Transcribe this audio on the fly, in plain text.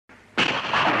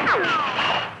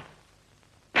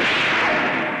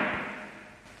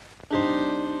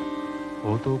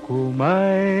男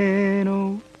前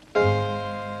の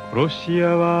殺し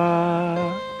屋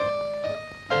は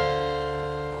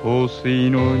香水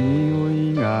の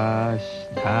匂いが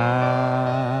した。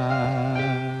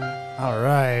 All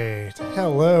right.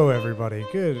 Hello, everybody.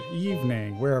 Good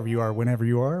evening, wherever you are, whenever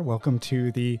you are. Welcome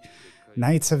to the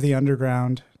Knights of the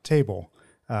Underground table.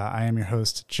 I am your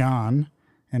host, John,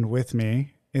 and with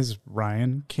me is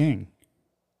Ryan King.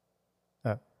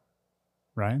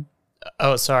 Ryan?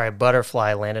 Oh, sorry.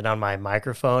 Butterfly landed on my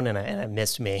microphone and I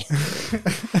missed me.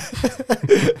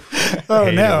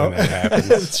 Oh, no.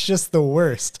 It's just the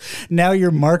worst. Now you're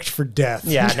marked for death.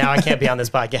 Yeah, now I can't be on this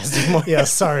podcast anymore. Yeah,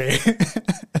 sorry.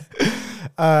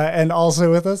 And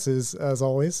also with us is, as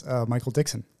always, Michael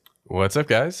Dixon. What's up,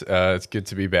 guys? It's good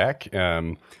to be back.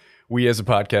 We as a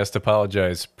podcast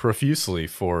apologize profusely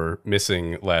for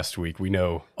missing last week. We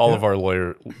know all of our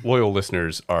loyal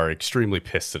listeners are extremely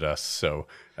pissed at us, so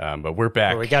but we're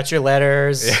back. We got your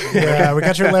letters. Yeah, we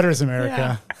got your letters,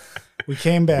 America. Yeah. We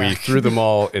came back. We threw them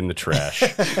all in the trash.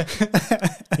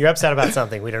 You're upset about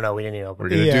something. We don't know. We didn't know. We're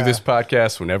going to do this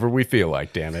podcast whenever we feel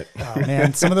like, damn it. Oh,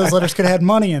 man. Some of those letters could have had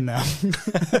money in them.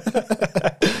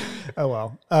 Oh,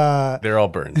 well. They're all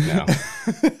burned now.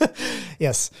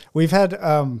 Yes. We've had...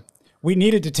 we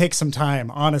needed to take some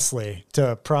time, honestly,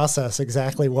 to process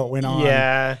exactly what went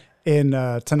on in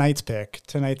tonight's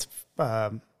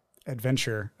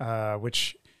adventure,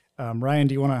 which, Ryan,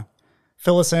 do you want to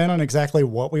fill us in on exactly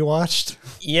what we watched?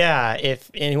 Yeah,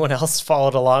 if anyone else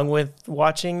followed along with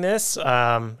watching this,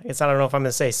 I don't know if I'm going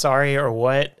to say sorry or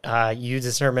what. You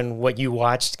determine what you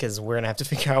watched because we're going to have to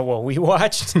figure out what we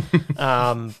watched.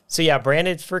 So yeah,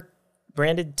 Branded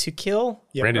to Kill?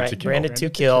 Yep. Branded to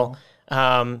Kill.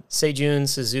 Seijun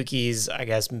Suzuki's, I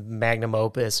guess, magnum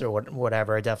opus or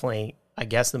whatever. Definitely, I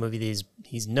guess, the movie that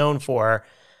he's known for.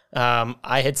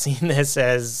 I had seen this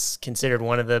as considered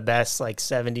one of the best late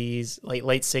 60s,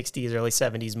 early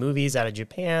 70s movies out of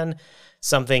Japan.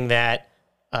 Something that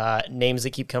names that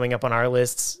keep coming up on our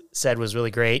lists said was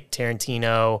really great.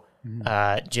 Tarantino,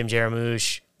 Jim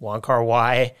Jarmusch, Wong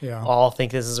Kar-wai, all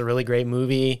think this is a really great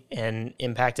movie and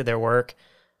impacted their work.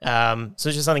 So it's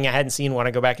just something I hadn't seen, want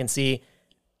to go back and see.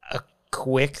 A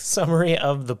quick summary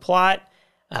of the plot.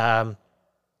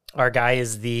 Our guy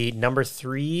is the number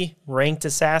 3 ranked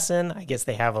assassin. I guess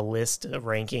they have a list of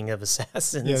ranking of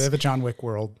assassins. Yeah, they have a John Wick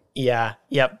world. Yeah,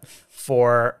 yep.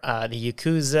 For the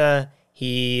Yakuza,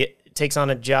 he takes on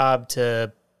a job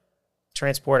to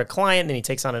transport a client, then he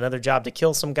takes on another job to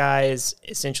kill some guys.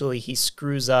 Essentially, he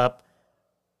screws up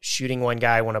shooting one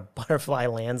guy when a butterfly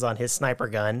lands on his sniper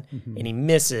gun, and he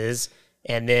misses.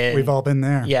 And then we've all been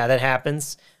there. Yeah, that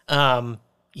happens.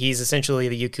 He's essentially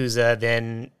the Yakuza,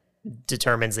 then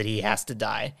determines that he has to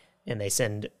die, and they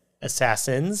send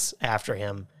assassins after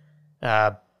him.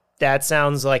 That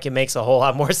sounds like it makes a whole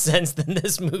lot more sense than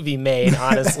this movie made,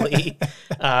 honestly.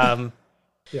 I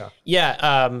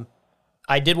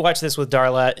did watch this with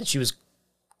Darla, and she was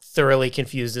thoroughly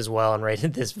confused as well and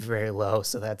rated this very low,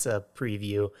 so that's a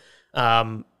preview.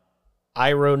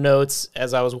 I wrote notes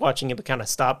as I was watching it, but kind of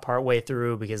stopped partway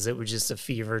through because it was just a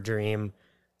fever dream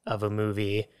of a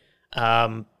movie.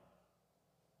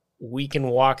 We can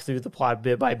walk through the plot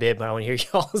bit by bit, but I want to hear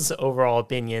y'all's overall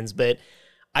opinions. But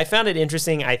I found it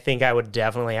interesting. I think I would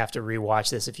definitely have to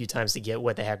rewatch this a few times to get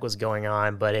what the heck was going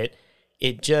on, but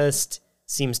it just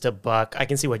seems to buck. I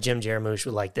can see why Jim Jarmusch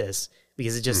would like this,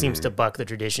 because it just seems to buck the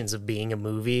traditions of being a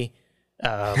movie.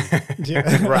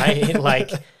 Right?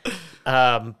 Like,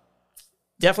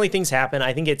 definitely things happen.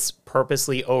 I think it's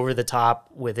purposely over the top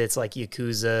with its like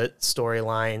Yakuza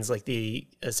storylines, like the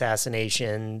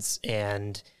assassinations,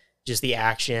 and just the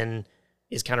action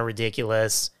is kind of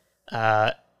ridiculous.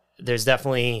 There's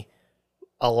definitely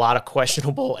a lot of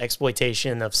questionable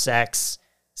exploitation of sex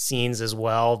scenes as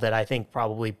well that I think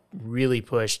probably really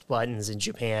pushed buttons in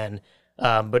Japan.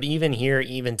 But even here,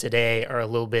 even today, are a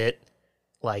little bit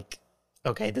like,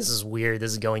 okay, this is weird.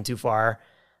 This is going too far.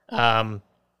 And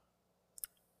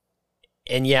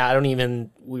yeah,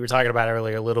 we were talking about it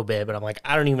earlier a little bit, but I'm like,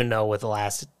 I don't even know what the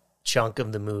last chunk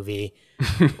of the movie,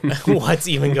 what's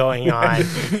even going on.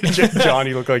 John,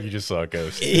 you look like you just saw a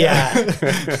ghost. Yeah.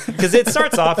 Because it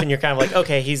starts off and you're kind of like,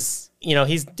 okay, he's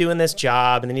doing this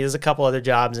job, and then he does a couple other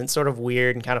jobs, and it's sort of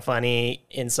weird and kind of funny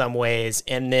in some ways.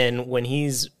 And then when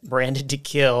he's branded to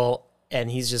kill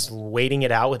and he's just waiting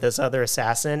it out with this other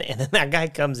assassin, and then that guy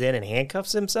comes in and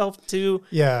handcuffs himself to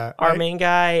our main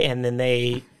guy, and then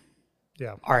they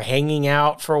are hanging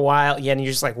out for a while. Yeah, and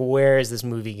you're just like, where is this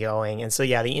movie going? And so,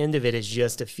 yeah, the end of it is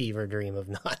just a fever dream of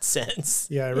nonsense.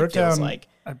 Yeah, I wrote down,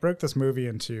 I broke this movie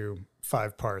into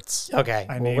 5 parts. Okay.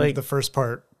 I named the first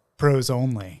part Pros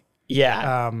Only.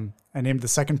 Yeah. I named the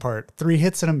second part 3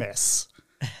 Hits and a Miss.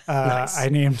 Nice. I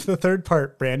named the third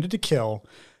part Branded to Kill.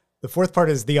 The fourth part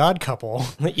is The Odd Couple.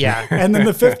 Yeah. And then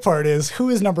the fifth part is Who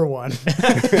is Number One?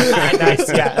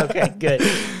 Nice. Yeah. Okay. Good.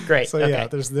 Great. So okay. yeah,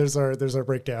 there's our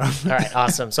breakdown. All right.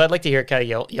 Awesome. So I'd like to hear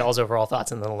kind of y'all's overall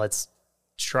thoughts, and then let's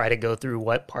try to go through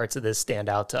what parts of this stand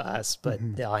out to us. But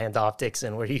I'll hand off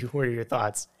Dixon. What are your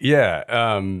thoughts? Yeah.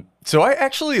 So I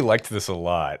actually liked this a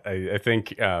lot. I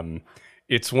think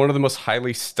it's one of the most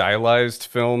highly stylized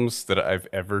films that I've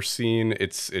ever seen.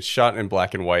 It's shot in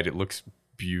black and white. It looks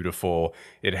beautiful.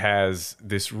 It has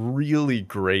this really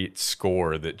great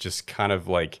score that just kind of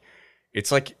like,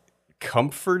 it's like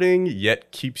comforting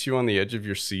yet keeps you on the edge of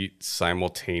your seat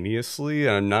simultaneously.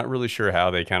 And I'm not really sure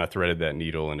how they kind of threaded that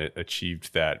needle and it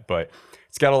achieved that, but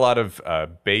it's got a lot of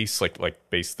bass, like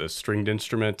bass, the stringed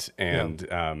instrument, and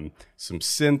some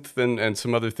synth and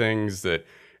some other things that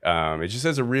it just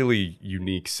has a really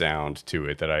unique sound to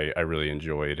it that I really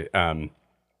enjoyed.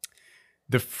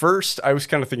 The first, I was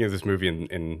kind of thinking of this movie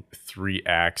in 3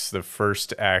 acts. The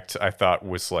first act I thought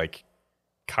was like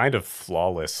kind of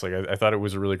flawless. Like I thought it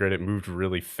was really great. It moved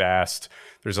really fast.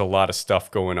 There's a lot of stuff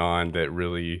going on that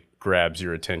really grabs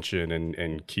your attention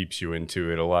and keeps you into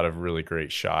it. A lot of really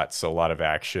great shots, a lot of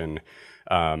action.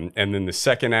 And then the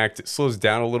second act, it slows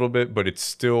down a little bit, but it's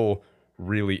still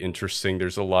really interesting.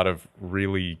 There's a lot of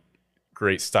really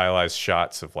great stylized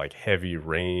shots of like heavy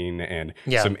rain and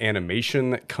some animation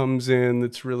that comes in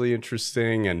that's really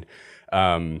interesting. And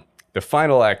the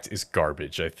final act is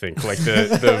garbage, I think. Like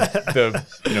the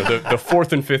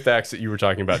fourth and fifth acts that you were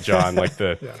talking about, John, like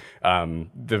the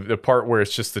part where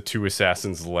it's just the 2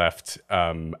 assassins left,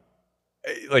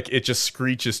 like it just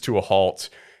screeches to a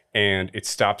halt and it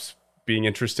stops being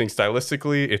interesting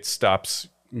stylistically. It stops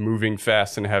moving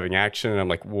fast and having action. And I'm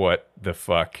like, what the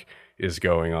fuck is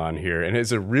going on here? And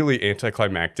it's a really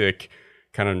anticlimactic,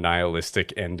 kind of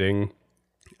nihilistic ending.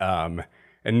 And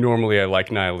normally I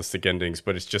like nihilistic endings,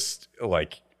 but it's just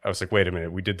like, I was like, wait a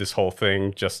minute, we did this whole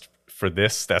thing just for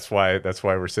this. That's why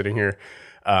we're sitting here.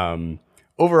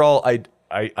 Overall,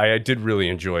 I did really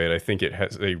enjoy it. I think it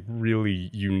has a really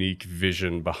unique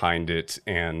vision behind it,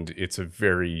 and it's a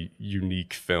very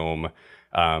unique film.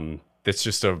 That's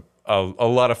just a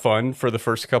lot of fun for the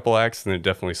first couple acts, and it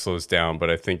definitely slows down, but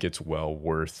I think it's well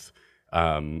worth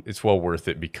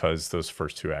it because those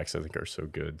first 2 acts I think are so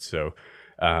good. So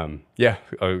I'll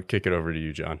kick it over to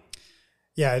you, John.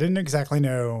 Yeah, I didn't exactly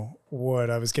know what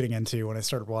I was getting into when I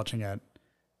started watching it.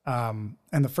 And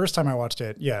the first time I watched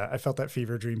it, I felt that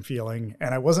fever dream feeling,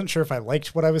 and I wasn't sure if I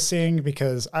liked what I was seeing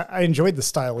because I enjoyed the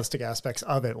stylistic aspects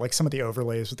of it, like some of the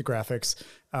overlays with the graphics,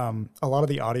 a lot of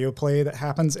the audio play that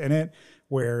happens in it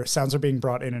where sounds are being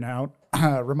brought in and out,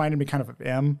 reminded me kind of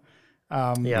M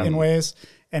in ways.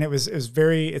 And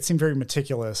it seemed very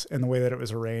meticulous in the way that it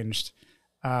was arranged.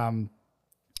 I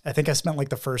think I spent like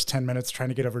the first 10 minutes trying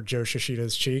to get over Joe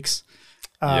Shishida's cheeks.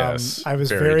 Yes, I was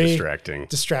very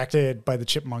distracted by the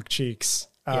chipmunk cheeks,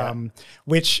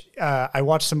 which I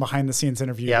watched some behind the scenes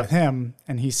interview with him,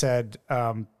 and he said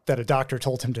that a doctor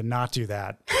told him to not do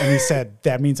that. And he said,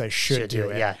 that means I should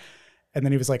do it. Yeah. And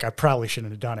then he was like, I probably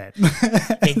shouldn't have done it.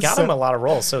 It got him a lot of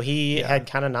roles. So he had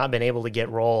kind of not been able to get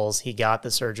roles. He got the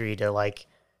surgery to like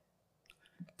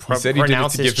he said he did it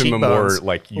to give him a more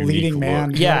like unique leading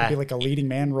man. look. Yeah. Be like a leading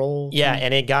man role. Yeah.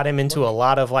 And it got him into a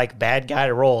lot of like bad guy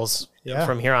roles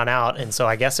from here on out. And so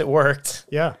I guess it worked.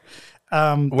 Yeah.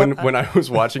 When I was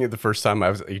watching it the first time,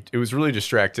 it was really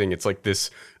distracting. It's like this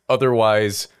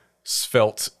otherwise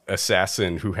svelte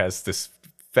assassin who has this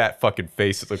fat fucking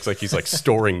face. It looks like he's like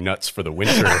storing nuts for the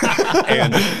winter.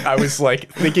 And I was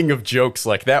like thinking of jokes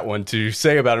like that one to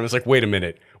say about him. I was like, wait a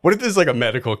minute. What if this is like a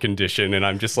medical condition and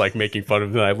I'm just like making fun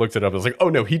of him? And I looked it up. I was like, oh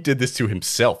no, he did this to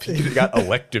himself. He got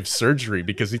elective surgery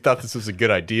because he thought this was a good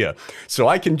idea. So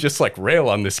I can just like rail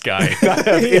on this guy, not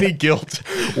have any guilt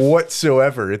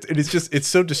whatsoever. It's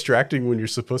so distracting when you're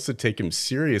supposed to take him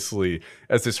seriously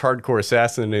as this hardcore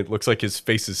assassin. And it looks like his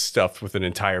face is stuffed with an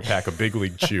entire pack of Big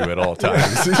League Chew at all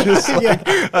times. It's just like,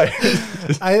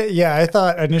 I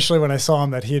thought initially when I saw him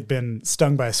that he had been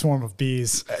stung by a swarm of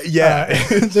bees.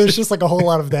 There's just like a whole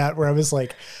lot of that where I was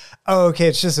like, oh, okay,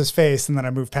 it's just his face. And then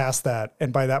I moved past that.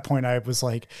 And by that point I was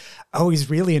like, oh, he's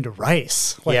really into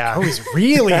rice. Oh, he's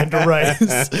really into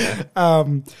rice.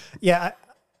 When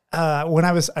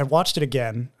I watched it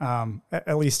again,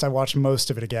 at least I watched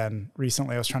most of it again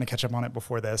recently. I was trying to catch up on it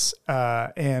before this.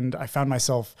 And I found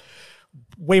myself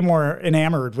way more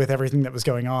enamored with everything that was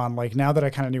going on. Like now that I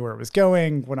kind of knew where it was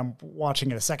going, when I'm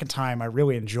watching it a second time, I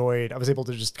was able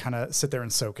to just kind of sit there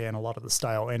and soak in a lot of the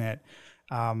style in it.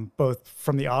 Both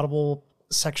from the audible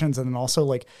sections, and then also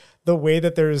like the way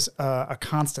that there's a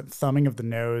constant thumbing of the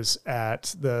nose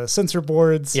at the censor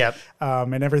boards, Yep.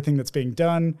 And everything that's being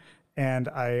done. And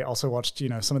I also watched,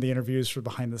 some of the interviews for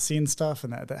behind the scenes stuff,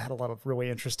 and that had a lot of really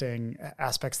interesting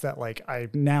aspects that like I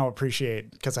now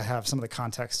appreciate because I have some of the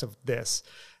context of this.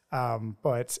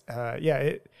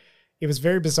 It was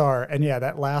very bizarre. And yeah,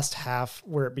 that last half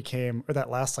where it became, or that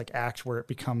last like act where it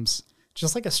becomes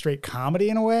just like a straight comedy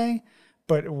in a way,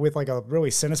 but with like a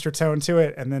really sinister tone to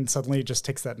it. And then suddenly it just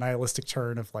takes that nihilistic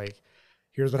turn of like,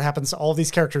 here's what happens to all of these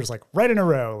characters, like right in a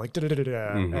row, like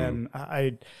da-da-da-da-da. And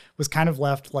I was kind of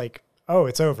left like, oh,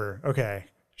 it's over. Okay,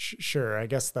 sure. I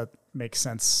guess that makes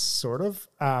sense, sort of.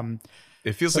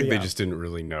 It feels like they just didn't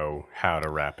really know how to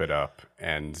wrap it up.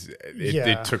 And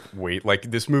it took weight.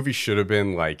 Like this movie should have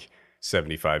been like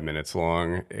 75 minutes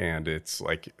long, and it's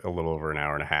like a little over an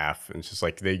hour and a half. And it's just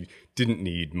like they didn't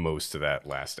need most of that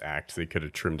last act. They could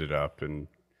have trimmed it up. And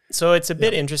so it's a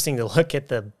bit interesting to look at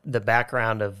the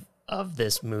background of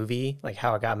this movie, like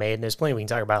how it got made. And there's plenty we can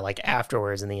talk about like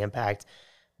afterwards and the impact.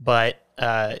 But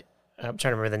I'm trying to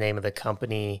remember the name of the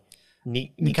company.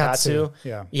 Nikatsu.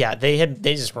 Yeah.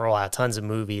 They just roll out tons of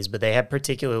movies, but they had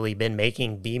particularly been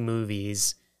making B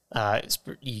movies,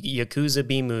 Yakuza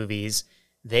B movies.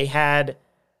 They had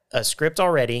a script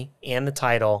already and the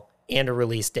title and a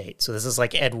release date. So this is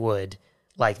like Ed Wood.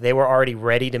 Like they were already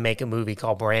ready to make a movie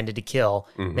called Branded to Kill.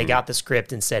 They got the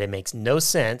script and said it makes no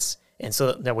sense. And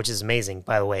so that, which is amazing,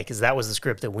 by the way, because that was the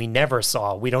script that we never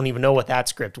saw. We don't even know what that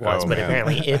script was, but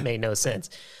apparently it made no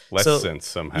sense. Less sense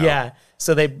somehow. Yeah.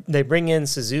 So they bring in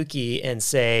Suzuki and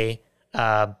say,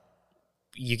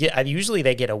 usually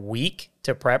they get a week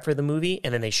to prep for the movie,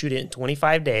 and then they shoot it in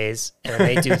 25 days, and then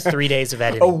they do 3 days of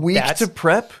editing. A week to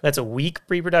prep? That's a week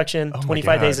pre-production,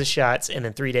 25 days of shots, and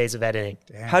then 3 days of editing.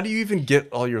 Damn. How do you even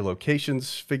get all your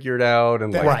locations figured out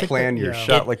and like plan your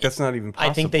shot? Like that's not even possible.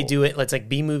 I think they do it. It's like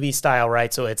B-movie style,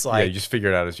 right? So it's like you just figure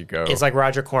it out as you go. It's like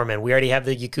Roger Corman. We already have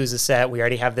the Yakuza set. We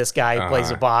already have this guy who plays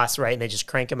the boss, right? And they just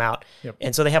crank him out. Yep.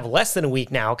 And so they have less than a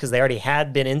week now because they already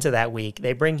had been into that week.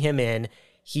 They bring him in.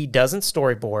 He doesn't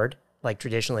storyboard. Like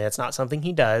traditionally, that's not something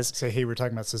he does. Say, hey, we're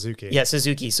talking about Suzuki. Yeah,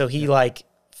 Suzuki. So he like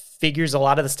figures a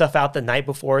lot of the stuff out the night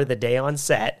before the day on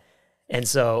set. And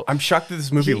so I'm shocked that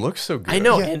this movie looks so good. I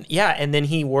know. And then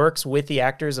he works with the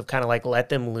actors of kind of like let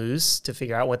them loose to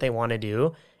figure out what they want to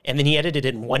do. And then he edited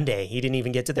it in 1 day. He didn't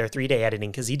even get to their 3-day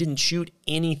editing because he didn't shoot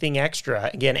anything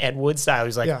extra. Again, Ed Wood style.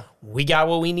 He's like, we got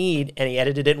what we need. And he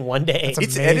edited it in 1 day.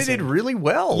 It's edited really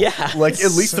well. Yeah. Like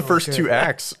at least the first 2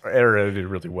 acts are edited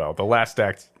really well. The last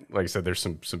act, like I said, there's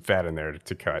some fat in there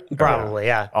to cut. Probably,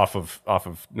 yeah. Off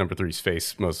of number 3's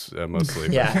face mostly.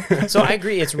 Yeah. So I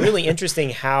agree. It's really interesting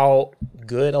how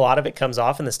good a lot of it comes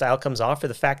off and the style comes off for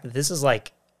the fact that this is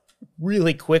like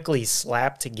really quickly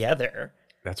slapped together.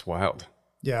 That's wild.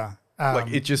 Yeah.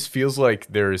 Like it just feels like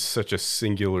there is such a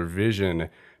singular vision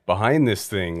behind this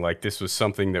thing. Like this was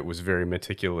something that was very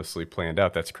meticulously planned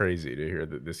out. That's crazy to hear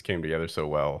that this came together so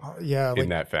well in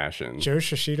that fashion. Joe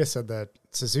Shishida said that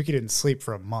Suzuki didn't sleep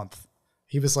for a month.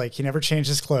 He was like, he never changed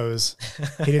his clothes.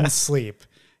 He didn't sleep.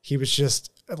 He was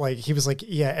like,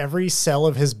 every cell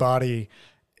of his body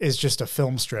is just a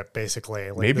film strip, basically.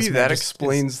 Like, maybe that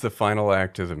explains the final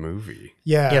act of the movie.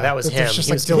 Yeah. Yeah, that was him. It's just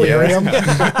like delirium.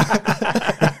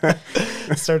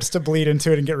 Starts to bleed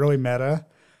into it and get really meta.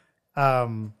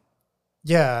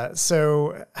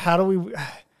 So how do we...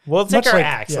 We'll take our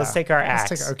acts. Let's take our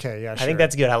acts. Sure. I think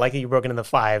that's good. I like that you broke it into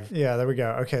 5. Yeah, there we go.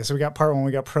 Okay, so we got part 1.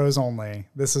 We got pros only.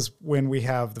 This is when we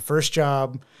have the first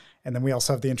job, and then we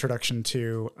also have the introduction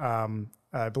to...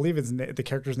 I believe the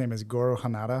character's name is Goro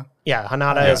Hanada. Yeah,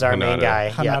 Hanada is our main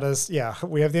guy. Hanada's,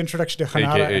 we have the introduction to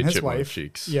Hanada AKA and his Chipmunk wife.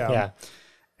 Cheeks. Yeah.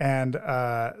 And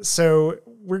so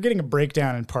we're getting a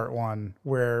breakdown in part 1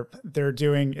 where they're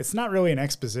doing, it's not really an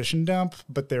exposition dump,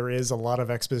 but there is a lot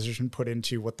of exposition put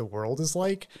into what the world is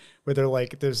like, where they're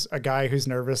like, there's a guy who's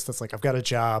nervous that's like, I've got a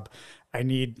job. I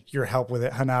need your help with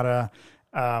it, Hanada.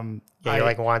 He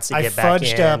wants to get back in. I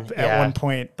fudged up at one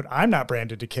point, but I'm not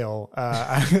branded to kill.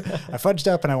 I fudged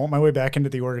up and I want my way back into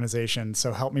the organization.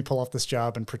 So help me pull off this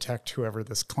job and protect whoever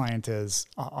this client is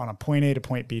on a point A to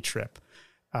point B trip.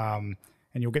 And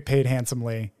you'll get paid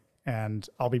handsomely and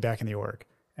I'll be back in the org.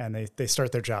 And they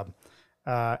start their job.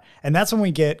 And that's when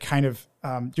we get kind of,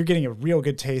 you're getting a real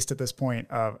good taste at this point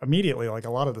of immediately, like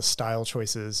a lot of the style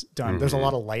choices done. Mm-hmm. There's a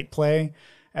lot of light play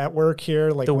at work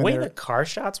here. Like the way the car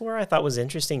shots were, I thought was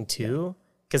interesting too,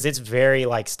 because it's very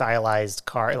like stylized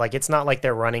car. Like it's not like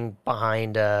they're running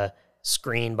behind a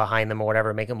screen behind them or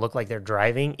whatever, make them look like they're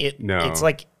driving. No. It's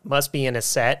like must be in a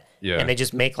set, Yeah. and they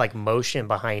just make like motion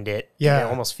behind it. Yeah. And it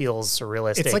almost feels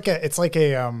surrealistic. It's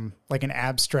like an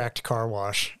abstract car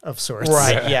wash of sorts,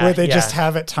 Right, yeah, where they yeah. just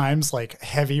have at times like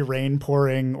heavy rain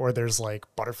pouring, or there's like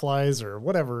butterflies or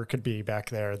whatever it could be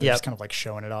back there. They're Yep. just kind of like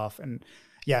showing it off, and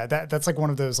yeah, that's like one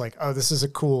of those like, oh, this is a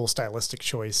cool stylistic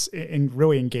choice and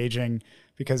really engaging,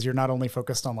 because you're not only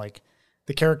focused on like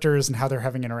the characters and how they're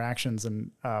having interactions, and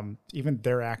even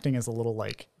their acting is a little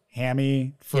like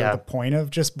hammy for Yeah. the point of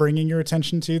just bringing your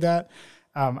attention to that.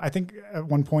 I think at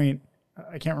one point,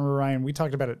 I can't remember, Ryan, we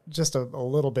talked about it just a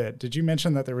little bit. Did you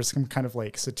mention that there was some kind of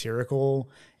like satirical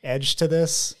edge to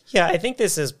this? Yeah, I think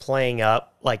this is playing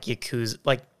up like Yakuza.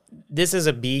 Like this is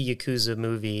a B Yakuza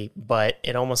movie, but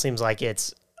it almost seems like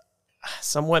it's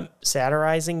somewhat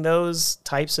satirizing those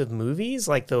types of movies.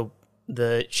 Like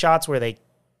the shots where the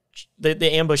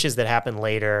ambushes that happen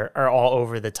later are all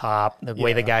over the top. The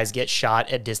way the Yeah. guys get shot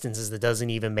at distances that doesn't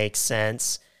even make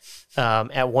sense.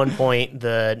 At one point,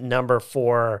 the number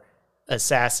 4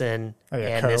 assassin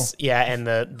and Ko. and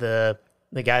the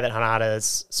guy that Hanada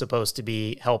is supposed to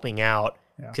be helping out,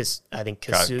 because I think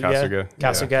Kasuga.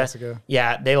 Kasuga.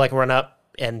 Yeah, they like run up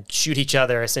and shoot each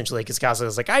other essentially, because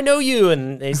Kasuga's like, I know you,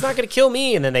 and he's not going to kill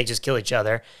me, and then they just kill each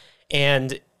other.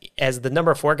 And as the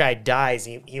number 4 guy dies,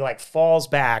 he like falls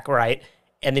back, right?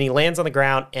 And then he lands on the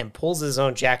ground and pulls his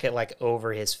own jacket like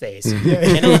over his face. And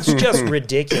it's just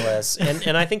ridiculous.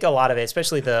 And I think a lot of it,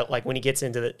 especially the like when he gets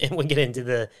into when we get into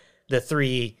the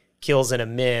 3 kills and a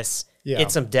miss, Yeah.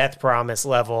 it's some Death Promise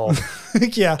level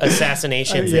Yeah.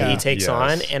 assassinations Yeah. that he takes Yes.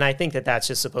 on. And I think that that's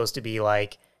just supposed to be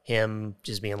like him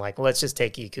just being like, let's just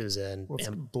take Yakuza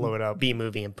and blow it up. B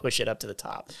movie and push it up to the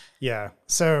top. Yeah.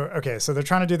 So, okay. So they're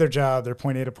trying to do their job. They're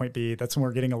point A to point B. That's when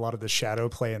we're getting a lot of the shadow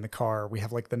play in the car. We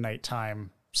have like the nighttime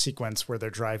sequence where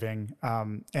they're driving.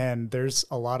 And there's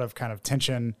a lot of kind of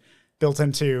tension built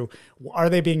into, are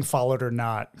they being followed or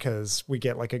not? Because we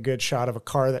get like a good shot of a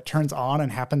car that turns on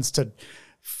and happens to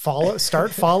start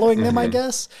following them, I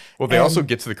guess. Well, they also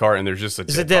get to the car and there's just a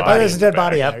dead dead Oh, body. there's a dead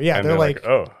body. Yep. There. Yeah. And They're like,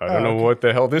 oh, I don't know what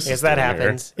the hell this Yes, is. that doing here.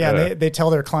 happens. yeah, they tell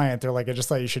their client, they're like, I just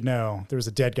thought you should know there was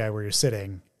a dead guy where you're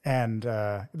sitting. And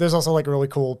there's also like really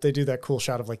cool, they do that cool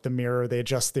shot of like the mirror. They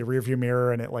adjust the rear view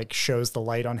mirror and it like shows the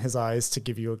light on his eyes to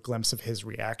give you a glimpse of his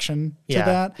reaction to Yeah.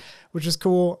 that, which is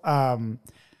cool.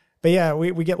 But yeah,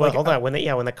 we get Well, like, hold on. When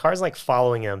the car's like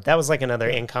following him, that was like another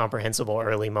incomprehensible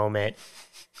early moment.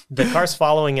 The car's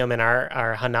following him, and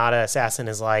our Hanada assassin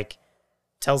is like,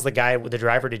 tells the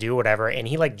driver to do whatever, and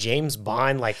he like James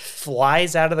Bond like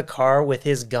flies out of the car with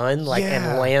his gun like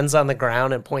Yeah. and lands on the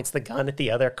ground and points the gun at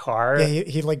the other car. yeah,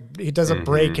 he does a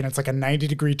break and it's like a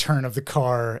 90-degree turn of the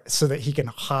car so that he can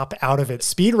hop out of it.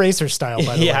 Speed Racer style,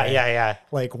 by the yeah, way. yeah.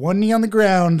 Like one knee on the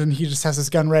ground and he just has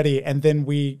his gun ready. And then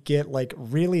we get like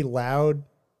really loud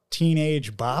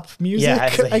teenage bop music, Yeah,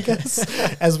 it's like- I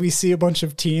guess, as we see a bunch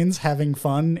of teens having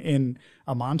fun in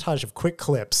a montage of quick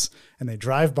clips, and they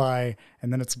drive by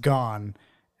and then it's gone.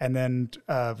 And then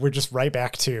we're just right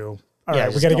back to, all Yeah, right,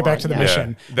 we just got to go get back on, to the yeah.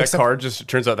 mission. That Except- car just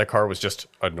turns out that car was just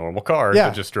a normal car Yeah.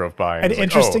 that just drove by. And was like,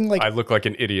 interesting, like- I look like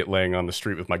an idiot laying on the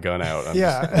street with my gun out.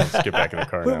 Yeah. I'll just get back in the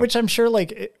car now. Which I'm sure,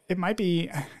 like, it might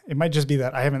just be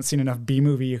that I haven't seen enough B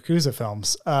movie Yakuza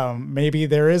films. Maybe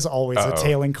there is always a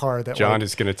tailing car that John like,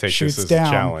 is going to take shoots this as down.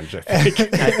 a challenge, I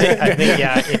think. I think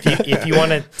yeah. If you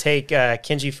want to take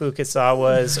Kenji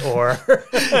Fukasawa's or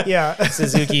Yeah,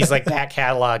 Suzuki's like back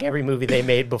catalog, every movie they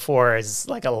made before is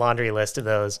like a laundry list of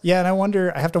those. yeah, and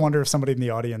I have to wonder if somebody in the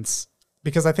audience,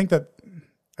 because I think that.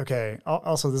 Okay.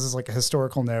 Also, this is like a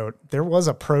historical note. There was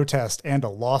a protest and a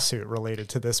lawsuit related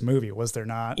to this movie, was there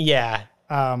not? Yeah.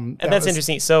 And that's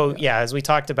interesting. So yeah, as we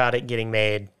talked about it getting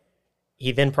made,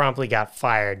 he then promptly got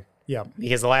fired Yeah.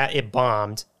 because it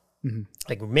bombed,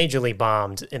 like majorly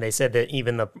bombed. And they said that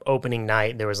even the opening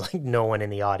night, there was like no one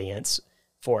in the audience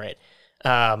for it.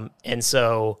 And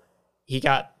so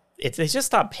they just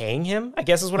stopped paying him, I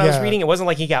guess is what I was Yeah. reading. It wasn't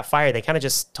like he got fired. They kind of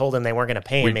just told him they weren't going to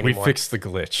pay him We anymore. fixed the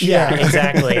glitch. Yeah,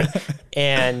 exactly.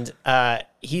 And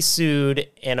he sued,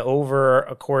 and over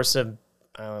a course of,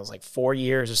 I don't know, it was like 4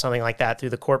 years or something like that through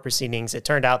the court proceedings, it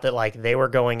turned out that like they were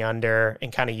going under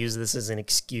and kind of used this as an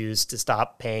excuse to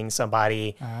stop paying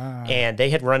somebody. And they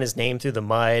had run his name through the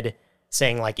mud,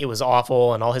 saying like it was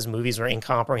awful and all his movies were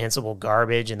incomprehensible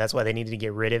garbage, and that's why they needed to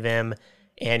get rid of him.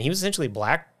 And he was essentially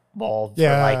blackballed for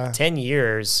Yeah. like 10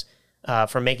 years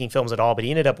from making films at all, but he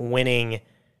ended up winning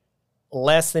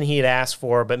less than he had asked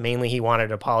for, but mainly he wanted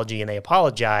an apology, and they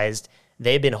apologized.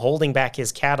 They've been holding back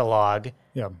his catalog,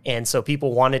 Yeah. and so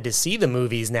people wanted to see the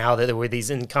movies now that there were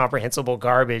these incomprehensible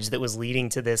garbage that was leading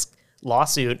to this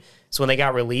lawsuit. So when they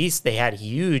got released, they had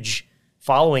huge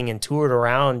following and toured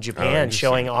around Japan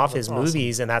showing off his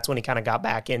movies. And that's when he kind of got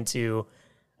back into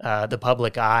the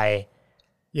public eye.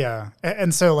 Yeah.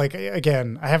 And so, like,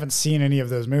 again, I haven't seen any of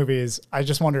those movies. I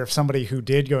just wonder if somebody who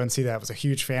did go and see that was a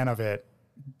huge fan of it.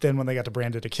 Then when they got to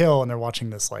Branded to Kill and they're watching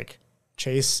this, like,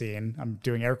 chase scene, I'm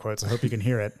doing air quotes, I hope you can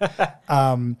hear it,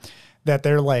 that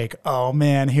they're like, oh,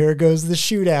 man, here goes the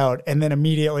shootout. And then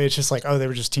immediately it's just like, oh, they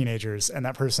were just teenagers. And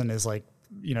that person is, like,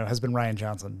 you know, has been Rian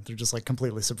Johnson. They're just, like,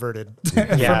 completely subverted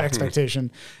from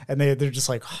expectation. And they're just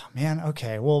like, oh, man,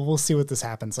 okay, well, we'll see what this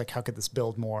happens. Like, how could this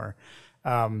build more?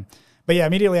 But yeah,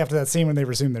 immediately after that scene when they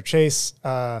resume their chase.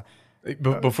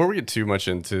 Before we get too much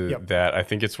into that, I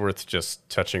think it's worth just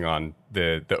touching on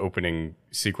the opening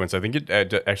sequence. I think it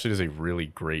actually does a really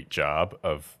great job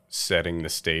of setting the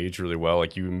stage really well.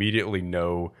 Like, you immediately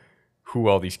know who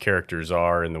all these characters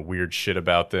are and the weird shit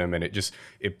about them, and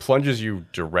it plunges you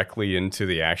directly into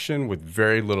the action with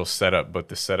very little setup, but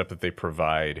the setup that they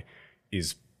provide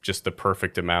is just the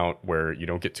perfect amount where you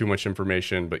don't get too much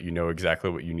information, but you know exactly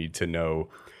what you need to know.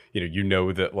 You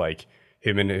know that, like,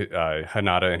 him and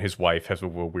Hanada and his wife have a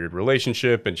weird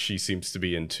relationship, and she seems to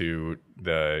be into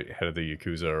the head of the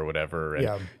Yakuza or whatever.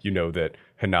 And you know that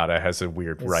Hanada has a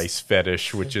weird rice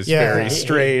fetish, which is very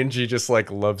strange. He just,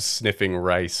 like, loves sniffing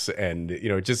rice, and, you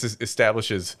know, it just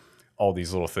establishes all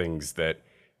these little things that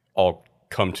all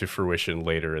come to fruition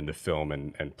later in the film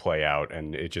and play out,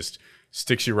 and it just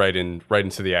sticks you right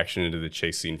into the action, into the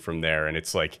chase scene from there. And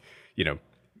it's like, you know,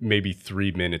 maybe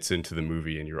 3 minutes into the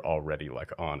movie and you're already,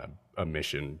 like, on a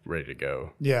mission ready to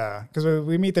go. Yeah, because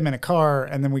we meet them in a car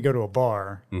and then we go to a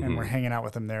bar and we're hanging out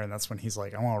with him there, and that's when he's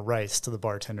like, I want rice, to the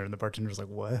bartender, and the bartender's like,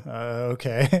 what?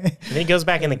 Okay. And then he goes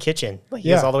back in the kitchen. Like, he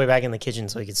goes all the way back in the kitchen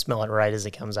so he can smell it right as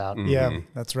it comes out. Yeah,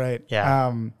 that's right.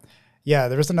 Yeah. Yeah,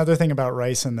 there was another thing about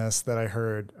rice in this that I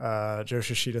heard. Joe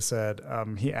Shishida said,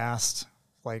 he asked,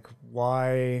 like,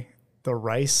 why the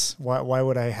rice? Why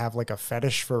would I have, like, a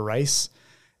fetish for rice?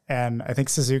 And I think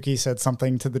Suzuki said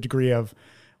something to the degree of,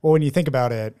 well, when you think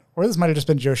about it, or this might have just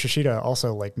been Joe Shishida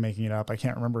also, like, making it up. I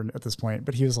can't remember at this point,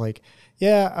 but he was like,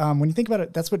 yeah, when you think about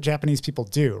it, that's what Japanese people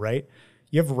do, right?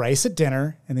 You have rice at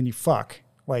dinner and then you fuck.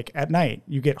 Like, at night,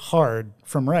 you get hard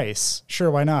from rice. Sure,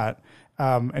 why not?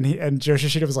 And Joe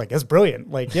Shishida was like, that's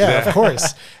brilliant. Like, yeah, of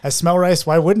course. I smell rice.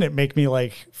 Why wouldn't it make me,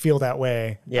 like, feel that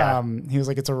way? Yeah. He was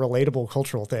like, it's a relatable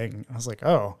cultural thing. I was like,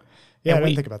 oh. Yeah, I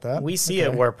didn't think about that. We see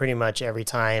it where pretty much every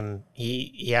time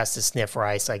he has to sniff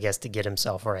rice, I guess, to get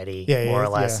himself ready, more or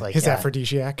less. Yeah. Like his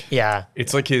aphrodisiac. Yeah.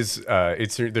 It's like there's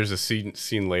a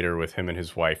scene later with him and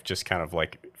his wife just kind of,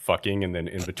 like, fucking, and then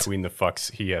in between the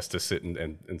fucks, he has to sit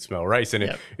and smell rice.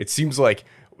 And it seems like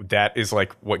that is,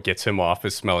 like, what gets him off,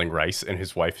 is smelling rice, and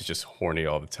his wife is just horny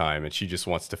all the time, and she just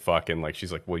wants to fuck, and, like,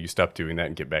 she's like, well, you stop doing that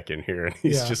and get back in here. And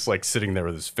he's just, like, sitting there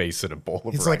with his face in a bowl of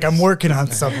rice. He's like, I'm working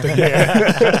on something here.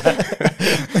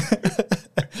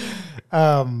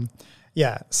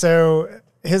 So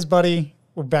his buddy,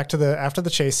 back to after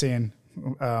the chase scene,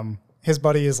 his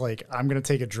buddy is like, I'm going to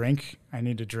take a drink. I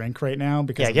need to drink right now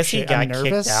because I guess he got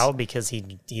kicked out because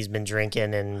he's been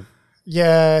drinking, and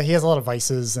yeah, he has a lot of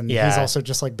vices, and he's also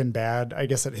just, like, been bad, I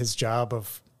guess, at his job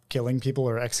of killing people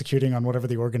or executing on whatever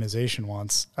the organization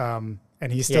wants. And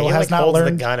he still has not holds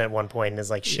learned the gun at one point and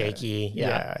is, like, shaky.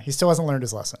 Yeah, he still hasn't learned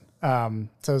his lesson.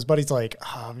 So his buddy's like,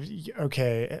 oh,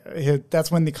 okay.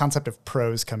 That's when the concept of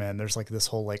pros come in. There's, like, this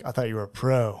whole, like, I thought you were a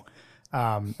pro.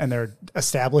 And they're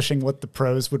establishing what the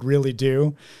pros would really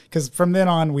do. Because from then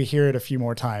on, we hear it a few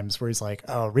more times where he's like,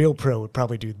 oh, a real pro would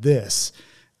probably do this.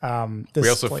 We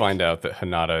also find out that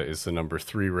Hanada is the number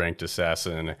 3 ranked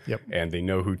assassin, and they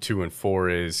know who 2 and 4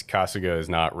 is. Kasuga is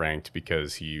not ranked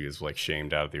because he is, like,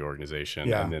 shamed out of the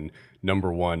organization. And then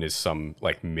number 1 is some,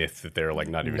 like, myth that they're, like,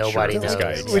 not even sure if this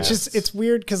guy exists. Which is, it's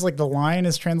weird because, like, the line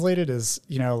is translated as,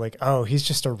 you know, like, oh, he's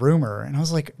just a rumor. And I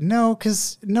was like, no,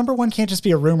 because number 1 can't just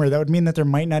be a rumor. That would mean that there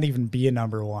might not even be a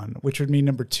number 1, which would mean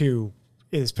number 2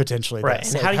 is potentially right.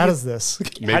 This. And Like, how does this?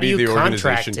 Maybe the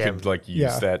organization could, like,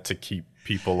 use that to keep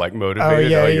people, like,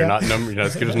 motivated. You're not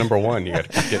as good as number 1. You got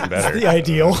to keep getting better. The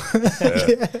ideal.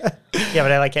 Yeah,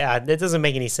 but I like it doesn't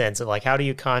make any sense. Of, like, how do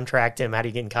you contract him? How do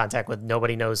you get in contact with?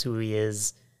 Nobody knows who he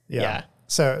is. Yeah.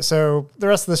 So the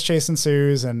rest of this chase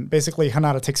ensues, and basically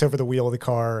Hanada takes over the wheel of the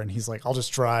car, and he's like, I'll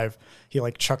just drive. He,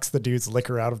 like, chucks the dude's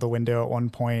liquor out of the window at one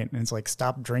point, and it's like,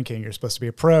 stop drinking. You're supposed to be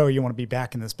a pro. You want to be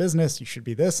back in this business. You should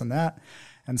be this and that.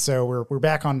 And so we're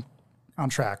back on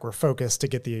track. We're focused to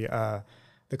get the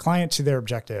client to their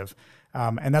objective.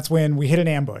 And that's when we hit an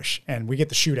ambush and we get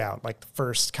the shootout, like the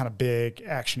first kind of big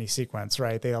actiony sequence,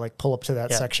 right? They like pull up to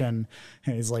that section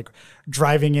and he's like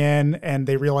driving in and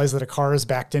they realize that a car is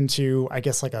backed into, I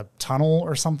guess, like a tunnel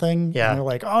or something. Yeah. And they're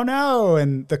like, oh no.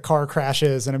 And the car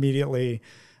crashes and immediately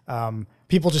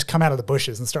people just come out of the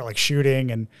bushes and start like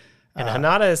shooting. And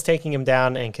Hanada is taking him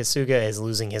down, and Kasuga is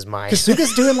losing his mind.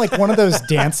 Kasuga's doing like one of those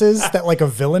dances that like a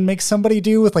villain makes somebody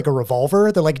do with like a revolver.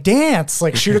 They're like dance,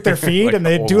 like shoot at their feet, Like and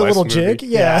they the do a Old little West movie. jig.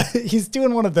 Yeah. He's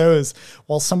doing one of those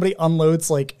while somebody unloads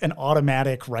like an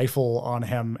automatic rifle on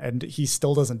him, and he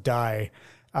still doesn't die.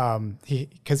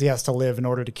 Because he has to live in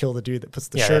order to kill the dude that puts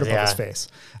the shirt above his face,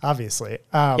 obviously.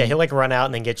 He'll like run out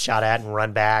and then get shot at and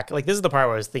run back. Like this is the part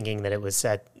where I was thinking that it was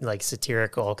set like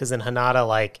satirical, because then Hanada,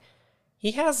 like,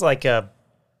 he has like a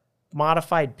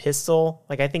modified pistol.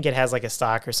 Like I think it has like a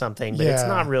stock or something, but it's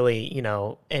not really, you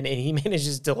know, and he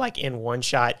manages to like in one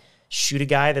shot shoot a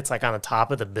guy that's like on the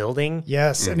top of the building.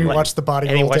 Yes, and you watch the body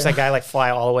And he roll watched down. that guy like fly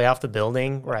all the way off the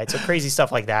building. Right. So crazy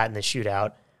stuff like that in the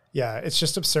shootout. Yeah, it's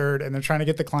just absurd. And they're trying to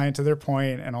get the client to their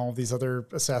point, and all of these other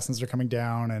assassins are coming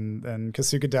down, and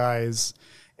Kasuga dies.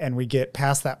 And we get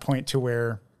past that point to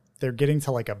where they're getting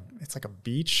to like it's like a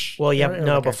beach. Well, yeah, area,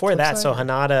 no, like a before that, so cliffside?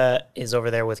 Hanada is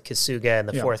over there with Kasuga and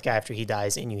the fourth guy after he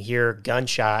dies, and you hear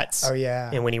gunshots. Oh, yeah.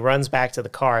 And when he runs back to the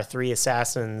car, 3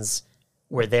 assassins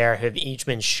were there, have each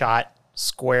been shot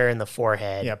square in the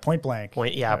forehead. Yeah, point blank. Or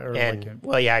like just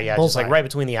bullseye. like right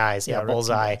between the eyes. Yeah, right between the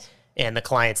bullseye. eyes. And the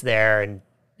client's there, and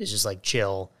it's just like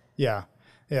chill. Yeah.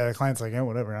 Yeah, the client's like,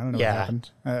 whatever. I don't know Yeah. what happened.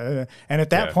 And at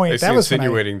that Yeah. point, They that was when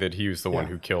insinuating that he was the one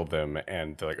who killed them,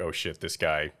 and they're like, oh shit, this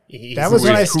guy. that was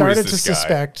when I who is started to this guy?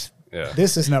 suspect Yeah.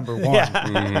 this is number one.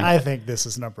 Yeah. I think this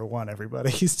is number one,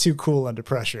 everybody. He's too cool under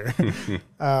pressure.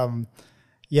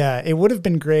 Yeah, it would have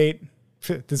been great.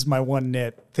 This is my one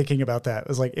nit thinking about that. It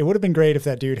was like, it would have been great if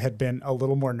that dude had been a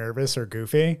little more nervous or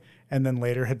goofy, and then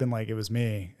later had been like, it was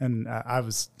me. And I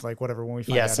was like, whatever, when we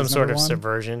find out some he's sort number of one.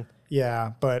 subversion.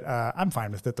 Yeah, but I'm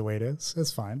fine with it the way it is.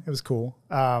 It's fine. It was cool.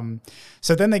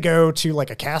 So then they go to like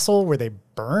a castle where they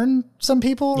burn some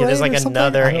people. Yeah, there's right, like or something?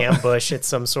 another I don't- ambush. It's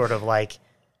some sort of like,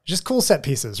 Just cool set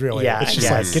pieces, really. Yeah, it's just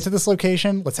yes. like, get to this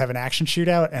location, let's have an action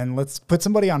shootout, and let's put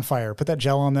somebody on fire, put that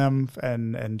gel on them,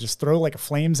 and just throw like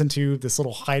flames into this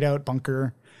little hideout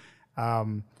bunker.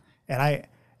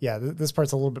 This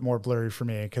part's a little bit more blurry for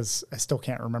me because I still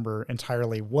can't remember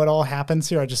entirely what all happens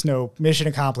here. I just know mission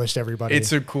accomplished, everybody.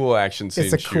 It's a cool action scene.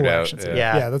 It's a cool shootout. action scene.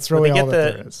 yeah. Yeah, that's But really they get all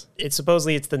that there is. It's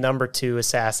supposedly it's the number 2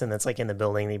 assassin that's like in the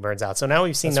building that he burns out. So now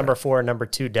we've seen number 4 and number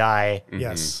 2 die.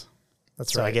 Yes,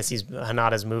 that's So right. I guess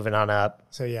Hanada's moving on up.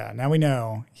 So yeah, now we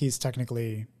know he's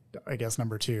technically, I guess,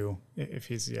 number 2 if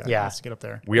he's he has to get up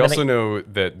there. We also know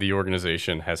that the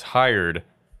organization has hired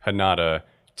Hanada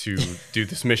to do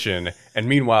this mission, and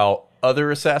meanwhile,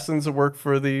 other assassins that work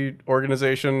for the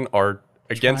organization are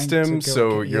against Trying to him. go So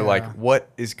against- you're like, yeah. what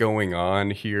is going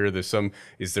on here?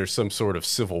 Is there some sort of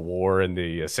civil war in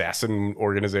the assassin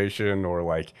organization, or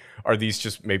like, are these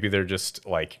just maybe they're just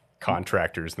like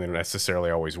contractors and they don't necessarily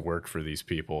always work for these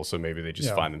people, so maybe they just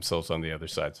Yeah. find themselves on the other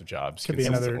sides of jobs. Could be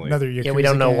another consistently. Yakuza Yeah, we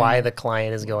don't know game. why the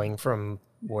client is going from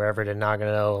wherever to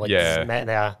Nagano. Like, Yeah.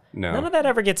 None of that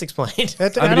ever gets explained.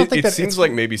 That- I mean, don't think it that seems it's-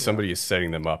 like maybe somebody is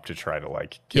setting them up to try to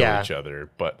like kill Yeah. each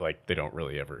other, but like they don't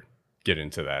really ever get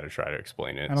into that or try to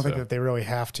explain it. I don't think so. that they really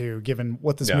have to, given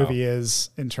what this No. movie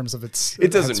is in terms of its It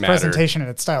doesn't its matter. presentation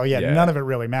and its style. Yeah, Yeah. none of it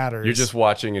really matters. You're just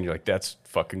watching and you're like, that's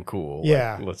fucking cool.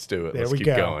 Yeah. Like, let's do it. There Let's we keep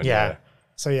go. going. Yeah.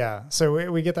 So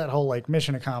we get that whole like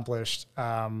mission accomplished,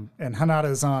 and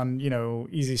Hanada's on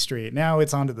easy street. Now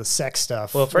it's onto the sex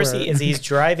stuff. Well, first where- he's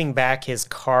driving back his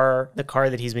car. The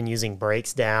car that he's been using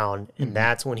breaks down, and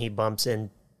that's when he bumps in.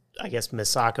 I guess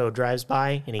Misako drives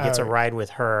by, and he gets a ride with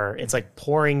her. It's like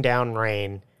pouring down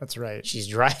rain. That's right. She's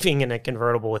driving in a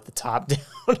convertible with the top down.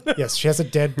 Yes, she has a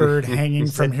dead bird hanging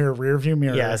from her rearview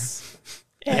mirror. Yes.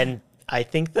 And I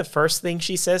think the first thing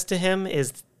she says to him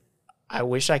is, I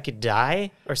wish I could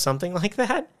die, or something like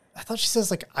that. I thought she says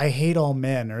like, I hate all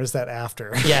men, or is that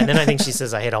after? Yeah, and then I think she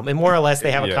says, I hate all. And more or less,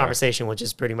 they have a Yeah. conversation, which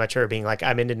is pretty much her being like,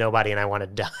 I'm into nobody and I want to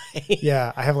die.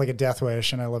 Yeah, I have like a death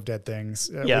wish and I love dead things,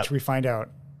 Yeah. which we find out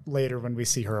later when we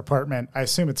see her apartment. I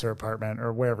assume it's her apartment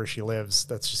or wherever she lives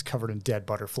that's just covered in dead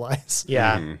butterflies.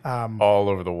 Yeah. All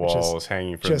over the walls,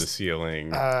 hanging from the just,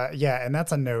 ceiling. Yeah, and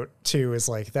that's a note too, is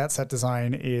like that set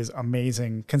design is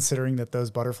amazing considering that those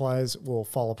butterflies will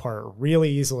fall apart really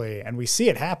easily. And we see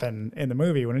it happen in the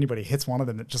movie when anybody hits one of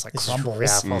them, it just like crumbles.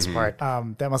 Yeah, falls apart.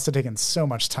 That must have taken so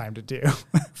much time to do.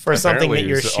 For something Apparently that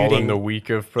you're it was all in shooting. the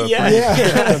week of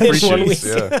Yeah. pre-shoots, In 1 week.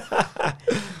 yeah.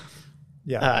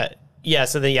 Yeah. Yeah,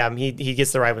 so then he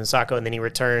gets the ride with Misako, and then he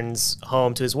returns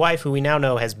home to his wife, who we now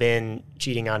know has been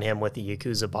cheating on him with the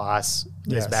Yakuza boss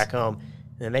that's Yes. back home.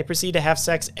 And then they proceed to have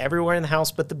sex everywhere in the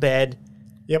house but the bed.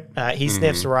 Yep. He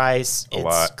sniffs rice. It's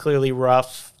lot. clearly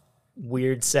rough,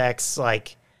 weird sex.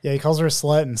 Like, Yeah, he calls her a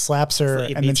slut and slaps her,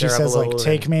 He and then beats she her up says a like, little,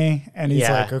 "Take and- me," and he's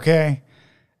Yeah. like, "Okay,"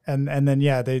 and then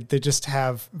they just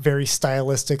have very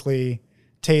stylistically,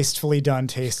 tastefully done,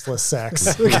 tasteless sex.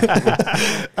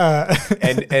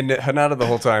 And Hanada the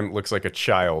whole time looks like a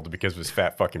child because of his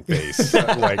fat fucking face.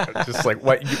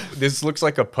 This looks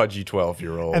like a pudgy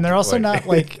 12-year-old. And they're also not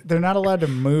like they're not allowed to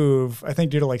move. I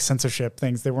think due to like censorship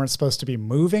things, they weren't supposed to be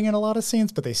moving in a lot of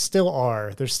scenes, but they still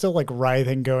are. There's still like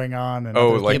writhing going on. And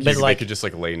Oh, they're- like, but they like- could just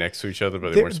like lay next to each other,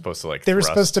 but they weren't supposed to like. they were thrust.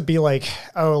 supposed to be like,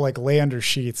 oh, like lay under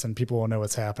sheets and people will know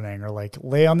what's happening, or like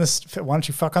lay on this. Why don't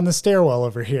you fuck on the stairwell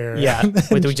over here? yeah,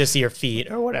 with we just see your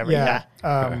feet or whatever. yeah.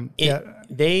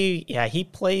 Yeah. He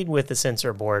played with the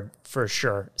censor board for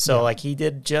sure. So like he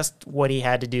did just what he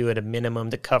had to do at a minimum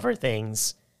to cover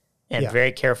things and Yeah.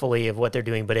 very carefully of what they're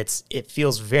doing, but it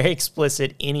feels very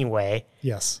explicit anyway.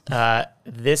 Yes.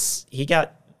 He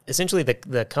got essentially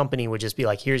the company would just be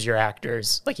like, here's your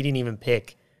actors. Like he didn't even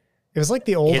pick. It was like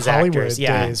the old His Hollywood actors,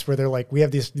 yeah. days where they're like, we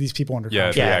have these people under Yeah,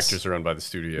 contract. the Yes. actors are owned by the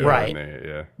studio. Right.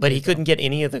 And But he couldn't get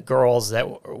any of the girls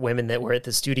women that were at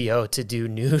the studio to do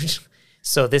nude.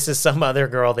 So this is some other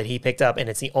girl that he picked up, and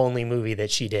it's the only movie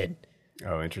that she did.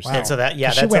 Oh, interesting. Wow. And so that, yeah,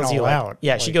 'Cause that she went tells you all like, out.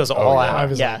 yeah, she Like, goes all yeah. out. I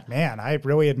was yeah. like, man, I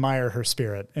really admire her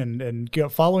spirit and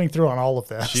following through on all of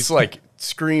this. She's like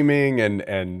screaming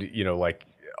and like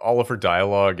all of her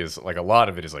dialogue is like a lot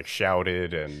of it is like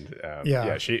shouted and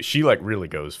Yeah. she like really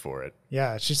goes for it.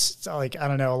 Yeah, she's like, I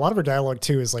don't know. A lot of her dialogue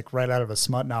too is like right out of a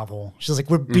smut novel. She's like,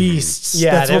 we're beasts.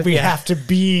 Yeah, That's what they're- we yeah. have to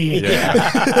be.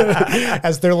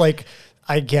 As they're like,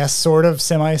 I guess, sort of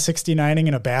semi 69ing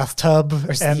in a bathtub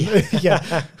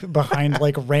and behind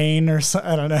like rain or something.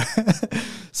 I don't know.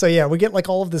 So yeah, we get like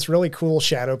all of this really cool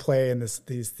shadow play and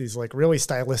these like really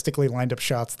stylistically lined up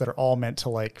shots that are all meant to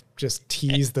like just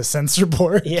tease the censor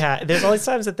board. Yeah, there's all these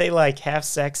times that they like have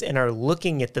sex and are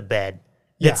looking at the bed.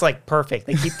 Yeah. It's like perfect.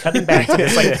 They keep cutting back to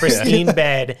this like pristine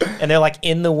bed, and they're like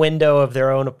in the window of their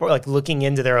own, like looking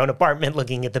into their own apartment,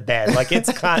 looking at the bed. Like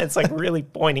it's like really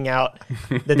pointing out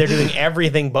that they're doing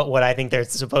everything but what I think they're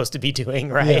supposed to be doing,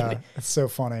 right? Yeah, it's so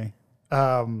funny.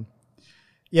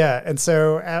 Yeah, and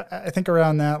so I think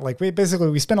around that, like we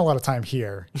spent a lot of time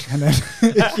here, and then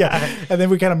and then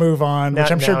we kind of move on,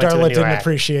 which I'm sure now into a Darla new didn't act.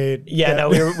 appreciate. Yeah,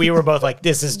 no, we were both like,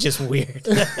 this is just weird.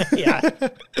 Yeah.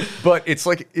 But it's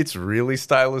like it's really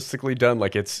stylistically done.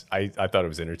 Like I thought it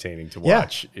was entertaining to Yeah.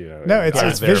 watch. You know, No, I it's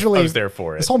was there- visually. I was there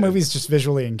for it. This whole movie is just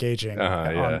visually engaging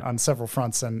yeah. on several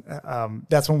fronts, and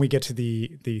that's when we get to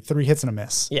the 3 hits and a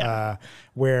miss. Yeah.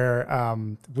 Where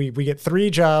we get 3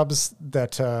 jobs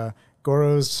that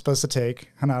Goro's supposed to take,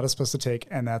 Hanada's supposed to take,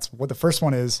 and that's what the first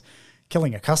one is: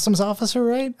 killing a customs officer.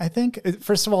 Right? I think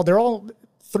first of all, they're all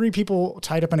 3 people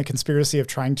tied up in a conspiracy of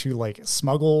trying to like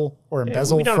smuggle or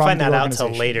embezzle. We don't from find the that out till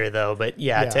organization. later, though. But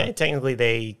yeah, Yeah. technically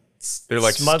They're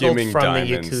like smuggled skimming from the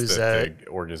diamonds Yakuza. that the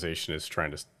organization is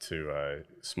trying to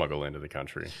smuggle into the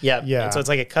country. Yeah. Yeah. And so it's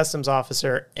like a customs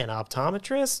officer, an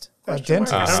optometrist. A Question mark?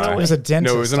 dentist. I don't know. It was a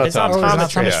dentist. No, it was an It's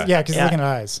optometrist. Yeah, because he's Yeah. looking at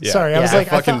eyes. Yeah. Sorry, I was Yeah. like, I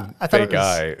fucking thought it fake was,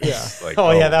 eye. Yeah. Like, Oh,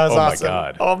 yeah, that was oh awesome. my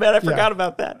god. Oh man, I forgot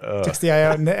about that. Takes the eye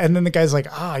out, and then the guy's like,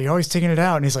 you're always taking it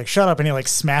out. And he's like, shut up. And he like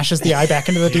smashes the eye back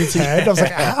into the dude's head. I was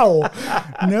like, ow,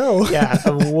 no. Yeah,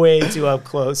 a way too up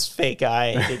close fake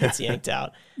eye that gets yanked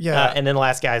out. Yeah. And then the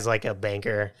last guy's like a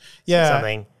banker. Yeah.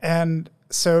 Something. And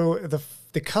so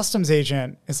the customs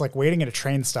agent is like waiting at a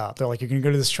train stop. They're like, you're going to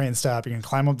go to this train stop. You're going to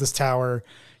climb up this tower.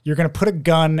 You're going to put a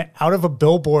gun out of a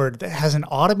billboard that has an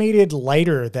automated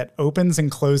lighter that opens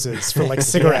and closes for like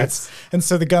cigarettes. And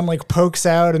so the gun like pokes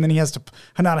out, and then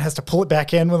Hanada has to pull it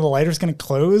back in when the lighter's going to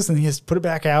close, and he has to put it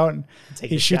back out. And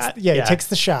Take he the shoots. shot. Yeah, Yeah. he takes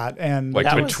the shot. And Like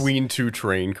That was- between 2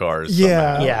 train cars. Yeah.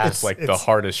 somehow. Yeah. It's like the It's-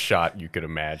 hardest shot you could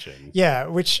imagine. yeah,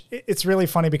 which it's really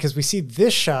funny because we see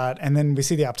this shot, and then we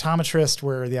see the optometrist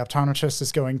where the optometrist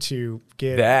is going to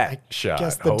get That shot.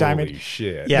 guess the Holy diamond.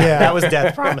 shit. Yeah, Yeah. that was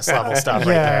Death Promise level stuff right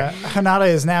Yeah, there. Hanada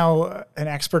is now an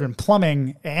expert in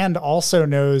plumbing and also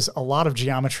knows a lot of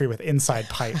geometry with inside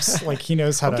pipes. Like he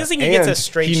knows how I'm to. guessing he gets a And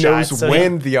straight he shot. knows so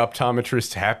when the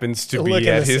optometrist happens to Look be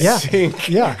at at this- his Yeah. sink.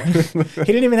 Yeah, he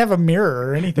didn't even have a mirror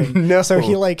or anything. No. So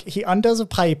he undoes a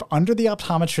pipe under the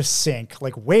optometrist's sink,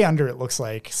 like way under. It looks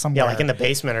like somewhere. Yeah, like in the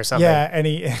basement or something. Yeah,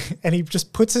 and he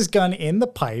just puts his gun in the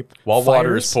pipe While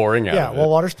water is pouring out Yeah, of while it.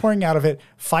 water's pouring out of it,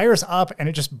 fires up, and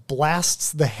it just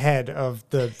blasts the head of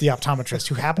the optometrist,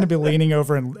 who happened to be leaning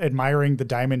over and admiring repairing the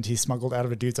diamond he smuggled out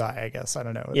of a dude's eye, I guess. I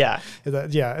don't know. Yeah.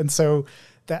 Yeah. And so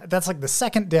that's like the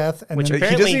second death. And Which then He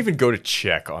apparently- doesn't even go to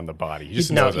check on the body. He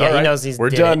just No, knows. yeah, "All he right, knows he's we're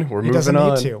did done. it." We're he moving doesn't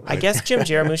on. need to. I guess Jim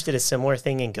Jarmusch did a similar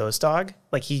thing in Ghost Dog.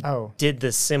 Like he Oh. did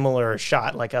the similar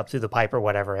shot, like up through the pipe or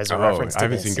whatever, as a Oh, reference I to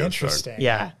haven't this. seen Ghost Dog. Interesting.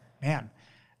 Yeah. Man.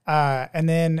 And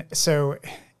then, so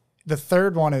the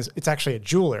third one it's actually a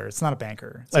jeweler. It's not a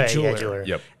banker. It's a jeweler. Yeah, jeweler.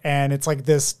 Yep. And it's like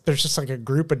there's just like a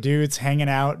group of dudes hanging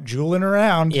out, jeweling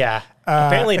around. Yeah.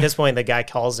 Apparently, at this point, the guy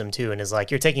calls him too and is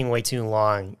like, "You're taking way too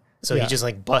long." So Yeah. he just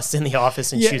like busts in the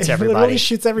office and Yeah, shoots he everybody. literally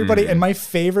shoots everybody. And my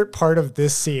favorite part of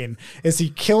this scene is he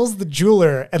kills the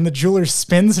jeweler, and the jeweler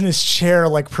spins in his chair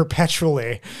like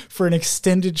perpetually for an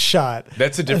extended shot.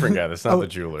 That's a different guy. That's not the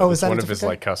jeweler. oh, That's is that a one of different his guy?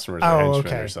 like customers Oh, or henchmen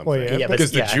okay. or Well, something. yeah, but-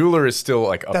 Because the yeah. jeweler is still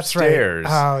like That's right. upstairs.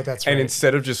 Oh, that's And right.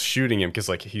 instead of just shooting him, because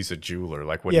like he's a jeweler,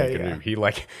 like what Yeah, are you gonna yeah. do? He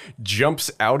like jumps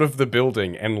out of the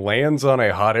building and lands on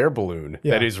a hot air balloon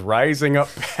Yeah. that is rising up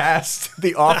past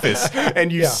the office,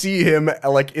 and you Yeah. see him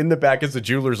like in the back as the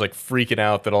jeweler's like freaking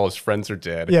out that all his friends are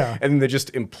dead. Yeah. And then they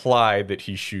just imply that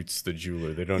he shoots the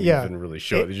jeweler. They don't Yeah. even really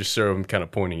show it. They just show him kind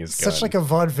of pointing his gun. Such like a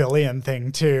vaudevillian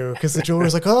thing too, because the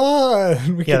jeweler's like, oh,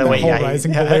 and we Yeah, get the the way- whole yeah, he-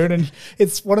 rising balloon, and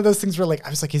it's one of those things where like I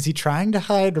was like, is he trying to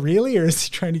hide really, or is he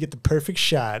trying to get the perfect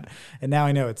shot? And now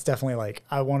I know it's definitely like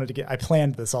I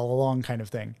planned this all along kind of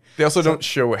thing. They also don't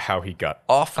show how he got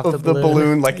off the of the balloon.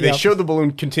 balloon. Like they Yep. show the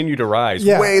balloon continue to rise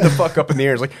Yeah. way the fuck up in the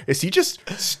air. It's like, is he just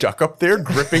stuck up there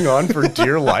gripping on for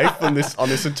dear life on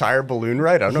this entire balloon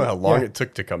ride? I don't know how long Yeah. it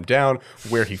took to come down,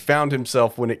 where he found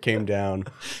himself when it came down.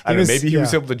 I don't was- know. Maybe he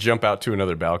was yeah. able to jump out to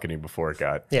another balcony before it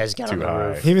got Yeah, just got on too the high.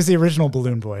 roof. He was the original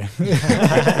balloon boy.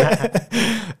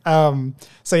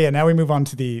 So yeah, now we move on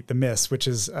to the miss, which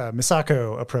is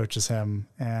Misako approaches him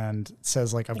and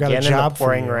says like, I've got Again a in the job for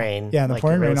pouring you. rain, Yeah, in the like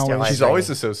pouring the rain real always. Starlight She's Rain. always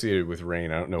associated with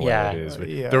rain. I don't know why Yeah. that is. But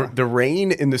Yeah. the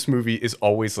rain in this movie is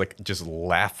always like just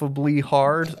laughably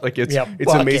hard. Like it's Yep,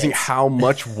 it's amazing buckets. how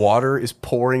much water is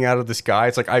pouring out of the sky.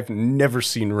 It's like I've never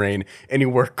seen rain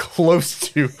anywhere close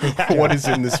to what is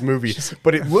in this movie.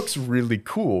 But it looks really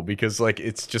cool because like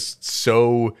it's just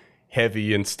so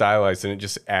heavy and stylized, and it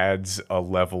just adds a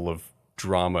level of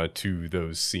drama to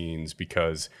those scenes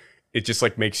because it just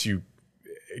like makes you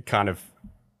kind of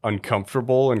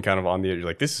uncomfortable and kind of on the edge. You're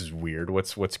like, this is weird.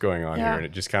 What's going on Yeah. here? And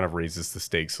it just kind of raises the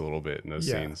stakes a little bit in those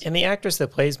Yeah. scenes. And the actress that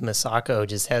plays Misako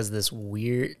just has this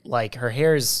weird, like her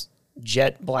hair's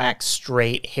jet black,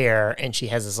 straight hair, and she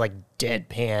has this like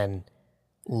deadpan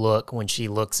look when she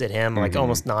looks at him, like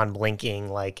almost non-blinking,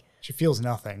 like She feels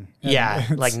nothing. And yeah,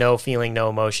 it's- like no feeling, no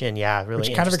emotion. Yeah, really. which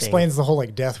kind of interesting. explains the whole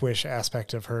like death wish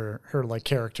aspect of her like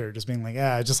character, just being like,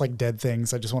 I just like dead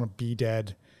things. I just want to be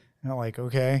dead. And I'm like,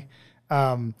 okay.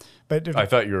 But I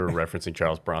thought you were referencing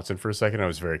Charles Bronson for a second. I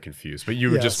was very confused, but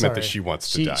you Yeah, just meant that sorry. she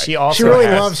wants to She die. she also she really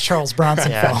has, loves Charles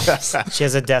Bronson Yeah. films. She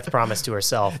has a death promise to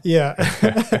herself. Yeah.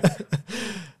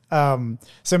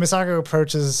 So Misako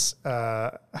approaches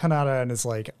Hanada and is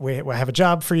like, wait, I have a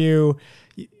job for you.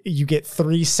 You get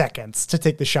 3 seconds to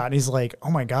take the shot. And he's like, oh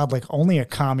my God, like only a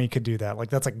kami could do that. Like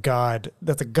that's a god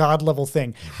level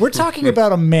thing. We're talking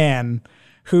about a man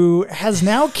who has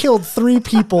now killed 3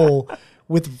 people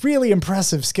with really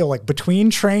impressive skill, like between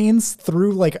trains,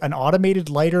 through like an automated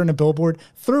lighter and a billboard,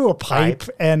 through a pipe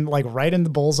and like right in the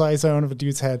bullseye zone of a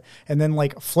dude's head, and then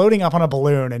like floating up on a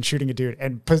balloon and shooting a dude,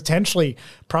 and potentially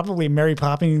probably Mary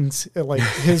Poppins like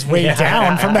his way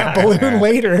down from that balloon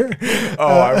later. Oh,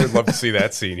 I would love to see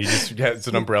that scene. He just has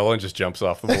an umbrella and just jumps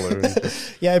off the balloon, and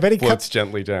just Yeah, I bet he floats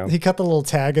gently down. He cut the little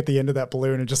tag at the end of that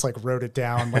balloon and just like wrote it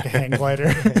down like a hang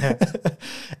glider.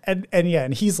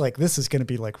 and he's like, this is going to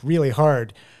be like really hard.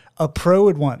 A pro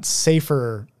would want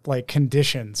safer like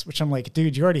conditions, which I'm like,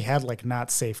 dude, you already had like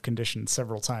not safe conditions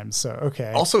several times. So,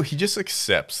 okay. Also, he just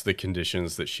accepts the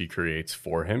conditions that she creates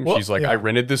for him. Well, She's like, yeah. I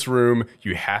rented this room.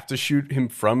 You have to shoot him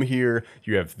from here.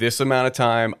 You have this amount of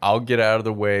time. I'll get out of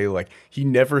the way. Like, he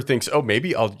never thinks, oh,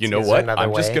 maybe I'll, you know Is there what? another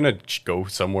I'm just way? going to go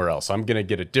somewhere else. I'm going to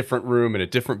get a different room in a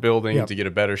different building Yep. to get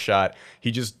a better shot. He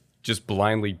just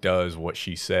blindly does what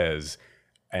she says.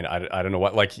 And I don't know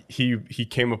what, like, he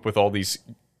came up with all these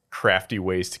crafty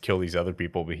ways to kill these other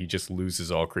people, but he just loses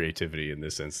all creativity in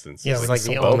this instance. Yeah, It's it's like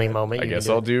the well, only moment I you guess can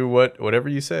do I'll do whatever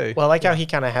you say. Well, I like how he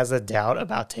kind of has a doubt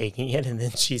about taking it, and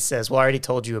then she says, "Well, I already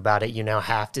told you about it. You now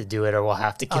have to do it, or we'll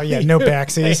have to kill Oh yeah, you." no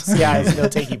backsies. Yeah, it's no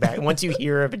taking back. Once you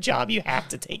hear of a job, you have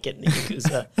to take it in the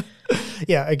Yakuza.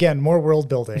 Yeah, again, more world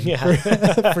building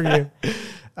Yeah. for you.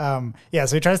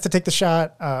 So he tries to take the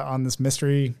shot on this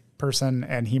mystery person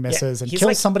and he misses and he's kills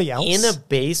like somebody else. in a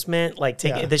basement. Like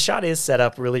Yeah. the shot is set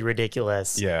up really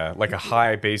ridiculous. Yeah, like a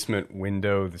high basement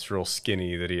window that's real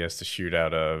skinny that he has to shoot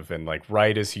out of. And like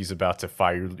right as he's about to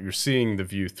fire, you're seeing the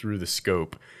view through the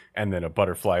scope, and then a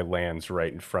butterfly lands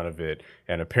right in front of it.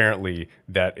 And apparently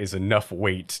that is enough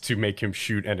weight to make him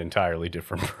shoot an entirely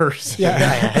different person.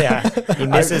 Yeah. He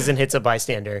misses and hits a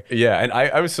bystander. Yeah, and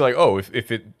I was like, oh, if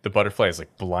the butterfly is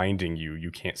like blinding you,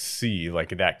 you can't see,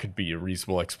 like that could be a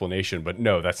reasonable explanation. But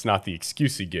no, that's not the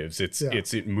excuse he gives.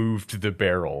 It moved the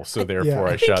barrel, so therefore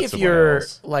I I think shot if someone you're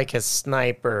else. like a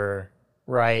sniper,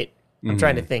 right? I'm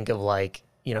trying to think of like,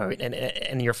 you know,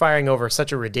 and you're firing over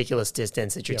such a ridiculous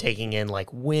distance that you're taking in like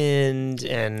wind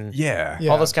and Yeah.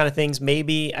 all those kind of things.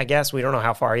 Maybe, I guess, we don't know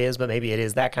how far he is, but maybe it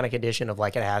is that kind of condition of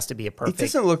like it has to be a It perfect.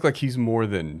 doesn't look like he's more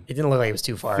than It didn't look like it was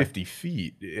too far. 50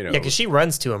 feet, you know. Yeah, because she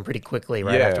runs to him pretty quickly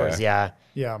right Yeah. afterwards. Yeah.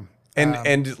 Yeah.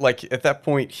 And like at that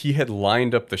point, he had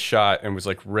lined up the shot and was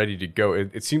like ready to go.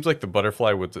 It seems like the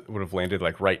butterfly would have landed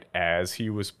like right as he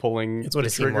was pulling It's what the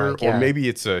it seemed trigger, like, or yeah. maybe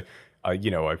it's a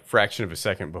fraction of a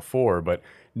second before, but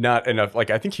not enough. Like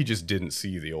I think he just didn't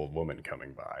see the old woman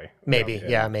coming by. Maybe. And,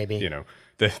 Yeah, maybe. You know,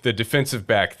 the defensive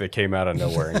back that came out of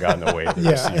nowhere and got in the way of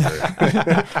the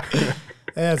receiver.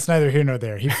 It's neither here nor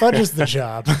there. He fudges the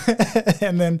job,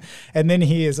 and then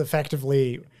he is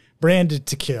effectively branded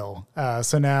to kill.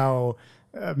 So now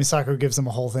Misako gives him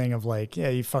a whole thing of like, yeah,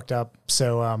 you fucked up.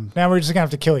 So now we're just gonna have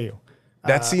to kill you.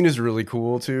 That scene is really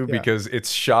cool too because it's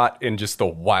shot in just the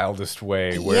wildest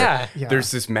way. Where Yeah.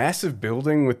 there's this massive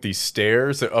building with these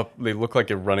stairs that they look like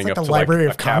they're running It's like up the to like Library a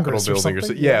of Capitol Congress or building or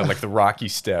something. something. Yeah, like the Rocky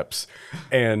Steps,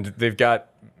 and they've got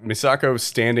Misako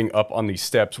standing up on these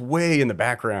steps way in the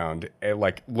background, and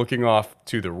like looking off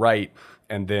to the right,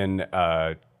 and then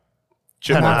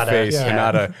Chipmunk Hanada, face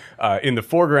yeah. Hanada in the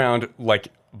foreground, like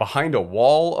behind a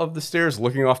wall of the stairs,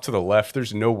 looking off to the left.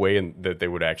 There's no way that they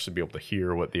would actually be able to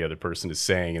hear what the other person is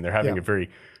saying, and they're having Yeah. a very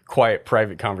quiet,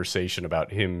 private conversation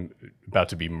about him about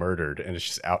to be murdered, and it's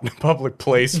just out in a public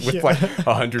place with like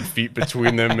 100 feet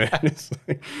between them. And it's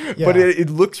like, but it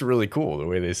looks really cool the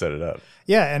way they set it up.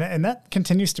 Yeah, and that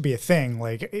continues to be a thing.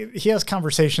 Like he has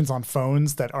conversations on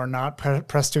phones that are not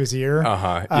pressed to his ear,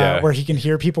 Yeah. where he can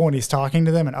hear people when he's talking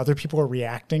to them, and other people are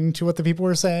reacting to what the people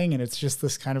are saying, and it's just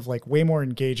this kind of like way more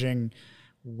engaging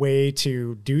way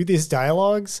to do these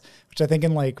dialogues, which I think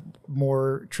in like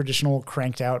more traditional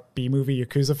cranked out B-movie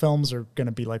Yakuza films are going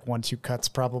to be like 1-2 cuts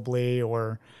probably,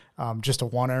 or just a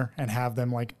oneer and have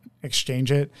them like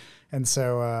exchange it. And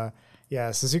so,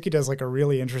 yeah, Suzuki does like a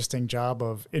really interesting job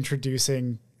of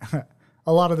introducing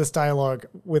a lot of this dialogue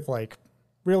with like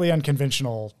really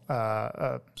unconventional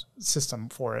system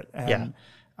for it. And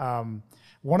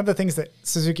one of the things that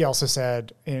Suzuki also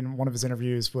said in one of his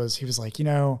interviews was he was like, you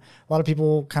know, a lot of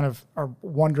people kind of are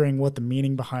wondering what the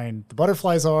meaning behind the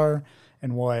butterflies are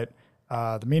and what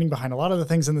the meaning behind a lot of the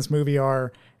things in this movie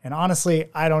are. And honestly,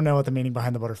 I don't know what the meaning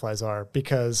behind the butterflies are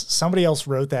because somebody else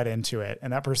wrote that into it.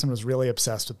 And that person was really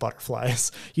obsessed with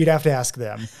butterflies. You'd have to ask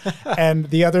them. And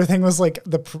the other thing was like,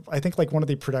 I think like one of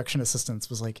the production assistants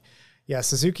was like, yeah,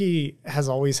 Suzuki has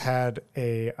always had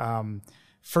a,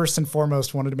 first and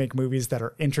foremost, wanted to make movies that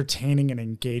are entertaining and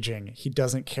engaging. He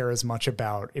doesn't care as much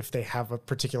about if they have a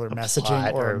particular messaging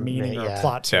plot or or a meaning or a yeah.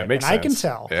 plot to Yeah, it. it makes And I can sense.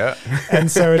 tell. Yeah.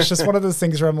 And so it's just one of those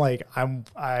things where I'm like,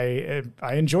 I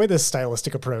enjoy this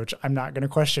stylistic approach. I'm not going to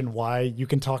question why you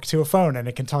can talk to a phone and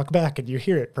it can talk back and you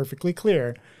hear it perfectly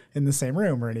clear in the same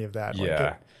room or any of that.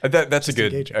 Yeah, Like that's a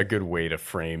good engaging. a good way to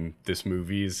frame this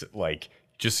movie. Is like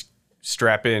just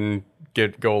strap in,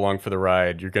 go along for the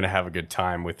ride. You're gonna have a good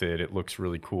time with it. It looks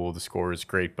really cool. The score is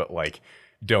great, but like,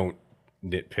 don't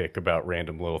nitpick about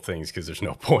random little things because there's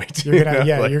no point. You're gonna,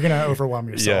 you know? you're gonna overwhelm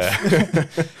yourself. Yeah.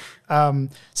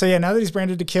 So yeah, now that he's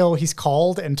branded to kill, he's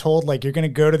called and told like you're gonna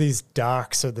go to these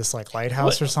docks or this like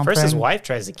lighthouse or something. First, his wife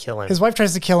tries to kill him. His wife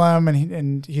tries to kill him,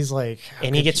 and he's like,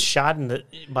 and he gets shot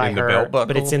by In the her, belt buckle?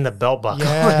 but it's in the belt buckle,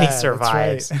 Yeah, and he that's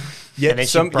survives. right. Yet And then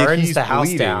she burns he's the house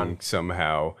bleeding down.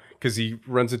 somehow because he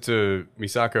runs into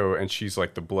Misako and she's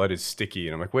like, the blood is sticky,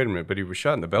 and I'm like, wait a minute, but he was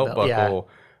shot in the belt buckle. yeah.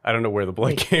 I don't know where the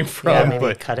blood came from. Yeah, maybe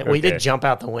but cut it. Well, he okay. did jump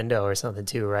out the window or something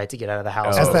too, right, to get out of the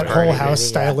house. as Oh, that okay. whole Burning,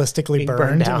 house maybe, yeah. stylistically Being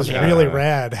burned. down, It was yeah. really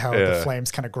rad how the Yeah.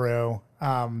 flames kind of grow.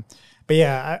 But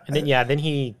yeah, And then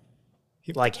he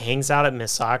like hangs out at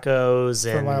Misako's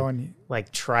for a while, and and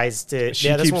like tries to. She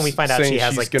Yeah, that's when keeps we find out saying she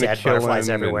has she's like gonna dead kill butterflies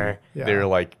him, everywhere. Yeah. They're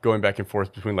like going back and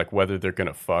forth between like whether they're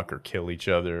gonna fuck or kill each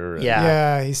other. and-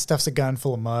 Yeah. he stuffs a gun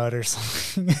full of mud or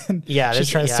something. And Yeah, she this-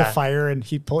 tries to yeah. fire, and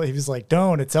he was like,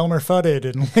 "Don't! It's Elmer Fudded,"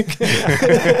 and like,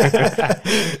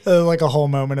 like a whole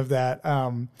moment of that.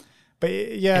 But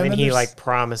yeah, And then he there's- like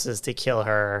promises to kill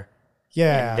her,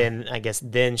 Yeah. And then I guess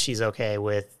then she's okay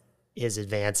with his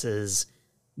advances.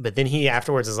 But then he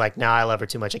afterwards is like, nah, I love her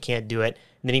too much. I can't do it.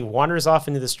 And then he wanders off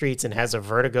into the streets and has a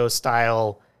Vertigo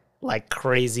style, like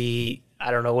crazy, I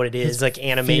don't know what it is, like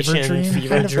animation, fever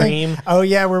kind of dream. thing. Oh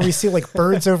yeah, where we see like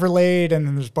birds overlaid and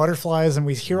then there's butterflies and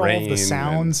we hear all of Rain the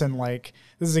sounds and like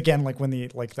this is again like when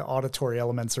the auditory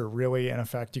elements are really in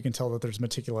effect. You can tell that there's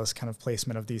meticulous kind of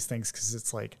placement of these things because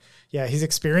it's like, yeah, he's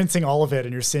experiencing all of it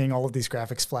and you're seeing all of these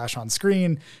graphics flash on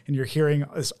screen and you're hearing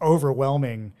this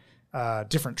overwhelming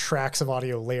different tracks of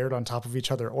audio layered on top of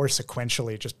each other or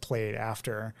sequentially just played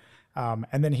after.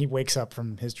 And then he wakes up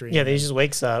from his dream. Yeah, then he just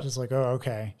wakes up. Just like, oh,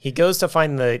 okay. He goes to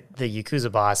find the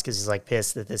Yakuza boss because he's like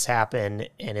pissed that this happened,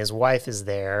 and his wife is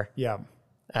there. Yeah.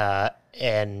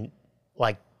 And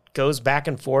like goes back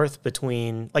and forth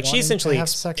between like she Wanting essentially to have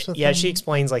sex with yeah him? she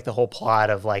explains like the whole plot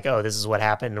of like, oh, this is what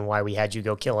happened and why we had you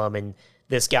go kill him, and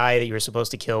this guy that you were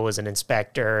supposed to kill was an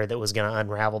inspector that was going to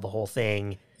unravel the whole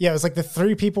thing. Yeah, it was like the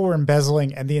three people were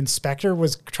embezzling, and the inspector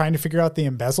was trying to figure out the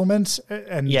embezzlement.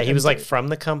 And Yeah, he was like from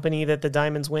the company that the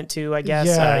diamonds went to, I guess.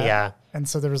 Yeah. Yeah. And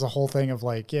so there was a whole thing of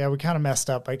like, yeah, we kind of messed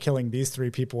up by killing these three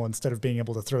people instead of being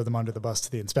able to throw them under the bus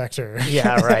to the inspector.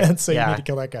 Yeah, right. And so Yeah. you need to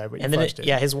kill that guy, but And you then, flushed it.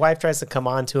 yeah, his wife tries to come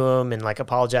on to him and like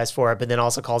apologize for it, but then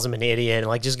also calls him an idiot and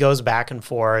like just goes back and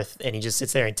forth, and he just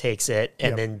sits there and takes it and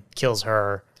Yep. then kills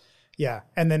her. Yeah,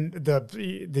 and then the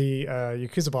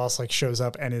Yakuza boss like shows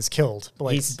up and is killed.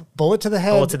 Like He's- bullet to the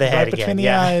head, bullet to the head right between again, the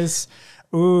yeah. eyes.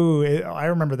 Ooh, I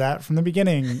remember that from the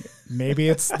beginning. Maybe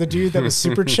it's the dude that was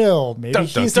super chill. Maybe Dun,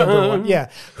 dun, he's number dun. one. Yeah,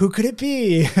 who could it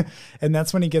be? And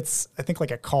that's when he gets, I think,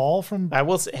 like a call from. I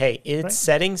will say, hey, it's Right.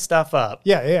 setting stuff up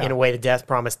Yeah. in a way the Death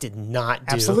Promise did not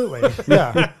do. Absolutely,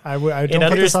 yeah. I don't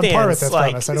put this on par with understands, Death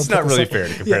like, Promise. I don't It's put not this really on- fair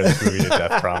to compare this movie to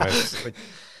Death Promise. Like,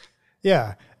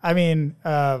 Yeah, I mean,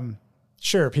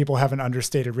 sure, people have an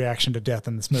understated reaction to death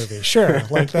in this movie. Sure,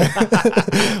 like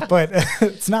that, but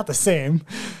it's not the same.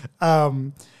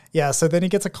 Yeah, so then he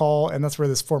gets a call, and that's where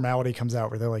this formality comes out,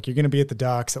 where they're like, "You're going to be at the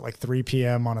docks at like 3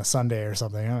 p.m. on a Sunday or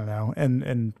something. I don't know,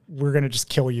 and we're going to just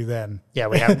kill you then." Yeah,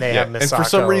 they have and Misako for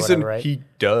some or reason, whatever, right? he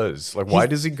does. Like, why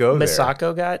does he go there?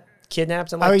 Misako got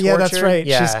kidnapped and like Oh yeah, that's tortured? right.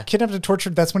 Yeah. She's kidnapped and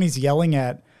tortured. That's when he's yelling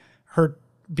at her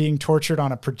being tortured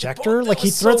on a projector. That Like he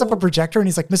was throws so- up a projector and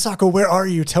he's like, "Misako, where are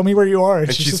you? Tell me where you are."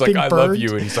 And she's just like, being I love burned.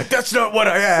 you. And he's like, that's not what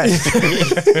I asked.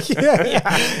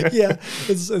 yeah.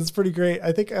 It's pretty great.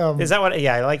 I think Is that what?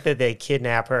 Yeah, I like that they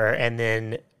kidnap her and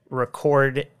then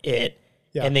record it,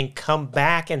 Yeah. and then come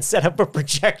back and set up a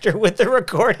projector with the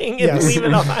recording and Yes. leave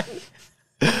it on.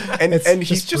 And It's and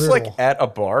he's just just brutal. like at a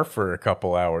bar for a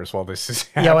couple hours while this is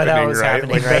happening. Yeah, while that was right?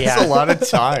 happening, Like, right, that's yeah. a lot of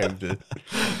time.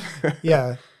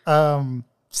 yeah.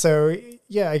 So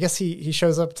yeah, I guess he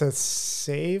shows up to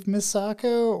save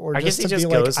Misako, or I just guess to he be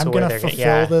just like, goes to I'm where gonna they're gonna- fulfill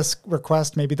yeah. this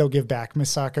request. Maybe they'll give back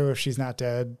Misako if she's not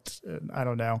dead. I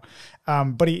don't know.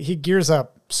 But he gears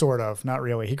up, sort of, not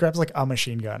really. He grabs like a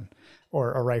machine gun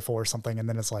or a rifle or something, and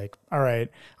then it's like, all right,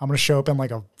 I'm gonna show up in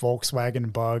like a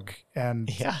Volkswagen Bug and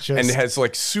Yeah. just And has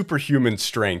like superhuman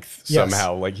strength Yes.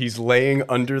 somehow. Like he's laying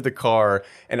under the car,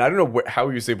 and I don't know how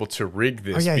he was able to rig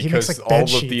this Oh, yeah, he because makes, like, all bed of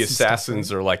sheets the and stuff,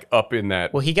 assassins are like up in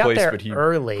that. Well, he got place, there but he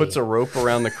early. puts a rope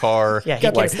around the car. Yeah, he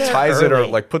like gets there ties it or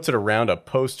early. like puts it around a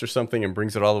post or something and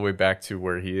brings it all the way back to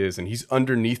where he is, and he's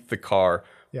underneath the car.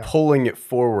 Yeah. Pulling it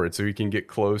forward so he can get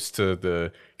close to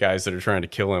the guys that are trying to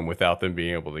kill him without them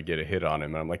being able to get a hit on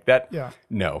him. And I'm like, that, Yeah.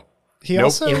 no. He Nope.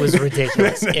 also It was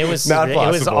ridiculous. It was Not it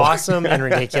was possible. awesome and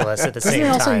ridiculous at the Doesn't same he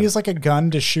also time. use like a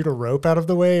gun to shoot a rope out of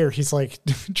the way, or he's like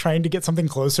trying to get something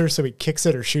closer, so he kicks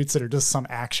it or shoots it or does some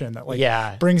action that like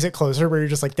Yeah. brings it closer, where you're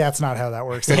just like, that's not how that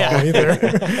works at Yeah. all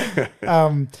either.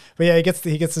 But yeah, he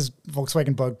gets his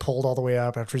Volkswagen Bug pulled all the way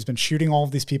up after he's been shooting all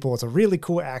of these people. It's a really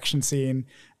cool action scene.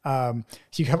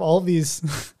 You have all of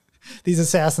these these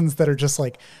assassins that are just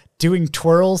like doing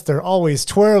twirls. They're always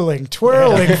twirling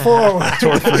forward.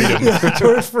 Toward freedom.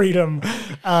 Toward freedom.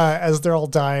 As they're all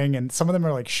dying. And some of them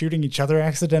are like shooting each other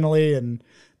accidentally. And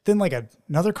then like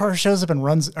another car shows up and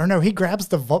runs. Or no, he grabs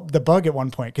the bug at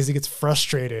one point because he gets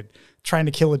frustrated trying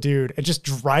to kill a dude and just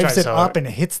drives Tries it to- up and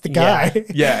hits the guy.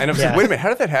 Yeah, and I was Yeah. like, wait a minute, how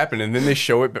did that happen? And then they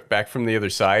show it back from the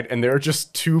other side, and there are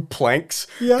just two planks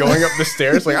Yeah. going up the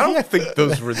stairs. Like, I don't think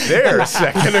those were there a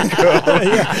second ago.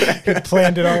 Yeah, he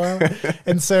planned it all out.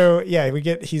 And so, yeah,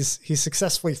 he's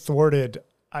successfully thwarted,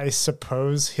 I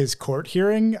suppose, his court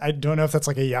hearing. I don't know if that's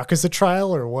like a Yakuza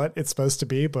trial or what it's supposed to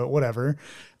be, but whatever.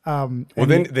 Well,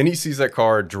 then he sees that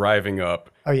car driving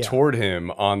up yeah. toward him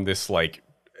on this, like,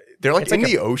 they're like It's in like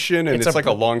the ocean, and it's it's a like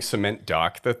a long cement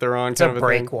dock that they're on, It's a kind of a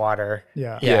thing. breakwater.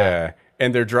 Yeah. Yeah.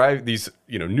 and these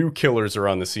new killers are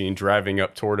on the scene driving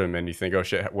up toward him, and you think, oh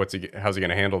shit, how's he going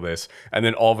to handle this? And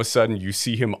then all of a sudden you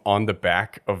see him on the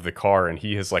back of the car, and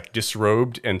he has like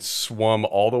disrobed and swum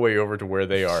all the way over to where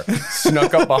they are,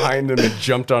 snuck up behind them and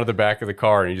jumped onto the back of the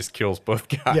car, and he just kills both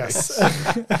guys.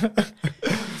 Yes.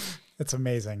 It's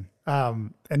amazing.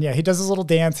 And yeah, he does his little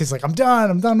dance. He's like, I'm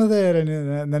done with it.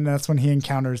 And then that's when he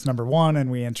encounters number one,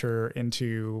 and we enter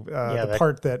into the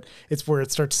part that it's where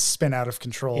it starts to spin out of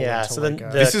control. Yeah. So then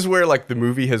this is where like the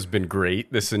movie has been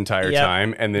great this entire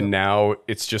time. And then now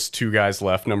it's just two guys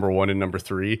left, number one and number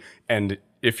three. And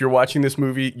if you're watching this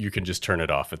movie, you can just turn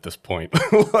it off at this point.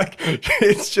 Like,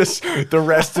 it's just, the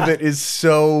rest of it is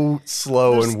so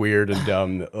slow and weird and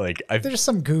dumb. That, like, there's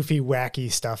some goofy,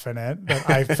 wacky stuff in it that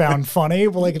I found funny.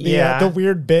 Like the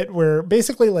weird bit where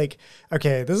basically, like,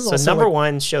 okay, this is so also number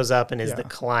one shows up and is the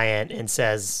client and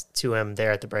says to him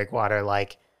there at the breakwater,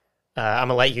 like, I'm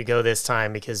gonna let you go this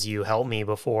time because you helped me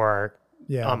before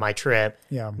on my trip.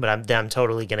 Yeah, but I'm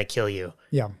totally gonna kill you.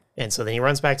 Yeah, and so then he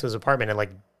runs back to his apartment and like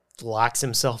locks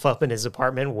himself up in his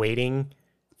apartment waiting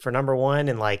for number one,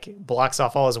 and like blocks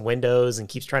off all his windows and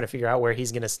keeps trying to figure out where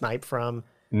he's going to snipe from.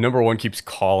 Number one keeps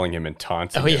calling him and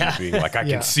taunting him, being like, I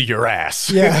can see your ass.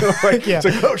 Yeah. It's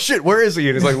like, oh shit, where is he?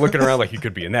 And he's like looking around like he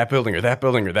could be in that building or that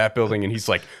building or that building. And he's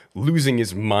like losing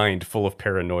his mind, full of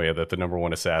paranoia that the number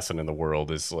one assassin in the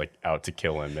world is like out to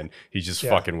kill him. And he's just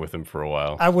fucking with him for a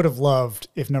while. I would have loved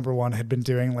if number one had been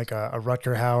doing like a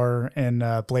Rutger Hauer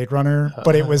in Blade Runner,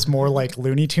 but it was more like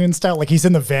Looney Tunes style. Like he's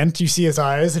in the vent, you see his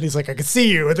eyes and he's like, I can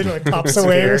see you. And then he like pops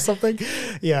away or something.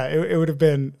 Yeah, it would have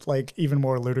been like even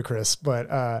more ludicrous. But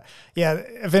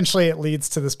eventually it leads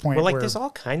to this point where where there's all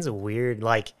kinds of weird,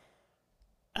 like,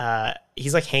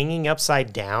 he's like hanging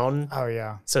upside down. Oh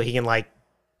yeah. So he can like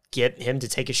get him to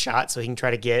take a shot so he can try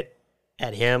to get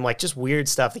at him. Like just weird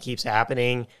stuff that keeps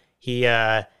happening. He,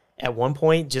 at one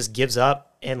point just gives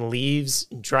up and leaves,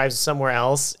 drives somewhere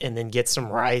else, and then gets some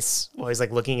rice while he's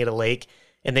like looking at a lake,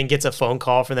 and then gets a phone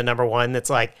call from the number one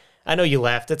that's like, I know you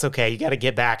left. It's okay. You got to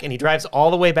get back. And he drives all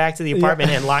the way back to the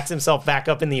apartment and locks himself back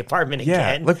up in the apartment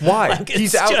again. Like why? Like,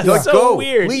 he's out. Like, so go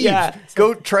weird. Leave. Yeah.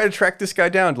 Go try to track this guy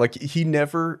down. Like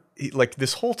like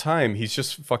this whole time he's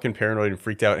just fucking paranoid and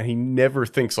freaked out, and he never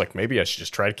thinks like maybe I should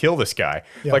just try to kill this guy.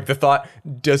 Yeah. Like the thought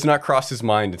does not cross his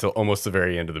mind until almost the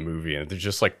very end of the movie, and there's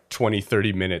just like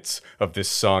 20-30 minutes of this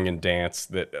song and dance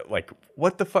that like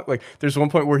what the fuck. Like there's one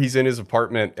point where he's in his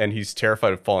apartment and he's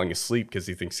terrified of falling asleep because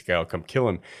he thinks the guy will come kill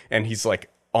him, and he's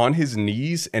like on his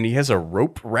knees and he has a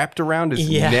rope wrapped around his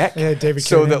neck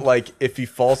so that like if he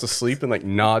falls asleep and like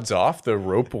nods off, the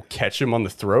rope will catch him on the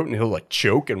throat and he'll like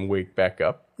choke and wake back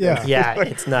up. Yeah, like,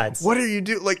 it's nuts. What are you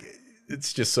doing? Like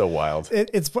it's just so wild.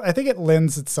 I think it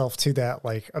lends itself to that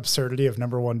like absurdity of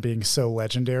number one being so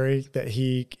legendary that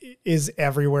he is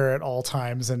everywhere at all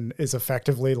times and is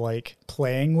effectively like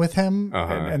playing with him.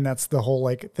 And that's the whole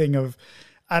like thing of,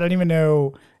 I don't even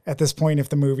know at this point if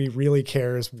the movie really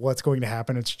cares what's going to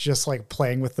happen. It's just like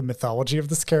playing with the mythology of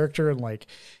this character and like,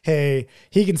 hey,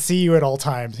 he can see you at all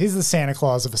times. He's the Santa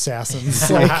Claus of assassins.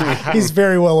 Like he's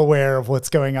very well aware of what's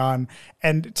going on.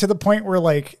 And to the point where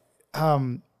like,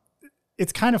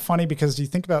 it's kind of funny because you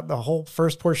think about the whole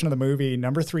first portion of the movie,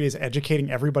 number three is educating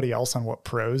everybody else on what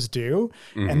pros do.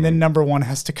 And then number one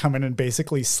has to come in and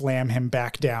basically slam him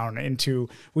back down into,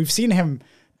 we've seen him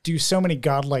do so many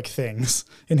godlike things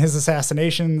in his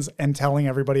assassinations and telling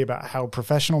everybody about how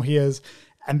professional he is.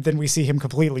 And then we see him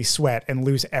completely sweat and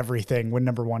lose everything when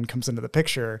number one comes into the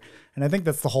picture. And I think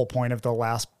that's the whole point of the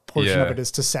last portion of it,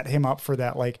 is to set him up for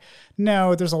that. Like,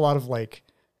 no, there's a lot of like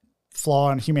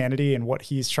flaw in humanity and what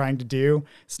he's trying to do.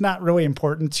 It's not really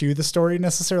important to the story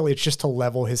necessarily. It's just to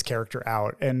level his character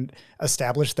out and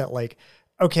establish that like,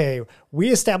 okay, we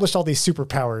established all these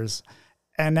superpowers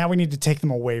and now we need to take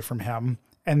them away from him.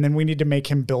 And then we need to make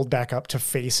him build back up to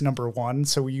face number one.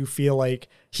 So you feel like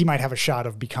he might have a shot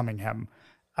of becoming him.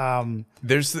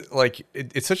 There's like,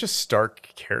 it's such a stark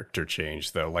character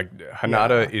change though. Like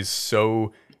Hanada is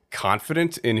so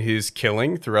confident in his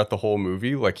killing throughout the whole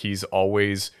movie. Like he's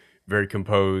always very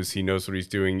composed. He knows what he's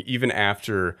doing. Even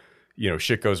after,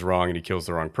 shit goes wrong and he kills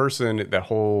the wrong person, that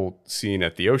whole scene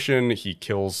at the ocean, he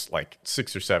kills like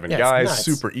 6 or 7 guys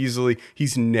super easily.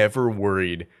 He's never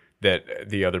worried that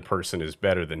the other person is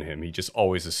better than him. He just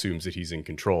always assumes that he's in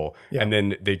control. Yeah. And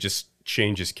then they just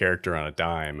change his character on a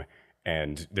dime.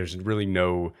 And there's really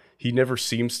he never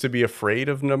seems to be afraid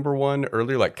of number one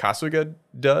earlier, like Kasuga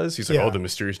does. He's like, oh, the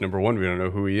mysterious number one, we don't know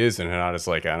who he is. And Hanada's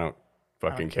like, I don't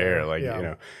fucking care. Like,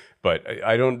 but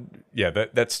I don't,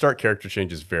 that start character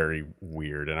change is very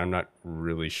weird. And I'm not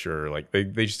really sure. Like they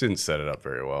just didn't set it up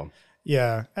very well.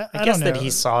 Yeah. I guess that he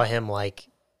saw him like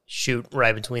shoot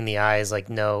right between the eyes, like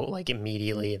no, like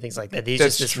immediately and things like that. He's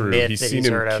That's just this true. myth He's that seen he's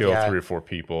him heard kill of. 3 or 4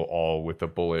 people, all with a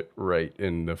bullet right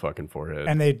in the fucking forehead.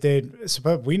 And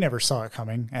but we never saw it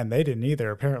coming, and they didn't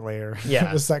either, apparently. Or Yeah.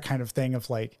 it was that kind of thing of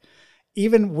like,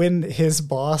 even when his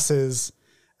boss is,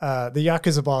 the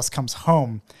Yakuza boss comes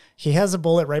home, he has a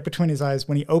bullet right between his eyes.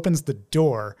 When he opens the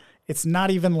door, it's not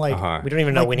even like, We don't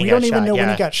even know like, when he we got don't even shot. know when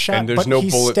Yeah. he got shot. And there's but no he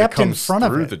bullet that stepped in comes front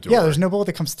of through it. the door. Yeah, there's no bullet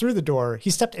that comes through the door. He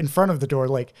stepped in front of the door.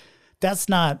 Like, that's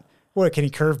not, what, can he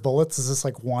curve bullets? Is this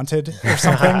like Wanted or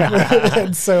something?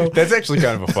 And so, That's actually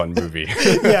kind of a fun movie.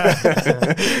 yeah.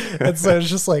 And so it's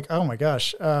just like, oh my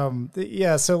gosh.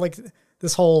 Yeah. So like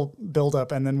this whole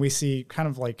buildup, and then we see kind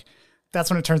of like, that's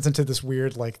when it turns into this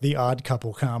weird, like The Odd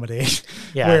Couple comedy,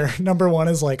 Yeah. where number one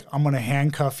is like, I'm going to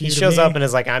handcuff you. He to shows me. up and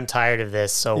is like, I'm tired of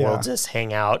this, so Yeah. we'll just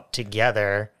hang out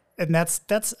together. And that's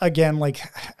again, like,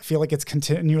 I feel like it's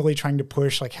continually trying to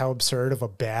push like how absurd of a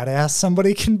badass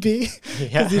somebody can be.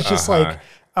 Yeah. He's just like,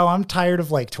 oh, I'm tired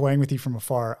of like toying with you from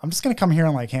afar. I'm just going to come here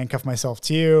and like handcuff myself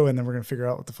to you. And then we're going to figure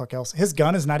out what the fuck else. His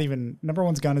gun is not even, number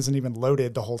one's gun isn't even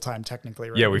loaded the whole time, technically.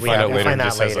 Right? Yeah, we find out we later find it that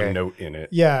just has a later. note in it.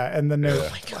 Yeah. And the note,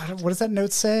 what does that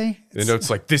note say? The note's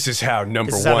like, this is how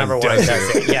number This is how one number one does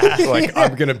does it. it. Yeah. Like,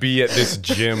 I'm going to be at this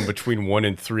gym between 1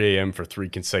 and 3 a.m. for 3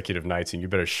 consecutive nights, and you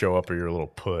better show up or you're a little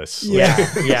puss. Yeah.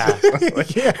 Yeah.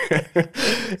 Yeah.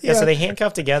 Yeah, so they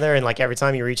handcuff together, and like every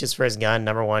time he reaches for his gun,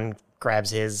 number one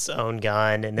grabs his own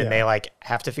gun, and then they like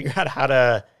have to figure out how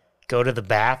to go to the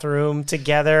bathroom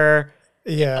together,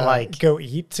 Yeah. like, go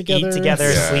eat together.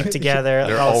 Yeah. sleep together.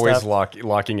 They're all always stuff.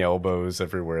 locking elbows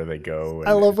everywhere they go.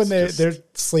 I love when it's they're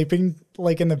just- sleeping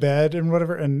like in the bed and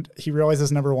whatever, and he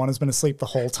realizes number one has been asleep the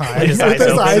whole time. His eyes With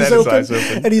open. eyes His open. eyes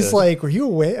open. And he's like, "Were you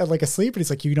awake, like asleep?" And he's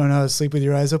like, "You don't know how to sleep with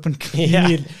your eyes open.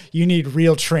 Yeah. You need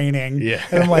real training." Yeah.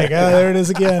 And I'm like, "Oh, there it is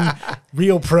again.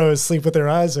 Real pros sleep with their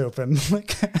eyes open."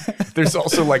 Like, There's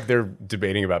also like they're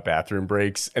debating about bathroom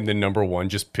breaks, and then number one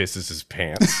just pisses his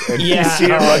pants. And you Yeah. see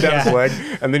it Oh, run down his yeah. leg,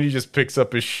 and then he just picks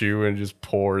up his shoe and just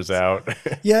pours out.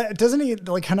 yeah, doesn't he?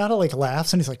 Like Hanada like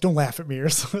laughs and he's like, "Don't laugh at me," or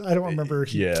something. I don't remember.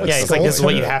 Yeah. Yeah, it's like, this is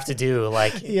what you Yeah. have to do.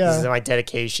 Like, Yeah. this is my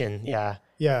dedication. Yeah.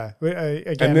 Yeah. Again,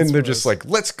 And then it's they're one of just those- like,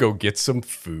 let's go get some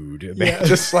food. And they Yeah.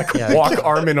 just like Yeah. walk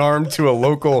arm in arm to a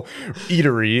local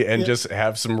eatery and just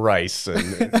have some rice.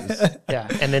 And it's- Yeah.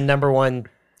 And then number one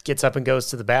gets up and goes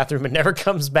to the bathroom and never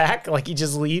comes back. Like, he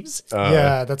just leaves.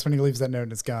 yeah, that's when he leaves that note in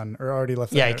his gun, or already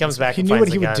left. That Yeah, he note in comes his gun. back He and knew what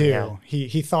finds he the would gun, do. yeah.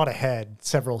 He thought ahead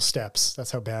several steps.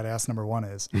 That's how badass number one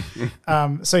is.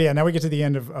 So yeah, now we get to the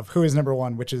end of who is number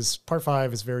one, which is part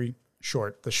 5 is very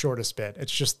short, the shortest bit.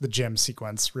 It's just the gym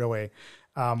sequence, really.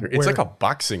 it's like a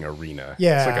boxing arena.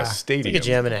 Yeah. It's like a stadium. Like a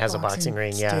gym, and it has a boxing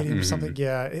ring. Yeah. stadium or something.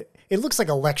 Yeah, it looks like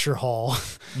a lecture hall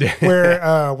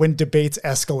where when debates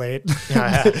escalate,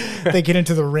 they get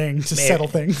into the ring to settle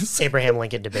things. Abraham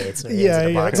Lincoln debates. And it Yeah, ends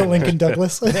in a yeah, it's a boxing Lincoln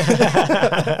Douglas.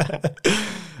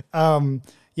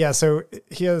 Yeah, so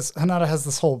Hanada has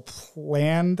this whole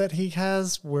plan that he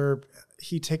has where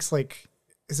he takes like,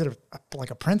 is it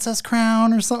like a princess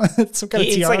crown or something? Some kind of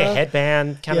It's tiara. like a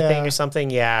headband kind of thing Yeah. or something.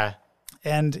 Yeah.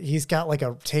 And he's got like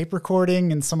a tape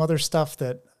recording and some other stuff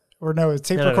that, or no,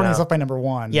 tape No, recording is no. up by number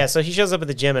one. Yeah. So he shows up at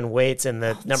the gym and waits, and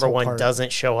the number whole one part.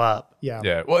 doesn't show up. Yeah.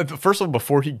 Yeah. Well, first of all,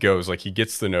 before he goes, like he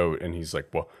gets the note and he's like,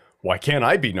 well, why can't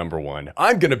I be number one?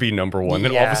 I'm going to be number one.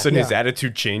 Then all of Yeah. a sudden his Yeah.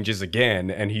 attitude changes again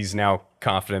and he's now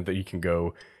confident that he can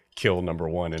go kill number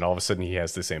one. And all of a sudden he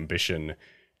has this ambition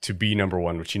to be number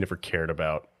one, which he never cared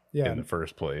about Yeah. in the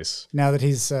first place. Now that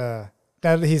he's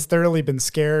thoroughly been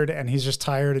scared and he's just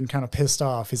tired and kind of pissed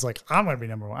off, he's like, I'm going to be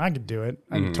number one. I can do it.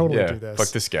 I can totally Yeah. do this. Fuck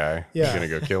this guy. Yeah. He's going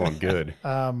to go kill him good.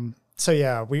 So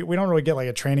yeah, we don't really get like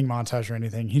a training montage or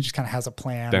anything. He just kind of has a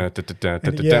plan. Dun, dun, dun,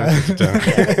 dun, dun, Yeah. dun, dun,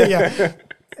 dun. Yeah.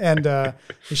 And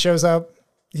he shows up,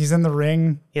 he's in the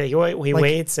ring. Yeah. He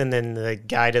waits, and then the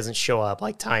guy doesn't show up.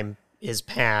 Like, time is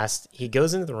past. He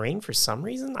goes into the ring for some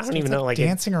reason. I don't even He's know. Like,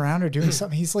 dancing around or doing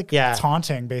something. He's like Yeah.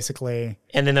 taunting basically.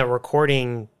 and then the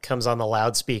recording comes on the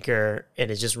loudspeaker, and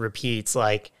it just repeats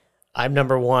like, I'm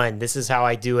number one. This is how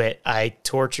I do it. I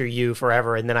torture you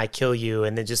forever, and then I kill you,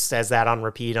 and it just says that on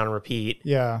repeat,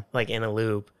 Yeah. like in a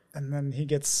loop. And then he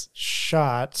gets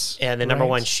shot. And the number right?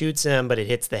 one shoots him, but it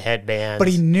hits the headband. But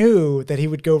he knew that he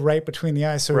would go right between the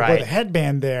eyes. So he Right. put a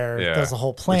headband there. Yeah. Does the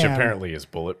whole plan. Which apparently is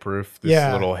bulletproof. This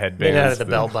Yeah. little headband. made out of the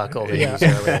belt buckle. They Yeah. used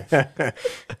earlier.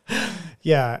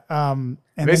 Yeah. And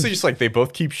Basically, then, just like they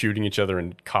both keep shooting each other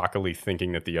and cockily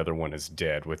thinking that the other one is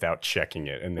dead without checking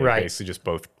it. And they Right. basically just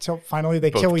both till finally they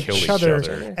both kill kill each each other.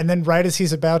 other. And then right as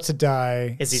he's about to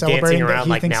die, Is he celebrating dancing that around he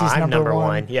like, thinks now he's I'm number one?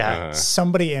 one, Yeah.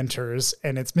 somebody enters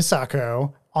and it's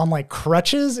Misako. on like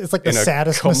crutches. It's like the In a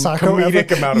saddest Misako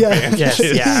comedic ever. amount of Yes,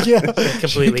 bandages. yeah. Yeah.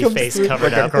 Completely She comes face through-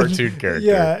 covered Like a up. cartoon character.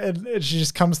 Yeah, and she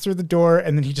just comes through the door,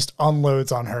 and then he just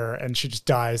unloads on her, and she just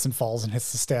dies and falls and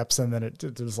hits the steps, and then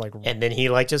it was like, And then he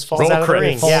like just falls Roll out of the credits.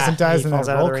 ring. Falls Yeah, and dies he and then falls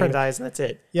out roll of the ring, credits. dies, and that's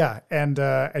it. yeah, and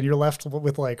you're left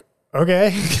with like, okay,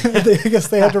 I guess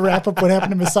they had to wrap up what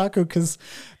happened to Misako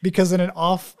because in an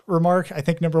off remark, I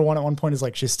think number one at one point is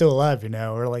like, she's still alive,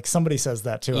 or like somebody says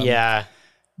that to him. Yeah,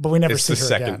 but we never It's see the her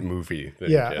second again. movie that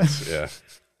Yeah. he gets. Yeah.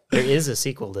 there is a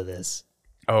sequel to this.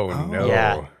 Oh, no.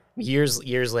 Yeah, years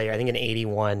later, I think in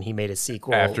 '81 he made a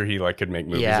sequel. After he like could make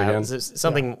movies yeah, again. it was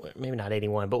something maybe not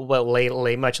 '81, but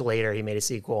much later he made a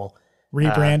sequel.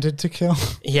 Rebranded to kill.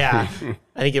 Yeah,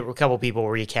 I think a couple people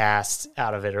recast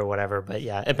out of it or whatever, but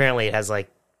yeah, apparently it has like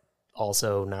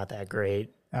also not that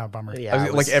great. Oh, bummer. Yeah, I it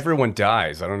mean, was- like everyone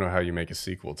dies. I don't know how you make a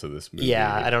sequel to this movie.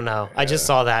 yeah, I don't know. I just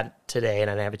saw that today and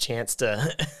I didn't have a chance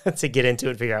to to get into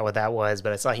it and figure out what that was,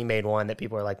 but I saw he made one that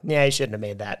people were like, yeah, he shouldn't have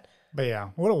made that. But yeah,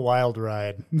 what a wild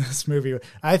ride this movie.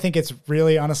 I think it's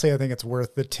really, honestly, I think it's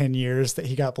worth the 10 years that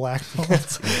he got blackballed.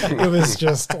 It was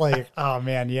just like, oh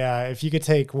man, yeah. If you could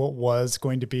take what was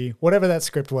going to be, whatever that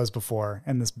script was before,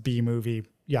 and this B movie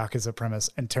Yakuza premise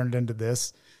and turn it into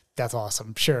this, that's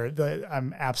awesome. Sure.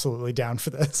 I'm absolutely down for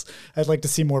this. I'd like to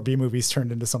see more B movies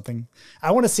turned into something.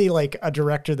 I want to see like a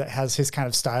director that has his kind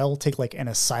of style take like an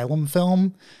Asylum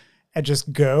film and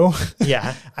just go.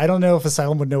 Yeah. I don't know if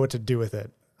Asylum would know what to do with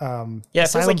it. Yeah, it feels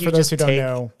Asylum, like for you those just who don't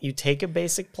know, you take a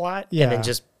basic plot Yeah. and then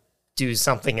just do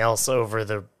something else over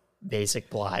the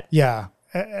basic plot. yeah.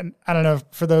 And I don't know,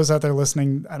 for those out there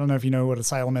listening, I don't know if you know what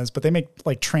Asylum is, but they make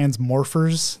like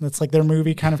Transmorphers. That's like their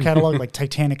movie kind of catalog, like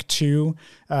Titanic 2.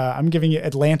 I'm giving you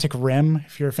Atlantic Rim.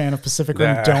 If you're a fan of Pacific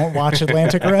Rim, Nah. don't watch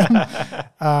Atlantic Rim.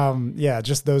 Yeah,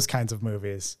 just those kinds of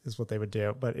movies is what they would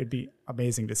do. But it'd be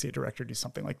amazing to see a director do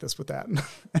something like this with that.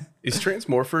 Is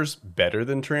Transmorphers better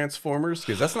than Transformers?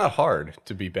 Because that's not hard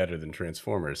to be better than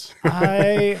Transformers.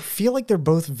 I feel like they're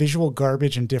both visual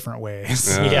garbage in different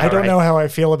ways. Yeah, I don't right. know how I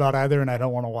feel about either, and I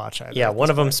don't want to watch either. Yeah, one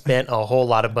of them spent a whole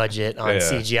lot of budget on Yeah.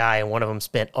 CGI, and one of them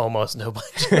spent almost no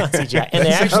budget on CGI. And they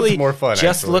That sounds actually more fun,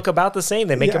 just actually. look about the same.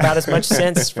 They make Yeah. about as much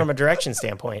sense from a direction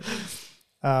standpoint.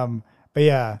 But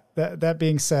yeah, that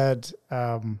being said,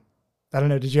 I don't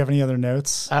know. Did you have any other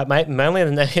notes? My only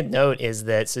other note is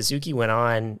that Suzuki went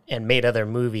on and made other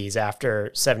movies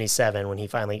after '77 when he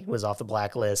finally was off the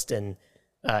blacklist and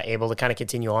able to kind of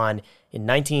continue on. He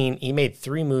made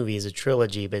 3 movies, a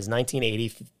trilogy, but his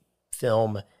 1980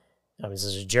 film, this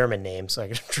is a German name, so I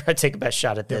can try to take a best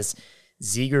shot at this.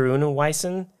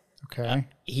 Siegerunenweisen. Okay.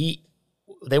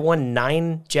 They won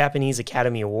 9 Japanese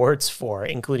Academy Awards for,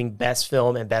 including Best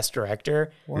Film and Best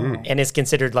Director, and is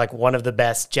considered like one of the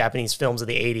best Japanese films of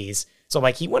the 80s. So I'm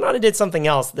like, he went on and did something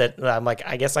else that I'm like,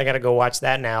 I guess I got to go watch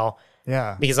that now,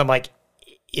 Yeah. because I'm like,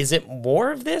 is it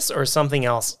more of this or something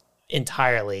else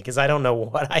entirely? Because I don't know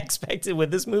what I expected with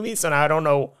this movie, so now I don't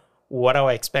know what do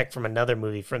I expect from another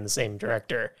movie from the same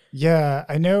director. Yeah,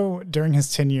 I know during his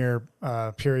 10-year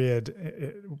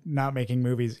period, not making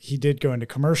movies, he did go into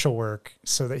commercial work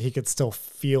so that he could still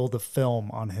feel the film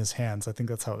on his hands. I think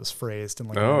that's how it was phrased in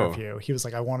like an Oh. interview. He was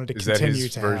like, I wanted to Is that continue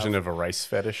his to version have. of a rice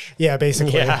fetish? Yeah,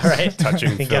 basically. Yeah, right.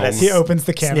 Touching You gotta film. He opens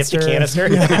the Sniff the canister.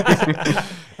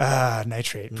 canister.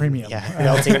 Nitrate, premium. Yeah,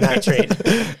 melting nitrate.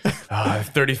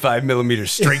 35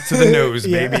 millimeters straight to the nose,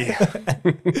 baby.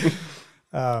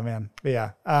 Oh man. But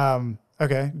yeah.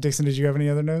 Okay. Dixon, did you have any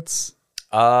other notes?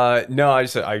 No, you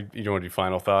don't want to do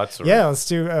final thoughts? Or? Yeah, let's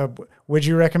do. Would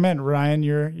you recommend, Ryan?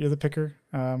 You're the picker.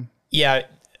 Yeah,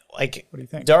 like, What do you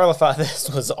think? Darla thought this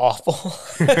was awful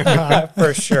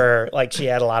for sure. Like, she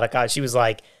had a lot of she was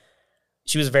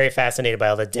very fascinated by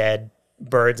all the dead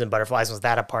birds and butterflies. Was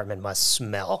that apartment must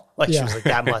smell like? She Yeah. was like,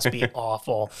 that must be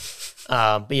awful.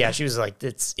 But yeah, she was like,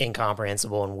 it's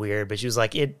incomprehensible and weird. But she was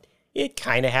like, it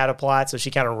kind of had a plot, so she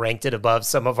kind of ranked it above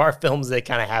some of our films that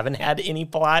kind of haven't had any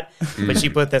plot. But she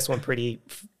put this one pretty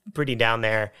down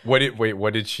there. What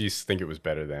did she think it was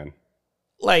better than?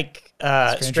 Like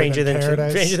Stranger Than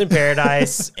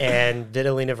Paradise and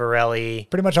Vitalina Varelli.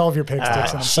 Pretty much all of your picks,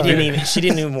 Dixon. I'm She sorry.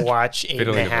 didn't even watch 8.5.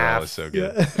 Vitalina Varela is so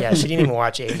good. Yeah, she didn't even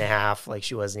watch 8.5. Like,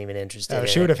 she wasn't even interested. in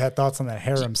She it. would have had thoughts on that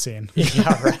harem scene.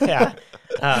 Yeah, right.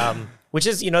 Yeah. Which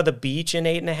is, the beach in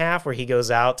 8.5 where he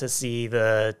goes out to see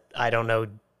the, I don't know,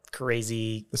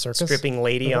 crazy The circus? stripping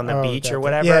lady on the Oh, beach that- or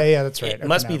whatever. yeah, that's right. It Okay,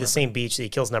 must now be I the same beach that he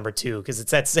kills number 2 because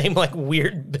it's that same like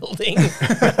weird building.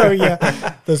 Oh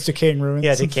yeah, those decaying ruins.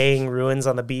 Yeah, decaying ruins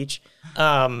on the beach.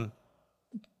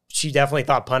 She definitely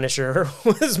thought Punisher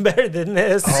was better than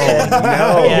this. Oh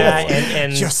no. Yeah,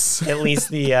 and Yes. at least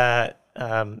the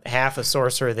half a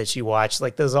Sorcerer that she watched.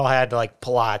 Like those all had like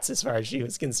plots as far as she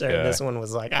was concerned. Yeah. This one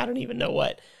was like, I don't even know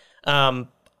what.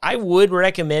 I would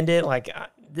recommend it. Like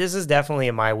this is definitely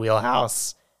in my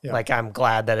wheelhouse. Yeah. Like I'm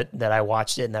glad that I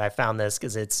watched it and that I found this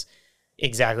because it's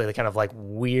exactly the kind of like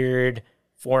weird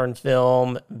foreign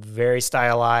film, very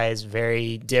stylized,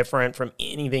 very different from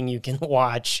anything you can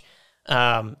watch.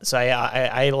 So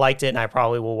I liked it, and I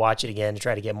probably will watch it again to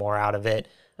try to get more out of it.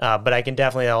 But I can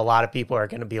definitely know a lot of people are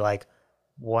going to be like,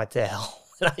 what the hell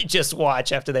did I just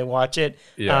watch after they watch it?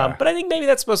 Yeah. But I think maybe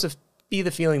that's supposed to be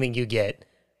the feeling that you get.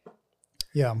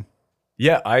 Yeah.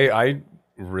 Yeah, I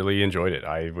really enjoyed it.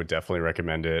 I would definitely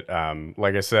recommend it.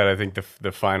 Like I said, I think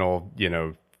the final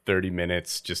 30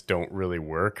 minutes just don't really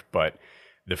work, but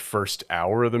the first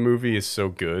hour of the movie is so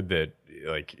good that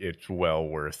like it's well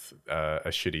worth a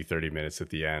shitty 30 minutes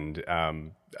at the end.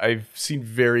 I've seen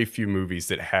very few movies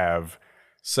that have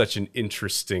such an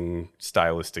interesting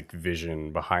stylistic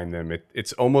vision behind them.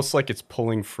 It's almost like it's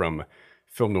pulling from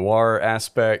film noir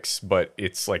aspects, but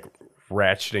it's like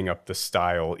ratcheting up the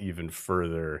style even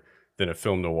further than a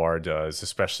film noir does,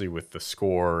 especially with the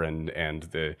score and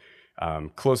the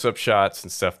close-up shots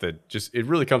and stuff that just, it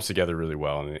really comes together really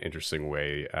well in an interesting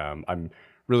way. I'm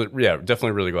really,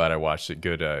 definitely really glad I watched it.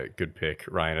 Good pick,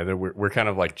 Ryan. I think we're kind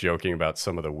of like joking about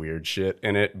some of the weird shit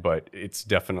in it, but it's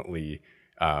definitely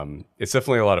a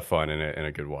lot of fun and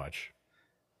a good watch.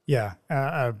 Yeah,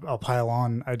 I'll pile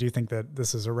on. I do think that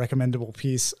this is a recommendable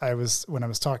piece. When I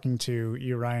was talking to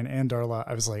you, Ryan, and Darla,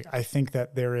 I was like, I think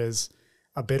that there is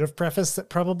a bit of preface that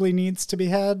probably needs to be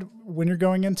had when you're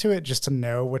going into it, just to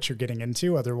know what you're getting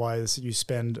into. Otherwise, you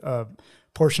spend a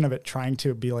portion of it trying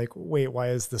to be like, wait, why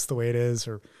is this the way it is?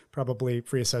 Or probably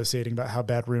free associating about how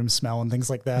bad rooms smell and things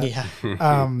like that.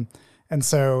 Yeah. And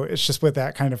so it's just with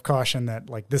that kind of caution that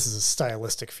like, this is a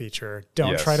stylistic feature.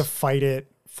 Don't Yes. try to fight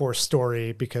it for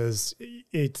story because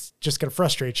it's just going to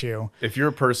frustrate you. If you're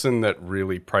a person that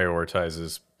really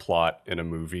prioritizes plot in a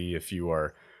movie, if you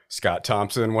are Scott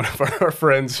Thompson, one of our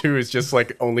friends who is just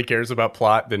like only cares about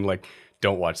plot, then like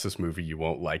don't watch this movie. You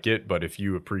won't like it. But if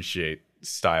you appreciate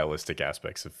stylistic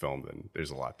aspects of film, then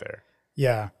there's a lot there.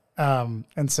 Yeah.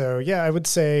 And so, yeah, I would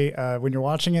say when you're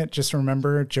watching it, just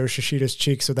remember Joe Shishida's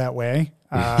cheeks are that way.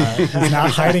 He's not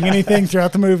hiding anything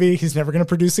throughout the movie. He's never going to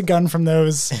produce a gun from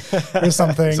those or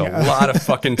something. There's a lot of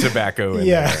fucking tobacco in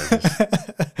there.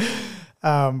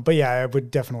 But yeah, I would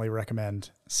definitely recommend.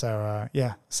 So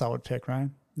yeah, solid pick,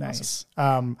 Ryan. Nice.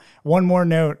 Awesome. One more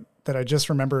note that I just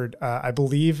remembered. I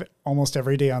believe almost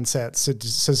every day on set,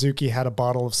 Suzuki had a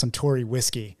bottle of Suntory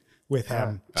whiskey with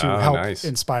him to help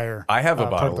inspire. I have a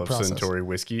part bottle the of process. Suntory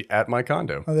whiskey at my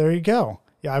condo. Oh, there you go.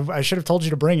 Yeah, I should have told you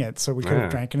to bring it so we could have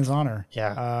drank in his honor.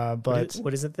 Yeah. But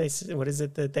what is it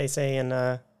that they say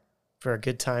in for a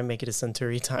good time, make it a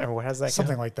Suntory time, or what has that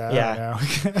something go? like that. Yeah.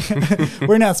 I don't know.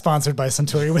 We're not sponsored by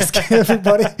Suntory whiskey,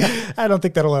 everybody. I don't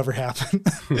think that'll ever happen.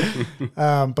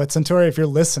 But Suntory, if you're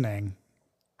listening,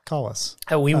 call us.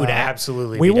 Oh, we would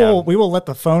absolutely. We be will. down. We will let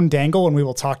the phone dangle, and we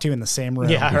will talk to you in the same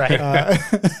room. Yeah, right.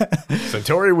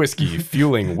 Suntory whiskey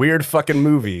fueling weird fucking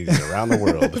movies around the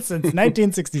world. Since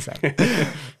 1967.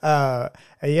 Yeah,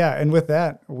 and with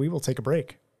that, we will take a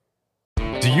break.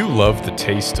 Do you love the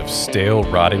taste of stale,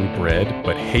 rotting bread,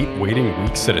 but hate waiting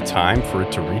weeks at a time for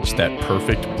it to reach that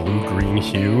perfect blue-green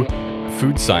hue?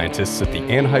 Food scientists at the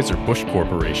Anheuser-Busch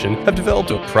Corporation have developed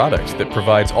a product that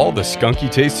provides all the skunky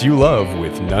taste you love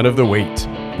with none of the weight.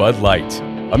 Bud Light,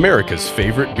 America's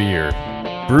favorite beer.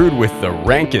 Brewed with the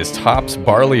rankest hops,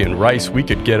 barley, and rice we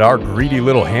could get our greedy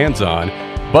little hands on,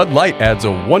 Bud Light adds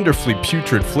a wonderfully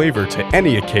putrid flavor to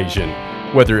any occasion,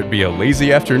 whether it be a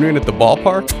lazy afternoon at the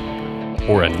ballpark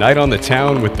or a night on the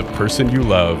town with the person you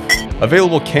love.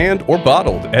 Available canned or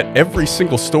bottled at every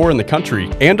single store in the country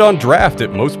and on draft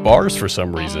at most bars for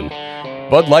some reason.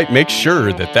 Bud Light makes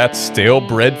sure that stale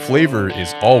bread flavor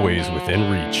is always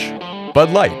within reach. Bud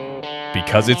Light,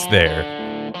 because it's there.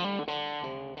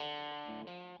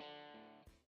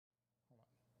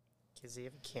 Does he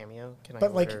have a cameo? Can But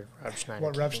I like, order Rob Schneider?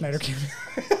 What Rob Schneider cameos?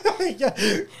 came. Yeah.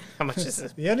 How much is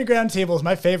it? The Underground Table is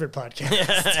my favorite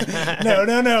podcast.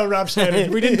 No, Rob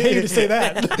Schneider. We didn't pay you to say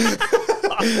that.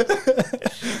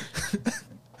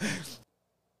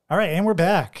 All right, and we're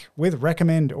back with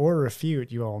Recommend or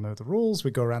Refute. You all know the rules. We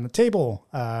go around the table.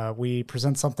 We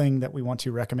present something that we want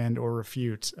to recommend or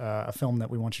refute, a film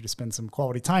that we want you to spend some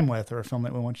quality time with, or a film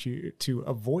that we want you to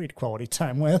avoid quality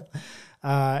time with.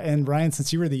 And Ryan,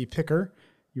 since you were the picker,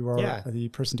 you are Yeah. the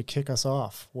person to kick us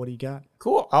off. What do you got?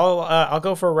 Cool. I'll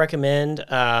go for a recommend.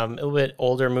 A little bit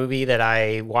older movie that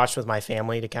I watched with my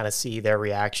family to kind of see their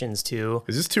reactions to.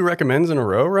 Is this 2 recommends in a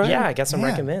row, right? Yeah, I got some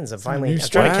Man, recommends. I'm it's a new finally. I'm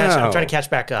streak. trying to catch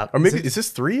back up. Or maybe is this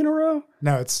 3 in a row?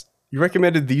 No, it's You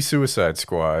recommended The Suicide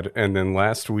Squad, and then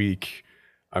last week,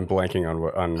 I'm blanking on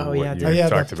what you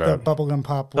talked about. the bubblegum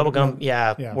pop. Bubblegum,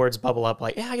 yeah, Yeah. words bubble up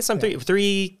like, I guess I'm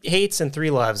three hates and 3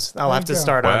 loves. I'll have to you go.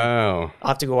 start on. Wow. I'll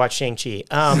have to go watch Shang-Chi.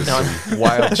 No,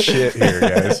 Wild shit here,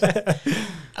 guys.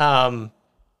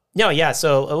 no, yeah.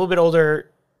 So a little bit older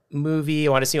movie.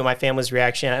 I want to see what my family's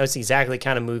reaction. It was exactly the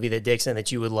kind of movie that Dixon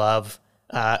that you would love.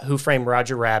 Who Framed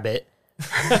Roger Rabbit?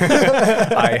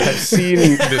 I have seen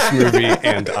this movie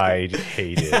and I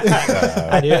hate it.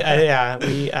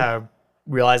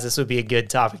 We realized this would be a good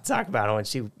topic to talk about. I want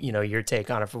to see, your take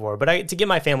on it for. But to get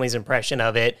my family's impression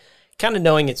of it, kind of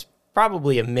knowing it's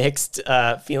probably a mixed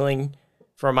feeling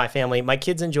for my family. My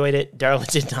kids enjoyed it. Darla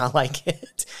did not like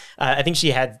it. I think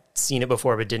she had seen it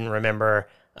before but didn't remember.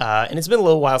 And it's been a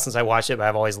little while since I watched it, but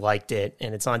I've always liked it.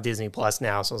 And it's on Disney Plus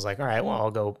now. So I was like, all right,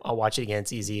 well, I'll watch it again.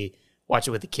 It's easy. Watch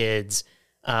it with the kids.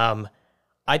 I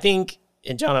think,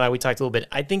 and John and I, we talked a little bit.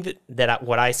 I think that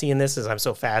what I see in this is I'm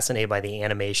so fascinated by the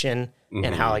animation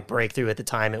and how like breakthrough at the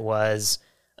time it was,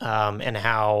 and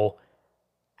how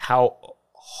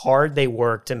hard they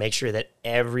work to make sure that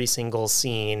every single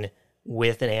scene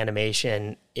with an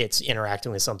animation, it's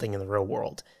interacting with something in the real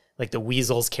world. Like the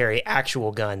weasels carry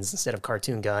actual guns instead of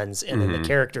cartoon guns, and then the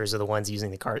characters are the ones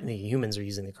using the humans are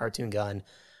using the cartoon gun.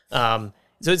 So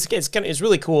it's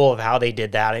really cool of how they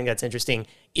did that. I think that's interesting.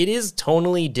 It is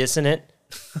tonally dissonant.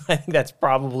 I think that's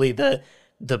probably the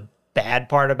bad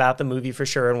part about the movie for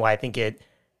sure, and why I think it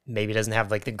maybe doesn't have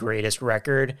like the greatest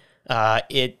record.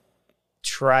 It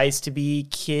tries to be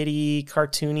kiddie,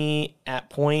 cartoony at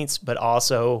points, but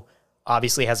also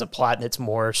obviously has a plot that's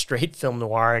more straight film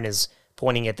noir and is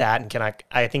pointing at that, and can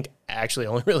I think actually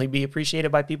only really be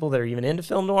appreciated by people that are even into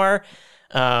film noir.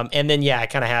 And then it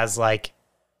kind of has like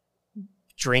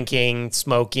drinking,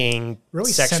 smoking,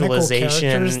 really cynical sexualization,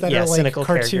 characters that are, like, cynical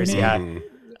characters, cartoony.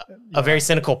 A very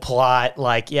cynical plot,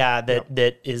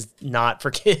 that is not for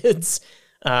kids.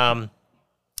 In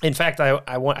fact,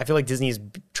 I feel like Disney's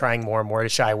trying more and more to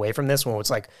shy away from this one. It's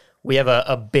like we have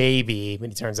a baby, but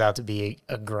he turns out to be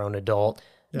a grown adult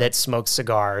that smokes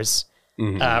cigars.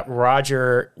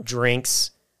 Roger drinks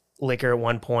liquor at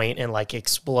one point and like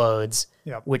explodes,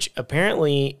 which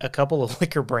apparently a couple of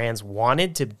liquor brands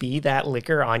wanted to be that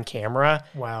liquor on camera.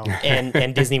 Wow.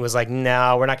 And Disney was like,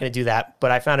 no, we're not going to do that.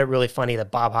 But I found it really funny that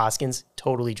Bob Hoskins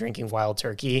totally drinking Wild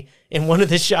Turkey in one of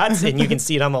the shots, and you can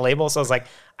see it on the label. So I was like,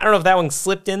 I don't know if that one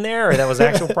slipped in there or that was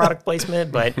actual product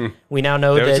placement, but we now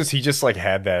know that he just like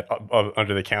had that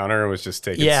under the counter and was just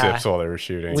taking sips while they were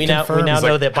shooting. We now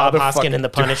know that Bob Hoskins and the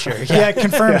Punisher.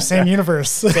 Confirmed. Same universe.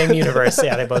 Same universe.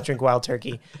 Yeah, they both drink Wild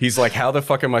Turkey. He's like, how the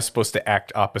fuck am I supposed to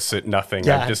act opposite nothing?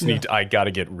 I got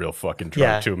to get real fucking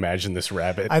drunk to imagine this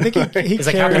rabbit. I think he's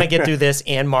like, how can I get through this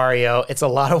and Mario? It's a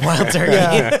lot of Wild Turkey.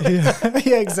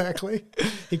 Yeah, exactly.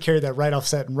 He carried that right off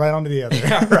set and right onto the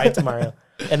other. Right to Mario.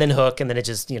 And then Hook, and then it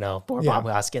just, poor Bob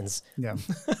Hoskins. Yeah.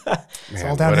 It's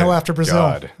all downhill after Brazil.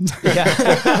 God.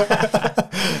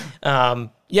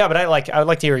 But I would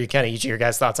like to hear each of your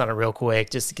guys' thoughts on it real quick,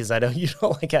 just because I know you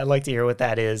don't like it. I'd like to hear what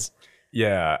that is.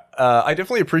 Yeah, I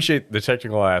definitely appreciate the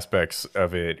technical aspects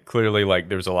of it. Clearly, like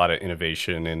there's a lot of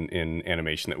innovation in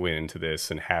animation that went into this,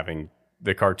 and having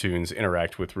the cartoons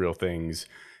interact with real things.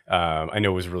 I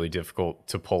know it was really difficult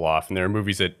to pull off, and there are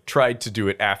movies that tried to do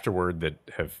it afterward that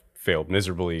have failed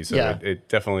miserably. So it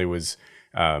definitely was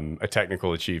a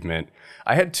technical achievement.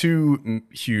 I had 2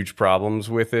 huge problems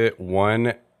with it.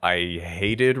 One, I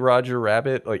hated Roger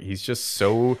Rabbit. Like he's just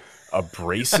so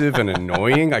abrasive and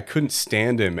annoying. I couldn't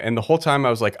stand him. And the whole time I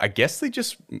was like, I guess they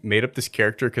just made up this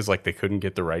character because like they couldn't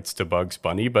get the rights to Bugs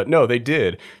Bunny. But no, they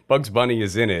did. Bugs Bunny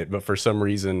is in it. But for some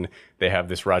reason, they have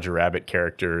this Roger Rabbit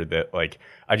character that like,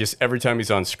 every time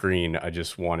he's on screen, I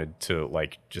just wanted to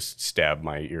like just stab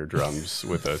my eardrums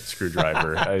with a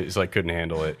screwdriver. I just like couldn't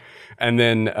handle it. And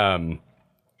then,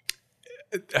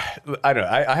 I don't know.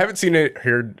 I haven't seen it,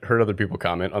 heard other people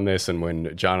comment on this. And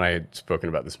when John and I had spoken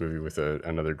about this movie with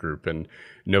another group, and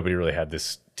nobody really had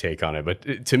this take on it.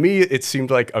 But to me, it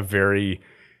seemed like a very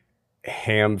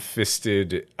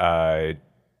ham-fisted,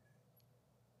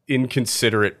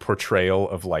 inconsiderate portrayal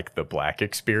of like the Black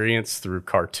experience through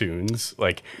cartoons.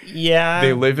 Like,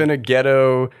 they live in a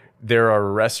ghetto. There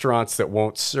are restaurants that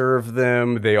won't serve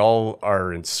them. They all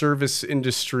are in service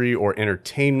industry or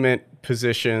entertainment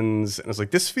positions. And I was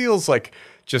like, this feels like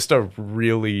just a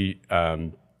really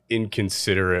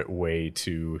inconsiderate way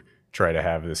to try to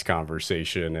have this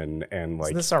conversation and like.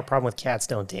 So this is our problem with Cats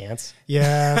Don't Dance.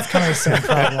 Yeah, it's kind of the same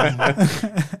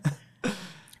problem.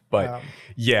 But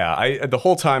yeah, the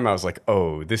whole time I was like,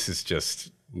 oh, this is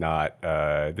just not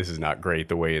this is not great.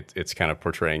 The way it's kind of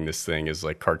portraying this thing is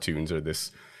like cartoons are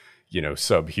this, you know,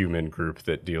 subhuman group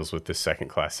that deals with this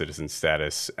second-class citizen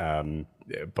status.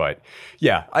 But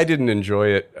yeah, I didn't enjoy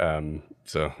it.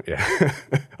 So yeah,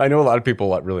 I know a lot of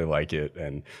people really like it,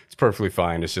 and it's perfectly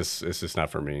fine. It's just not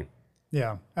for me.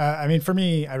 Yeah. I mean, for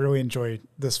me, I really enjoy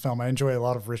this film. I enjoy a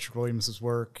lot of Richard Williams'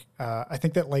 work. I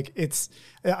think that like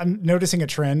I'm noticing a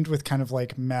trend with kind of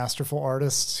like masterful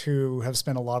artists who have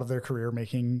spent a lot of their career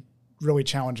making really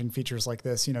challenging features like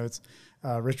this. You know, it's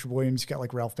Richard Williams, you got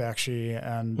like Ralph Bakshi,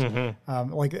 and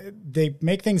like they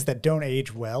make things that don't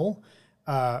age well,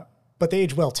 but they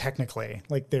age well technically.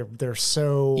 Like they're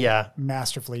so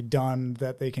masterfully done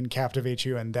that they can captivate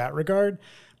you in that regard.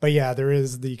 But yeah, there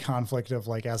is the conflict of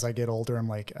like, as I get older, I'm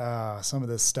like, some of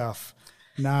this stuff,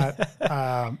 not,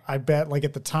 I bet like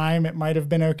at the time it might have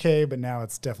been okay, but now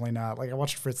it's definitely not. Like I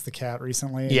watched Fritz the Cat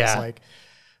recently. And it's like,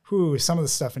 some of the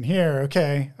stuff in here.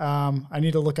 Okay. I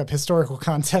need to look up historical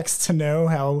context to know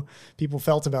how people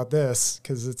felt about this,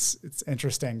 because it's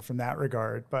interesting from that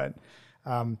regard. But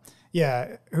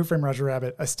yeah, Who Framed Roger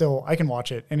Rabbit, I can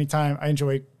watch it anytime. I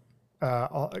enjoy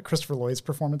Christopher Lloyd's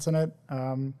performance in it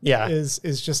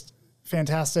is just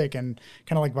fantastic, and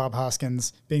kind of like Bob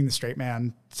Hoskins being the straight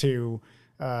man to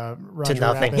Roger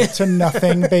Rabbit to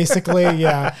nothing basically.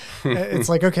 Yeah, it's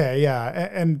like okay, yeah,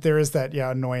 and there is that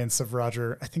annoyance of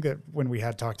Roger. I think that when we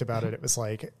had talked about it, it was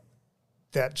like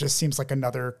that just seems like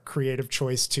another creative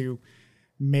choice to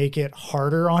make it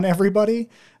harder on everybody,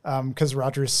 because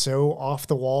Roger is so off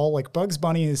the wall. Like Bugs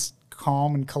Bunny is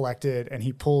calm and collected, and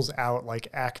he pulls out like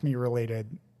Acme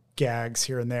related gags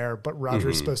here and there, but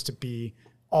Roger's supposed to be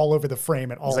all over the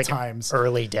frame at all times.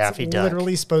 Early Daffy Duck.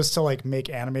 Literally supposed to like make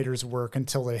animators work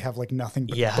until they have like nothing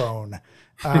but bone.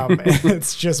 And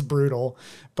it's just brutal,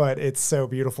 but it's so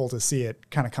beautiful to see it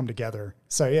kind of come together.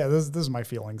 So yeah, those are my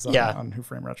feelings on Who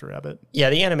Framed Roger Rabbit. Yeah,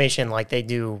 the animation, like they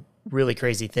do really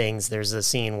crazy things. There's a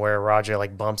scene where Roger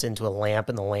like bumps into a lamp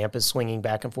and the lamp is swinging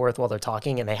back and forth while they're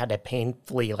talking, and they had to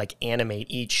painfully like animate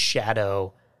each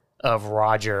shadow of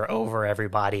Roger over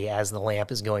everybody as the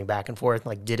lamp is going back and forth.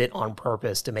 Like did it on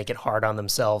purpose to make it hard on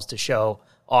themselves to show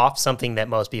off something that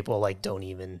most people like don't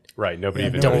even nobody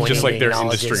even don't just like their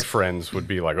industry friends would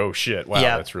be like, oh shit, wow,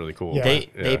 that's really cool.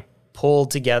 They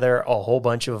pulled together a whole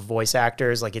bunch of voice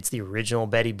actors. Like it's the original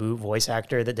Betty Boop voice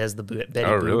actor that does the Betty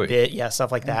Boop bit,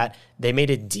 stuff like that. They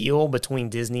made a deal between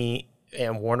Disney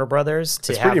and Warner Brothers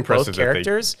to have both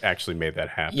characters. That they actually made that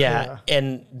happen. Yeah,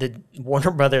 and the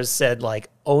Warner Brothers said like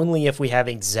only if we have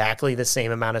exactly the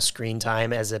same amount of screen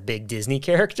time as a big Disney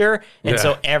character. And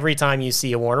so every time you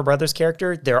see a Warner Brothers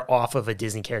character, they're off of a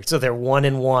Disney character. So they're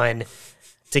 1-in-1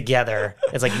 together.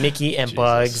 It's like Mickey and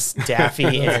Bugs,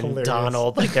 Daffy and hilarious.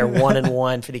 Donald. Like they're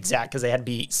 1-in-1 for the exact, because they had to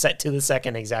be set to the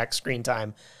second exact screen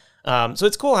time. So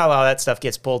it's cool how all that stuff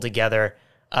gets pulled together.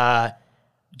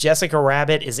 Jessica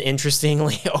Rabbit is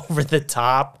interestingly over the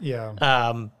top.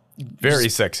 Yeah. Very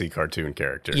sexy cartoon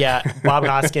character. Yeah. Bob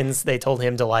Hoskins, they told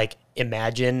him to like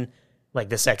imagine like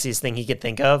the sexiest thing he could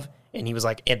think of. And he was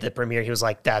like, at the premiere, he was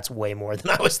like, that's way more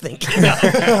than I was thinking of.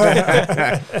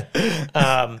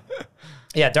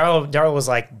 Darla was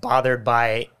like bothered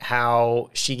by how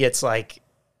she gets like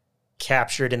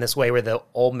captured in this way where the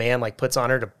old man like puts on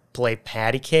her to play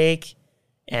patty cake.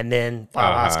 And then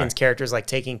Bob Hoskins' character is like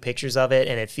taking pictures of it,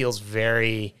 and it feels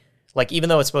very like, even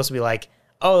though it's supposed to be like,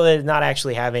 oh, they're not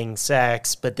actually having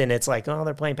sex, but then it's like, oh,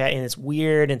 they're playing patty, and it's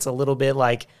weird. And it's a little bit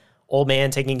like old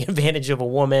man taking advantage of a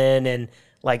woman, and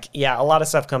like, a lot of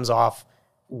stuff comes off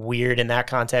weird in that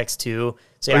context too.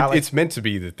 So it's meant to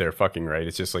be that they're fucking, right?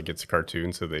 It's just like it's a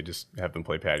cartoon, so they just have them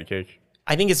play patty cake.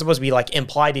 I think it's supposed to be like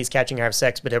implied he's catching her have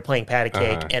sex, but they're playing patty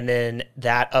cake, and then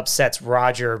that upsets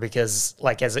Roger because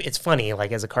like it's funny,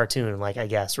 like as a cartoon, like I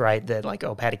guess, right, that like,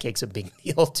 oh, patty cake's a big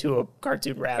deal to a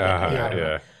cartoon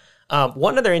rabbit.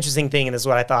 One other interesting thing, and this is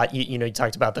what I thought, you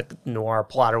talked about the noir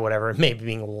plot or whatever, maybe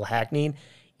being a little hackneyed.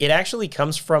 It actually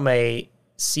comes from a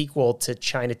sequel to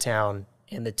Chinatown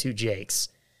and the Two Jakes.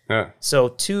 So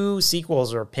 2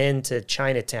 sequels were pinned to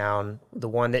Chinatown, the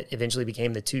one that eventually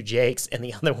became the Two Jakes, and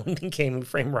the other one became Who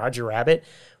Framed Roger Rabbit,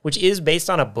 which is based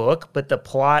on a book, but the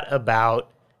plot about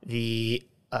the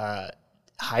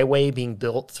highway being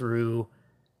built through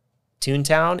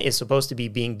Toontown is supposed to be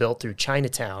being built through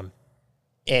Chinatown.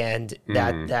 And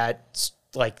that's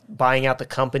like buying out the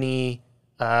company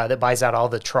that buys out all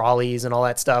the trolleys and all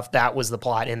that stuff. That was the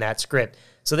plot in that script.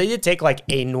 So they did take like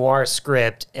a noir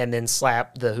script and then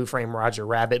slap the Who Framed Roger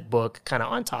Rabbit book kind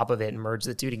of on top of it and merge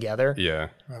the two together. Yeah.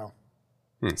 Wow.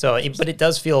 So, but it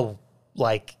does feel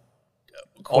like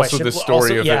Also the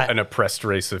story of yeah. an oppressed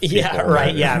race of people. Yeah,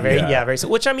 right. Yeah, very. So,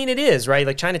 which I mean, it is right.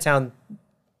 Like Chinatown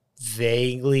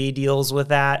vaguely deals with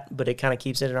that, but it kind of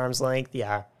keeps it at arm's length.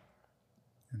 Yeah.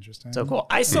 Interesting. So cool.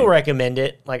 I still recommend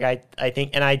it. Like I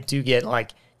think, and I do get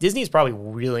like Disney's probably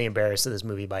really embarrassed of this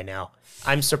movie by now.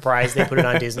 I'm surprised they put it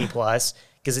on Disney Plus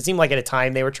because it seemed like at a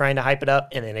time they were trying to hype it up,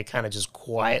 and then it kind of just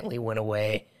quietly went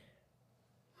away.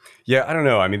 Yeah, I don't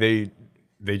know. I mean,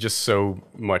 they just so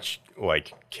much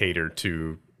like cater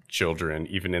to children,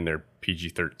 even in their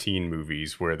PG-13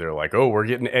 movies, where they're like, "Oh, we're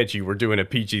getting edgy. We're doing a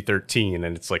PG-13,"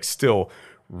 and it's like still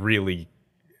really,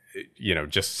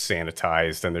 just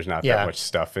sanitized, and there's not that much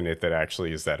stuff in it that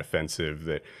actually is that offensive.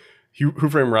 That Who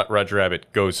Framed Roger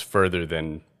Rabbit goes further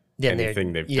than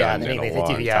anything they've done in a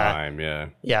long time.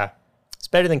 Yeah, it's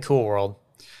better than Cool World.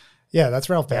 Yeah, that's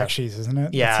Ralph Bakshi's, isn't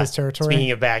it? Yeah, that's his territory.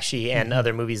 Speaking of Bakshi and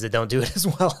other movies that don't do it as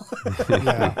well.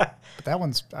 Yeah, but that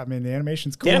one's. I mean, the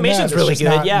animation's cool. The animation's really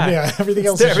good. Yeah, everything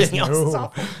else. Everything else is no.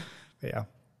 awful. Yeah,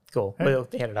 cool. We'll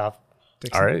hand it off.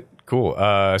 Dixon. All right, cool.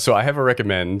 So I have a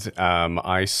recommend.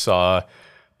 I saw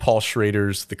Paul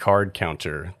Schrader's The Card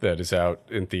Counter that is out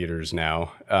in theaters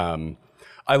now.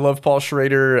 I love Paul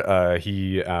Schrader.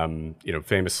 He,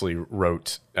 famously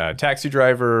wrote Taxi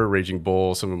Driver, Raging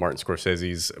Bull, some of Martin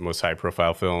Scorsese's most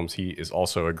high-profile films. He is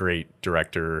also a great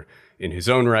director in his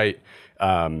own right.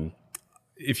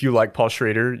 If you like Paul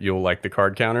Schrader, you'll like The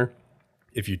Card Counter.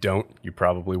 If you don't, you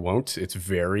probably won't. It's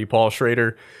very Paul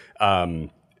Schrader.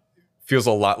 Feels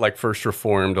a lot like First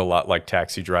Reformed, a lot like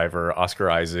Taxi Driver. Oscar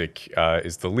Isaac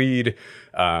is the lead,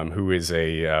 who is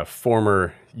a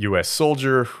former U.S.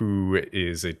 soldier who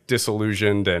is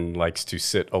disillusioned and likes to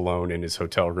sit alone in his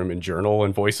hotel room and journal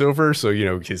and voiceover. So,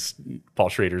 his Paul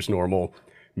Schrader's normal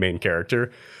main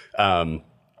character.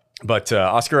 But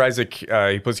Oscar Isaac,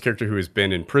 he plays a character who has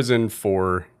been in prison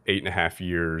for 8.5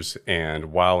 years,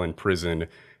 and while in prison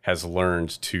has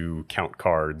learned to count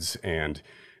cards. And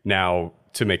now,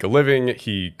 to make a living,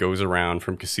 he goes around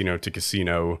from casino to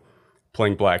casino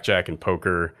playing blackjack and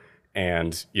poker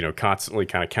and, constantly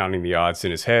kind of counting the odds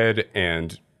in his head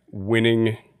and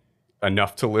winning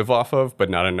enough to live off of, but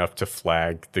not enough to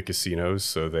flag the casinos.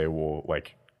 So they will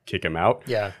kick him out.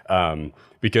 Yeah.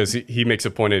 Because he makes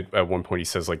a point at one point, he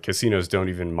says casinos don't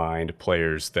even mind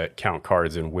players that count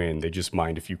cards and win. They just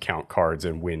mind if you count cards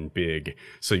and win big.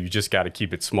 So you just got to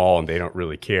keep it small and they don't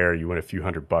really care. You win a few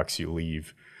 $100, you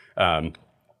leave.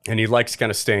 And he likes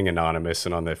kind of staying anonymous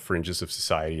and on the fringes of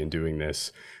society and doing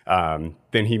this.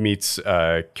 Then he meets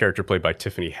a character played by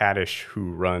Tiffany Haddish,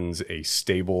 who runs a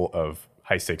stable of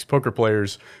high-stakes poker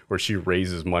players where she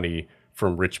raises money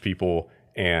from rich people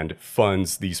and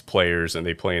funds these players, and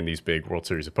they play in these big World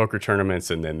Series of Poker tournaments,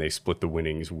 and then they split the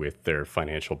winnings with their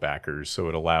financial backers. So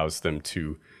it allows them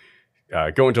to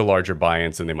go into larger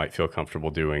buy-ins than they might feel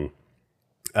comfortable doing.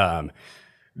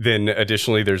 Then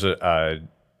additionally, there's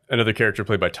another character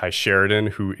played by Ty Sheridan,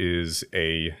 who is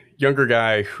a younger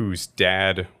guy whose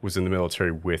dad was in the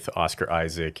military with Oscar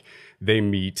Isaac. They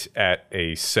meet at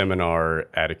a seminar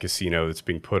at a casino that's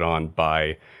being put on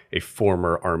by a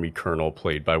former Army colonel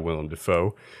played by Willem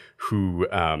Dafoe, who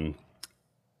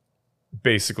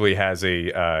basically has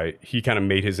he kind of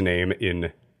made his name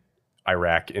in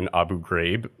Iraq in Abu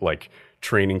Ghraib,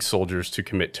 training soldiers to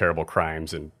commit terrible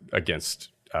crimes and against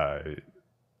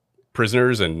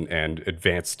prisoners and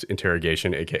advanced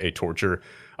interrogation, aka torture.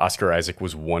 Oscar Isaac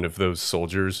was one of those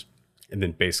soldiers, and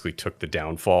then basically took the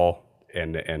downfall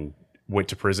and went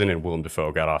to prison, and Willem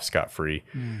Dafoe got off scot-free.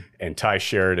 And Ty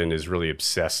Sheridan is really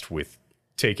obsessed with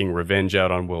taking revenge out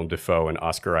on Willem Dafoe, and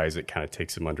Oscar Isaac kind of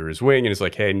takes him under his wing and is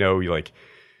like, hey, no,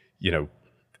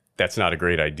 that's not a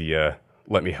great idea.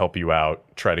 Let me help you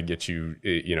out, try to get you,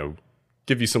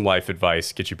 give you some life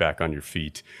advice, get you back on your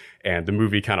feet. And the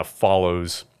movie kind of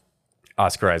follows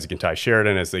Oscar Isaac and Ty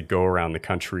Sheridan as they go around the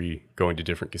country, going to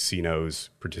different casinos,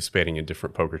 participating in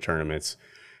different poker tournaments,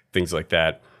 things like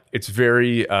that. It's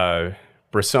very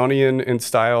Bressonian in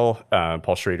style.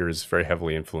 Paul Schrader is very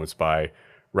heavily influenced by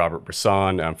Robert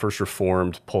Bresson. First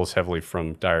Reformed pulls heavily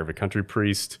from Diary of a Country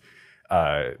Priest.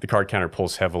 The Card Counter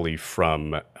pulls heavily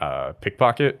from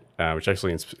Pickpocket, which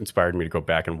actually inspired me to go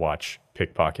back and watch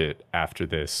Pickpocket after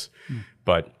this.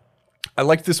 But I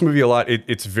like this movie a lot.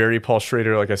 It's very Paul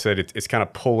Schrader. Like I said, it's kind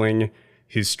of pulling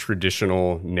his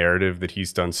traditional narrative that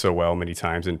he's done so well many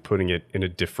times and putting it in a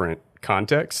different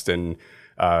context. And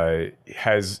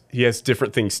he has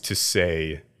different things to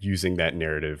say using that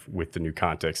narrative with the new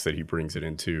context that he brings it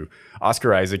into.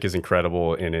 Oscar Isaac is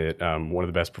incredible in it. One of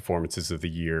the best performances of the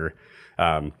year.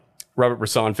 Robert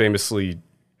Bresson famously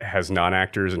has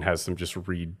non-actors and has them just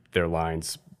read their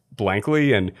lines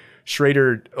blankly. And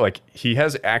Schrader, like, he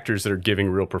has actors that are giving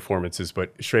real performances,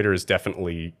 but Schrader is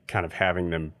definitely kind of having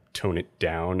them tone it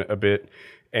down a bit.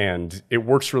 And it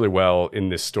works really well in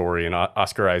this story. And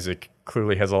Oscar Isaac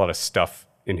clearly has a lot of stuff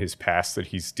in his past that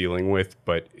he's dealing with,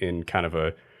 but in kind of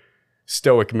a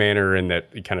stoic manner, and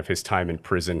that kind of his time in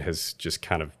prison has just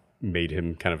kind of made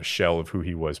him kind of a shell of who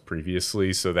he was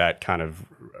previously. So that kind of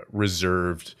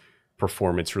reserved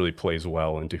performance really plays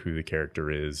well into who the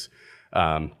character is.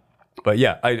 But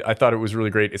yeah, I thought it was really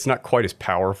great. It's not quite as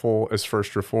powerful as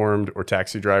First Reformed or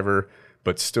Taxi Driver,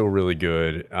 but still really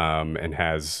good, and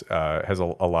has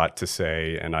a lot to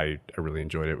say. And I really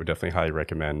enjoyed it. Would definitely highly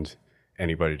recommend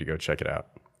anybody to go check it out.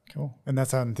 Cool. And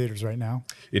that's out in theaters right now?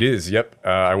 It is, yep.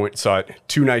 I went and saw it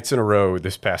 2 nights in a row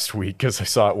this past week because I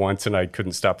saw it once and I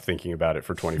couldn't stop thinking about it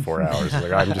for 24 hours.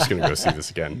 Like, I'm just going to go see this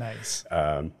again. Nice.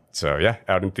 So yeah,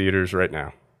 out in theaters right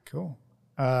now. Cool.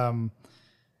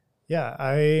 Yeah,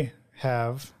 I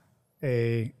have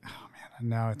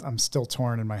now I'm still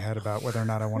torn in my head about whether or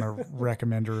not I want to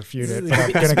recommend or refute it. But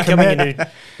I'm going to commit.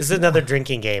 This is another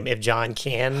drinking game. If John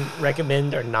can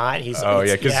recommend or not, he's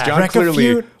because John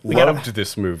clearly loved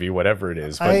this movie, whatever it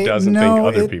is, but doesn't think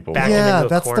other people. Yeah,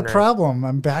 that's the problem.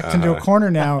 I'm backed into a corner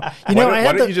now. You know, I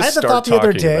had the thought the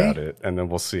other day about it, and then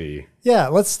we'll see. Yeah,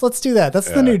 let's do that.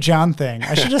 That's the new John thing.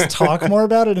 I should just talk more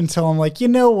about it until I'm like, you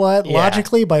know what? Yeah.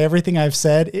 Logically, by everything I've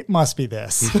said, it must be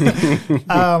this.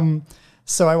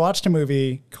 So I watched a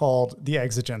movie called The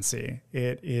Exigency.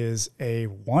 It is a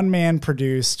one-man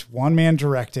produced, one-man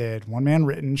directed, one-man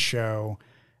written show,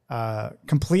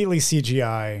 completely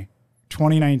CGI,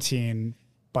 2019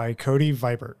 by Cody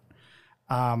Vibert.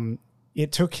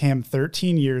 It took him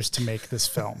 13 years to make this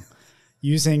film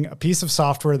using a piece of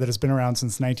software that has been around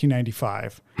since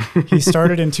 1995. He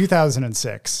started in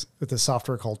 2006 with this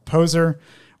software called Poser,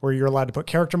 where you're allowed to put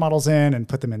character models in and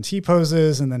put them in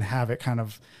T-poses and then have it kind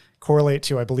of correlate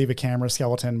to, I believe, a camera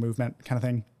skeleton movement kind of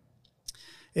thing.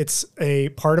 It's a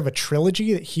part of a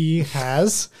trilogy that he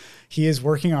has. He is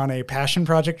working on a passion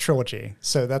project trilogy.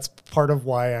 So that's part of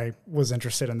why I was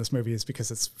interested in this movie, is because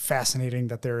it's fascinating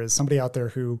that there is somebody out there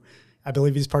who, I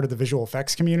believe he's part of the visual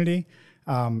effects community.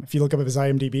 If you look up at his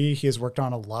IMDb, he has worked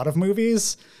on a lot of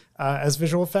movies as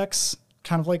visual effects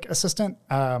kind of like assistant.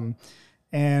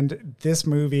 And this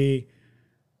movie,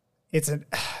 it's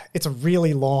a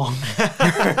really long,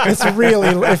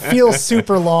 it feels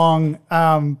super long.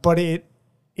 But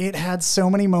it had so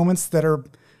many moments that are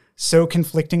so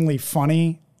conflictingly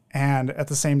funny and at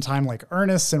the same time like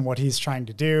earnest in what he's trying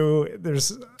to do.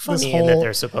 There's funny this whole, in that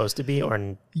they're supposed to be,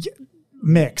 or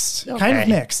mixed, kind of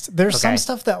mixed. There's some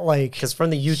stuff that like, because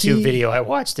from the YouTube video I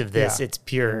watched of this, it's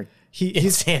pure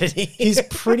insanity. He's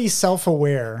pretty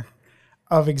self-aware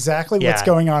of exactly what's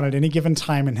going on at any given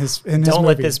time in his Don't movie.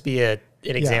 let this be an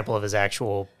example of his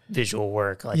actual visual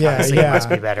work. Like, obviously it must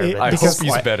be better. I hope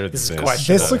he's better than this.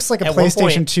 This looks like a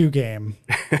PlayStation 2 game.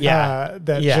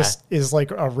 That just is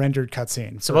like a rendered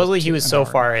cutscene. Supposedly he was so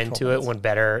far into it when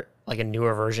a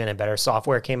newer version and better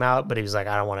software came out, but he was like,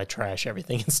 I don't want to trash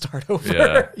everything and start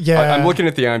over. Yeah. I'm looking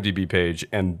at the IMDb page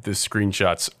and the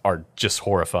screenshots are just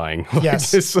horrifying. Yes.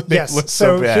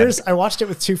 So I watched it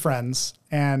with 2 friends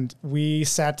and we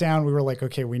sat down. We were like,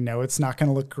 okay, we know it's not going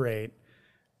to look great,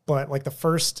 but like the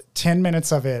first 10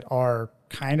 minutes of it are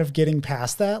kind of getting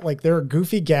past that. Like there are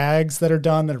goofy gags that are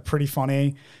done that are pretty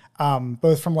funny.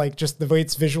 Both from like just the way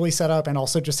it's visually set up and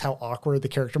also just how awkward the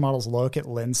character models look. It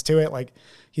lends to it. Like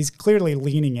he's clearly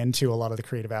leaning into a lot of the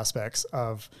creative aspects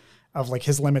of like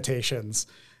his limitations.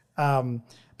 But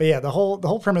yeah, the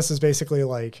whole premise is basically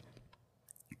like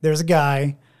there's a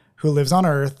guy who lives on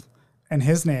Earth and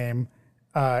his name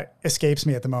escapes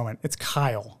me at the moment. It's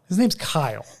Kyle. His name's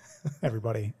Kyle,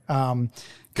 everybody. Kyle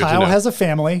has a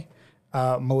family,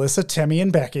 Melissa, Timmy,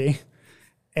 and Becky.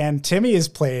 And Timmy is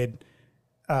played...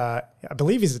 I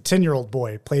believe he's a 10-year-old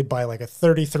boy played by like a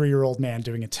 33-year-old man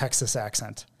doing a Texas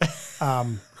accent,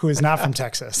 who is not from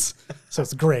Texas. So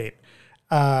it's great.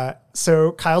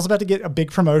 So Kyle's about to get a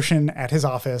big promotion at his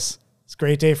office. It's a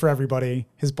great day for everybody.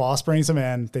 His boss brings him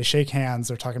in. They shake hands.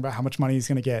 They're talking about how much money he's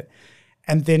going to get.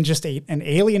 And then just an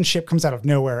alien ship comes out of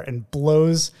nowhere and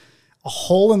blows a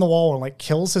hole in the wall and like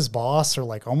kills his boss, or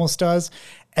like almost does.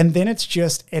 And then it's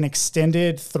just an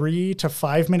extended 3 to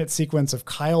 5 minute sequence of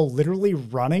Kyle literally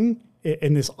running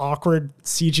in this awkward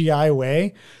CGI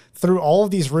way through all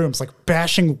of these rooms, like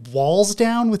bashing walls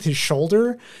down with his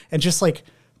shoulder and just like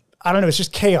I don't know. It's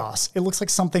just chaos. It looks like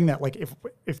something that, like,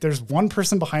 if there's one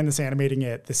person behind this animating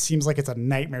it, this seems like it's a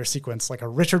nightmare sequence, like a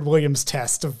Richard Williams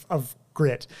test of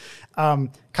grit.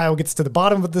 Kyle gets to the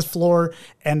bottom of this floor,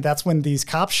 and that's when these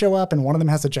cops show up, and one of them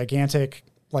has a gigantic,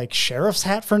 like, sheriff's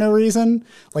hat for no reason,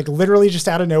 like literally just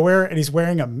out of nowhere, and he's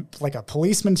wearing a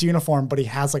policeman's uniform, but he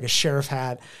has like a sheriff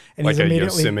hat, and like he's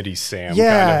immediately Yosemite Sam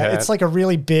yeah, kind of hat. it's like a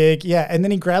really big and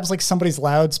then he grabs like somebody's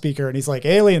loudspeaker and he's like,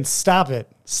 aliens, stop it,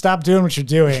 stop doing what you're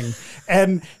doing.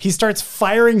 And he starts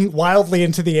firing wildly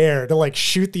into the air to like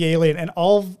shoot the alien, and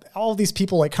all of these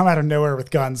people like come out of nowhere with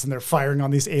guns, and they're firing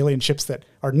on these alien ships that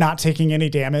are not taking any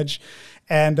damage.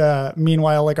 And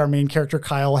meanwhile, like, our main character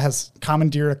Kyle has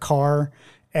commandeered a car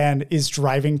and is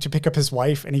driving to pick up his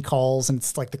wife, and he calls, and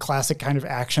it's like the classic kind of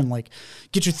action, like,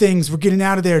 get your things, we're getting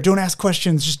out of there, don't ask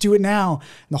questions, just do it now.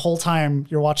 And the whole time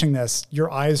you're watching this, your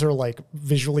eyes are like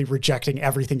visually rejecting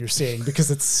everything you're seeing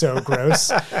because it's so gross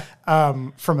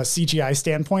from a CGI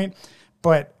standpoint.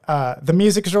 But the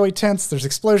music is really tense. There's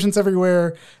explosions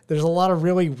everywhere. There's a lot of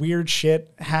really weird shit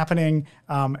happening.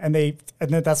 And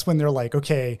then that's when they're like,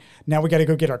 okay, now we got to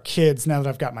go get our kids now that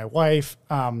I've got my wife.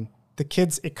 The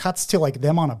kids, it cuts to like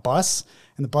them on a bus,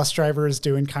 and the bus driver is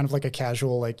doing kind of like a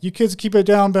casual, like, you kids keep it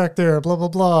down back there, blah, blah,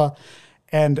 blah.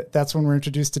 And that's when we're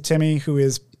introduced to Timmy, who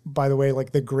is, by the way,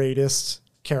 like the greatest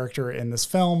character in this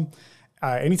film.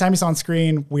 Anytime he's on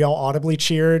screen, we all audibly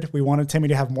cheered. We wanted Timmy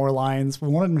to have more lines. We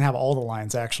wanted him to have all the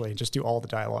lines, actually, just do all the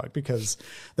dialogue, because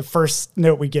the first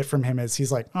note we get from him is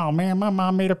he's like, oh man, my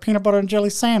mom made a peanut butter and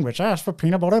jelly sandwich. I asked for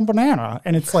peanut butter and banana.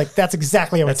 And it's like, that's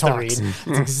exactly how he talks.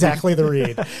 It's exactly the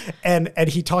read. And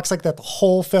he talks like that the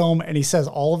whole film, and he says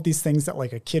all of these things that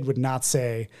like a kid would not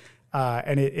say.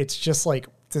 And it's just like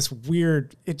this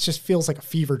weird, it just feels like a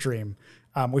fever dream.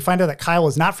 We find out that Kyle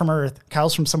is not from Earth.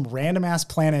 Kyle's from some random ass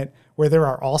planet where there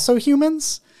are also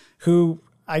humans who,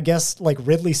 I guess, like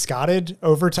Ridley Scotted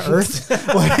over to Earth.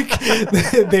 Like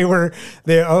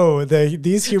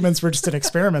these humans were just an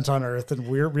experiment on Earth, and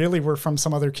we're from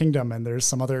some other kingdom, and there's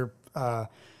some other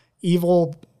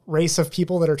evil race of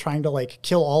people that are trying to like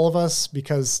kill all of us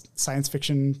because science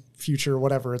fiction, future,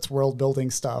 whatever, it's world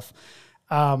building stuff.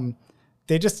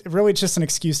 It's just an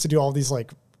excuse to do all these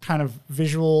like kind of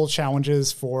visual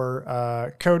challenges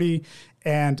for Cody.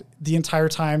 And the entire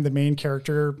time, the main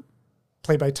character,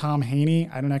 played by Tom Haney,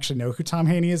 I don't actually know who Tom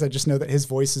Haney is. I just know that his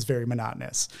voice is very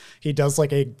monotonous. He does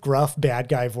like a gruff bad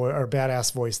guy voice or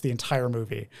badass voice the entire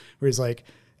movie, where he's like,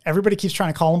 everybody keeps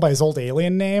trying to call him by his old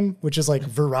alien name, which is like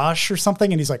Virash or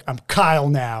something. And he's like, I'm Kyle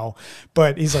now.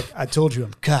 But he's like, I told you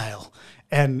I'm Kyle.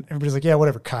 And everybody's like, yeah,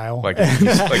 whatever, Kyle. Like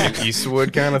an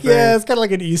Eastwood kind of thing? Yeah, it's kind of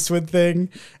like an Eastwood thing.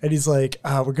 And he's like,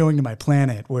 we're going to my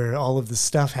planet where all of this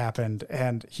stuff happened.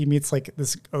 And he meets like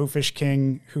this oafish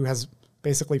king who has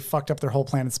basically fucked up their whole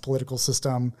planet's political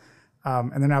system.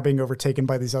 And they're now being overtaken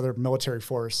by these other military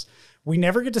force. We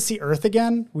never get to see Earth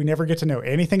again. We never get to know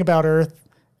anything about Earth.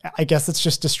 I guess it's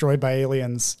just destroyed by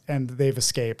aliens and they've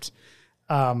escaped.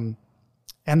 And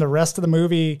the rest of the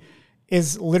movie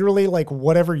is literally like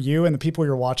whatever you and the people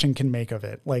you're watching can make of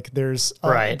it. Like there is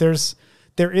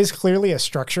clearly a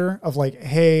structure of like,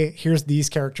 hey, here's these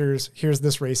characters, here's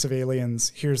this race of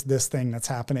aliens, here's this thing that's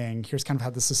happening, here's kind of how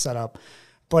this is set up.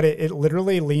 But it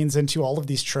literally leans into all of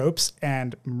these tropes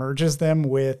and merges them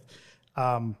with,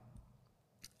 I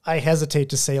hesitate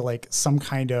to say like some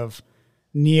kind of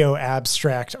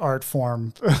neo-abstract art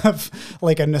form of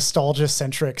like a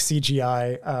nostalgia-centric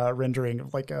CGI rendering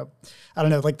of like I don't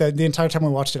know, like the entire time we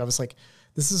watched it, I was like,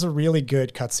 this is a really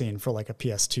good cutscene for like a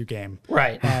PS2 game.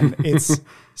 Right. And it's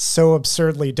so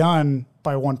absurdly done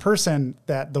by one person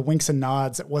that the winks and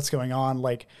nods at what's going on,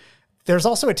 like there's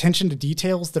also attention to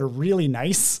details that are really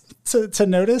nice to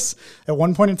notice. At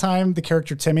one point in time, the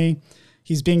character Timmy,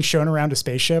 he's being shown around a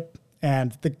spaceship,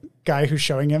 and the guy who's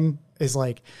showing him is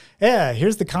like, yeah,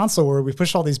 here's the console where we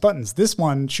push all these buttons. This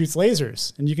one shoots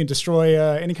lasers, and you can destroy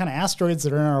any kind of asteroids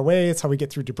that are in our way. It's how we get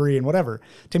through debris and whatever.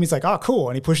 Timmy's like, oh, cool.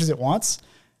 And he pushes it once,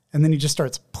 and then he just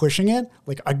starts pushing it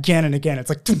like again and again. It's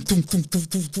like, doom, doom, doom, doom,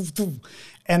 doom, doom, doom.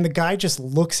 And the guy just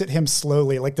looks at him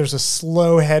slowly. Like there's a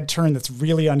slow head turn that's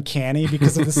really uncanny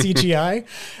because of the CGI.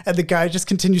 And the guy just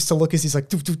continues to look as he's like,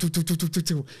 doo, doo, doo, doo, doo, doo,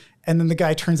 doo. And then the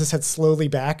guy turns his head slowly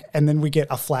back. And then we get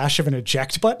a flash of an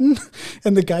eject button.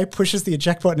 And the guy pushes the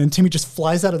eject button and Timmy just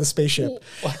flies out of the spaceship.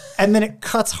 And then it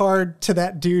cuts hard to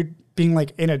that dude being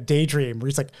like in a daydream where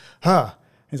he's like, huh.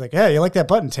 He's like, yeah, you like that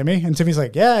button, Timmy? And Timmy's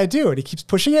like, yeah, I do. And he keeps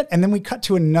pushing it. And then we cut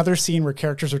to another scene where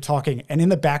characters are talking. And in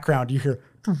the background, you hear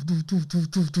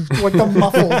like the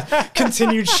muffled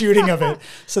continued shooting of it.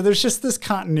 So there's just this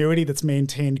continuity that's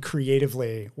maintained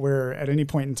creatively where at any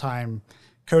point in time,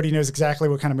 Cody knows exactly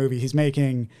what kind of movie he's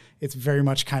making. It's very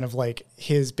much kind of like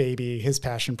his baby, his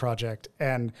passion project.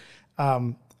 And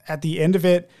at the end of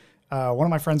it, one of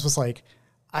my friends was like,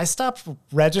 I stopped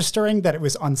registering that it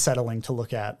was unsettling to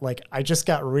look at. Like, I just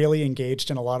got really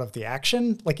engaged in a lot of the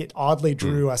action. Like, it oddly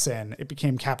drew us in. It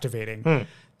became captivating.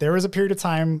 There was a period of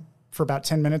time for about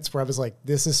 10 minutes where I was like,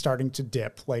 this is starting to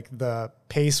dip. Like, the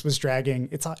pace was dragging.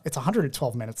 It's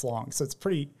 112 minutes long, so it's a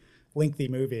pretty lengthy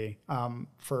movie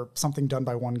for something done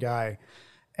by one guy.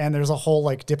 And there's a whole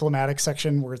like diplomatic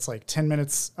section where it's like 10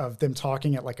 minutes of them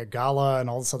talking at like a gala and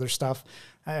all this other stuff.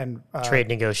 And trade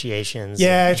negotiations.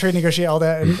 Yeah, trade negotiate, all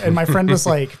that. And my friend was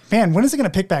like, man, when is it going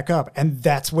to pick back up? And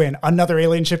that's when another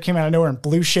alien ship came out of nowhere and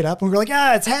blew shit up. And we were like,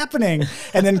 it's happening.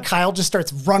 And then Kyle just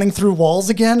starts running through walls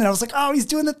again. And I was like, oh, he's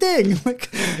doing the thing. Like,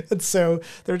 and so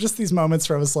there are just these moments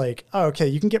where I was like, oh, okay,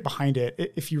 you can get behind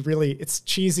it. If you really, it's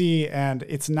cheesy and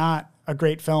it's not a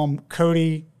great film.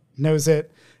 Cody knows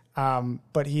it.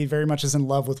 But he very much is in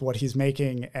love with what he's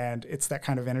making. And it's that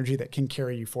kind of energy that can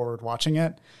carry you forward watching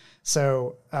it.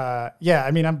 So,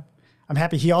 I mean, I'm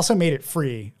happy. He also made it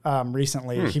free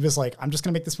recently. He was like, I'm just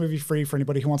going to make this movie free for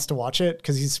anybody who wants to watch it,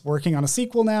 because he's working on a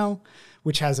sequel now,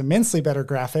 which has immensely better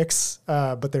graphics,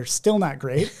 but they're still not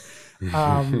great.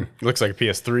 Looks like a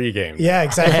PS3 game. Yeah,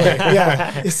 exactly.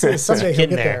 Yeah, someday he'll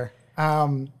get there.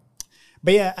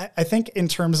 But yeah, I think in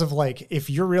terms of like, if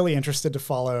you're really interested to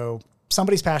follow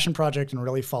somebody's passion project and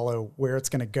really follow where it's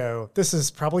going to go, this is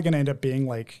probably going to end up being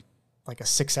like a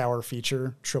 6-hour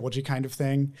feature trilogy kind of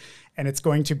thing. And it's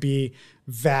going to be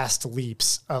vast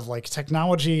leaps of like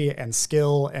technology and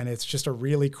skill. And it's just a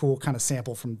really cool kind of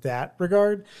sample from that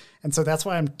regard. And so that's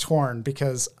why I'm torn,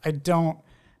 because I don't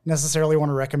necessarily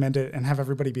want to recommend it and have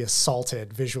everybody be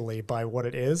assaulted visually by what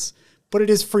it is, but it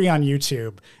is free on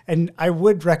YouTube. And I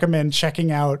would recommend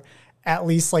checking out at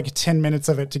least like 10 minutes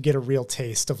of it to get a real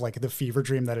taste of like the fever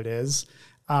dream that it is.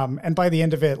 And by the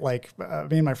end of it, like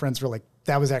me and my friends were like,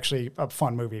 that was actually a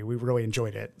fun movie. We really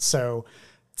enjoyed it. So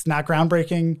it's not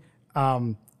groundbreaking.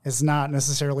 It's not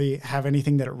necessarily have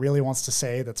anything that it really wants to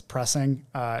say that's pressing.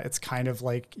 It's kind of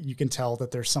like you can tell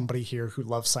that there's somebody here who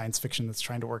loves science fiction that's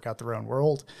trying to work out their own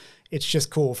world. It's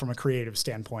just cool from a creative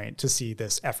standpoint to see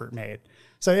this effort made.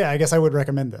 So yeah, I guess I would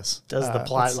recommend this. Does the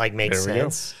plot like make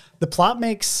sense? The plot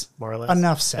makes more or less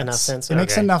enough sense. It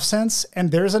makes enough sense.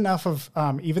 And there's enough of,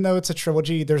 even though it's a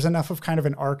trilogy, there's enough of kind of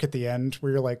an arc at the end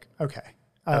where you're like, okay.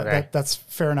 That's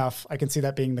fair enough. I can see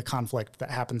that being the conflict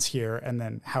that happens here and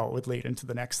then how it would lead into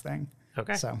the next thing.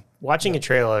 Okay. So watching a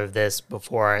trailer of this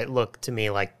before, it looked to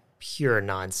me like pure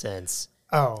nonsense.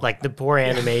 Oh. Like the poor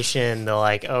animation, the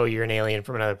like, oh, you're an alien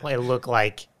from another planet. It looked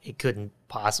like it couldn't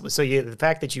possibly. So the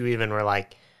fact that you even were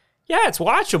like, yeah, it's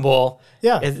watchable.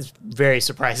 Yeah. It's very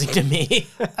surprising to me.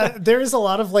 There is a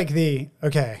lot of like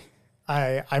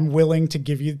I'm willing to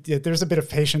give you, there's a bit of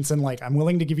patience and like, I'm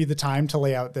willing to give you the time to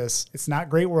lay out this. It's not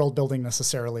great world building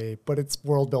necessarily, but it's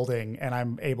world building and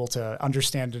I'm able to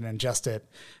understand and ingest it.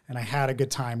 And I had a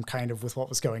good time kind of with what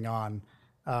was going on.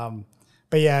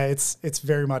 But yeah, it's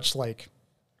very much like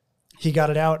he got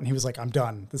it out and he was like, I'm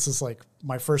done. This is like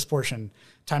my first portion.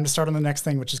 Time to start on the next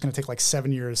thing, which is going to take like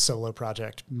 7 years solo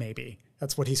project, maybe.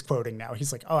 That's what he's quoting now.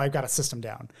 He's like, oh, I've got a system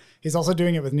down. He's also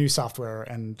doing it with new software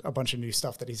and a bunch of new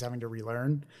stuff that he's having to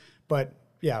relearn. But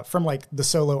yeah, from like the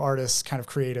solo artist kind of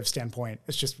creative standpoint,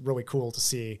 it's just really cool to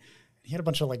see. He had a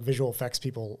bunch of like visual effects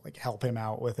people like help him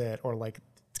out with it, or like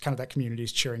it's kind of that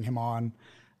community's cheering him on.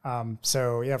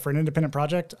 So yeah, for an independent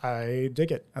project, I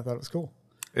dig it. I thought it was cool.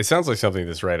 It sounds like something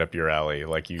that's right up your alley.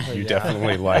 Like you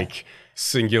definitely like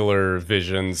singular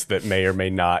visions that may or may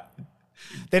not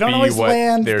They don't always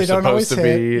land. They're they don't always supposed to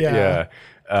hit. be. Yeah.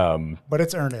 But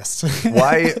it's earnest.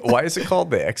 Why is it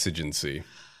called The Exigency?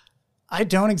 I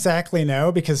don't exactly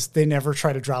know, because they never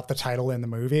try to drop the title in the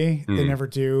movie. They never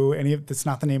do any of. It's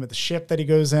not the name of the ship that he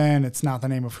goes in. It's not the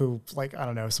name of who, like, I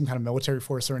don't know, some kind of military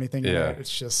force or anything. Yeah.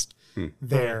 It's just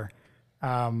there.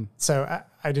 So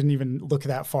I didn't even look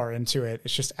that far into it.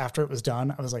 It's just after it was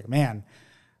done, I was like, man,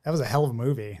 that was a hell of a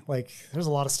movie. Like, there's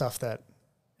a lot of stuff that,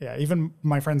 yeah, even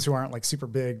my friends who aren't like super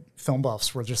big film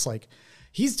buffs were just like,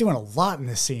 he's doing a lot in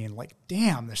this scene. Like,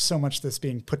 damn, there's so much that's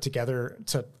being put together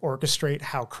to orchestrate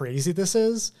how crazy this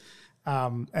is.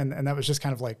 And that was just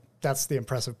kind of like, that's the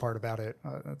impressive part about it.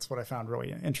 That's what I found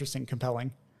really interesting,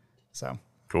 compelling. So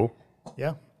Cool.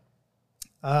 yeah.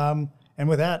 And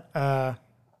with that,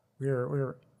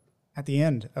 we're at the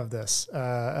end of this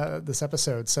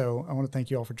episode. So I want to thank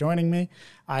you all for joining me.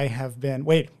 I have been,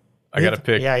 I gotta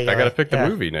pick. Yeah, I gotta pick the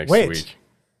movie next Wait. week.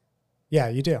 Yeah,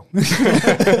 you do.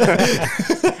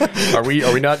 Are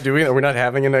we not doing? Are we not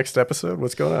having a next episode?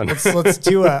 What's going on? Let's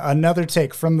do another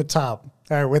take from the top.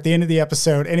 All right, we're at the end of the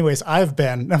episode. Anyways, I've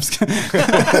been. I'm just kidding. God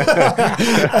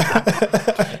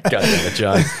damn it,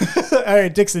 John. All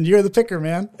right, Dixon, you're the picker,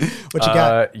 man. What you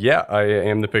got? Yeah, I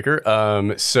am the picker.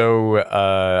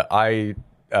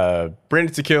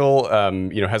 Brandon to Kill,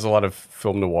 has a lot of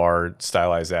film noir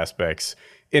stylized aspects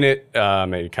in it.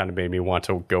 It kind of made me want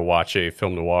to go watch a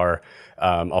film noir.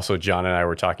 Also, John and I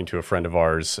were talking to a friend of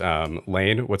ours,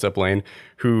 Lane. What's up, Lane?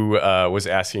 Who was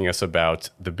asking us about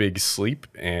The Big Sleep,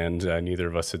 and neither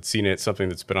of us had seen it. Something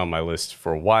that's been on my list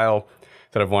for a while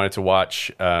that I've wanted to watch.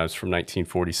 It's from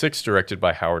 1946, directed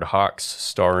by Howard Hawks,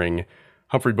 starring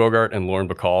Humphrey Bogart and Lauren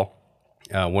Bacall.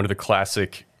 One of the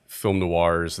classic film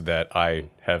noirs that I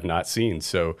have not seen.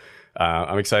 So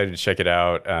I'm excited to check it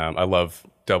out. I love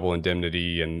Double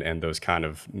Indemnity and those kind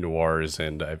of noirs,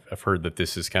 and I've heard that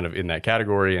this is kind of in that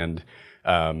category and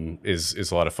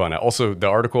is a lot of fun. Also, the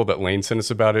article that Lane sent us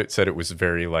about it said it was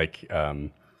very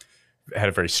had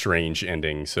a very strange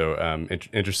ending. So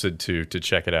interested to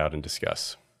check it out and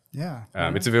discuss. Yeah.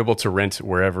 It's available to rent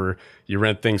wherever you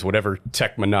rent things, whatever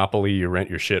tech monopoly you rent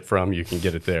your shit from, you can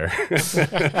get it there.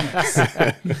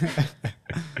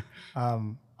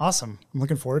 Awesome. I'm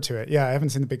looking forward to it. Yeah, I haven't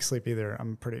seen The Big Sleep either.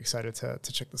 I'm pretty excited to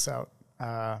check this out.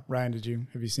 Ryan,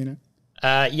 have you seen it?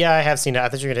 Yeah, I have seen it. I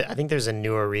thought I think there's a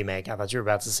newer remake. I thought you were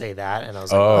about to say that, and I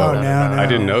was like, no. I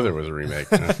didn't know there was a remake.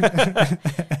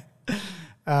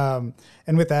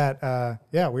 And with that,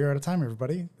 we are out of time,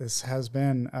 everybody. This has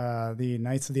been the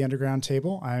Knights of the Underground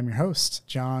Table. I am your host,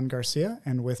 John Garcia,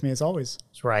 and with me as always,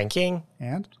 it's Ryan King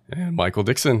and Michael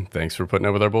Dixon. Thanks for putting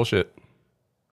up with our bullshit.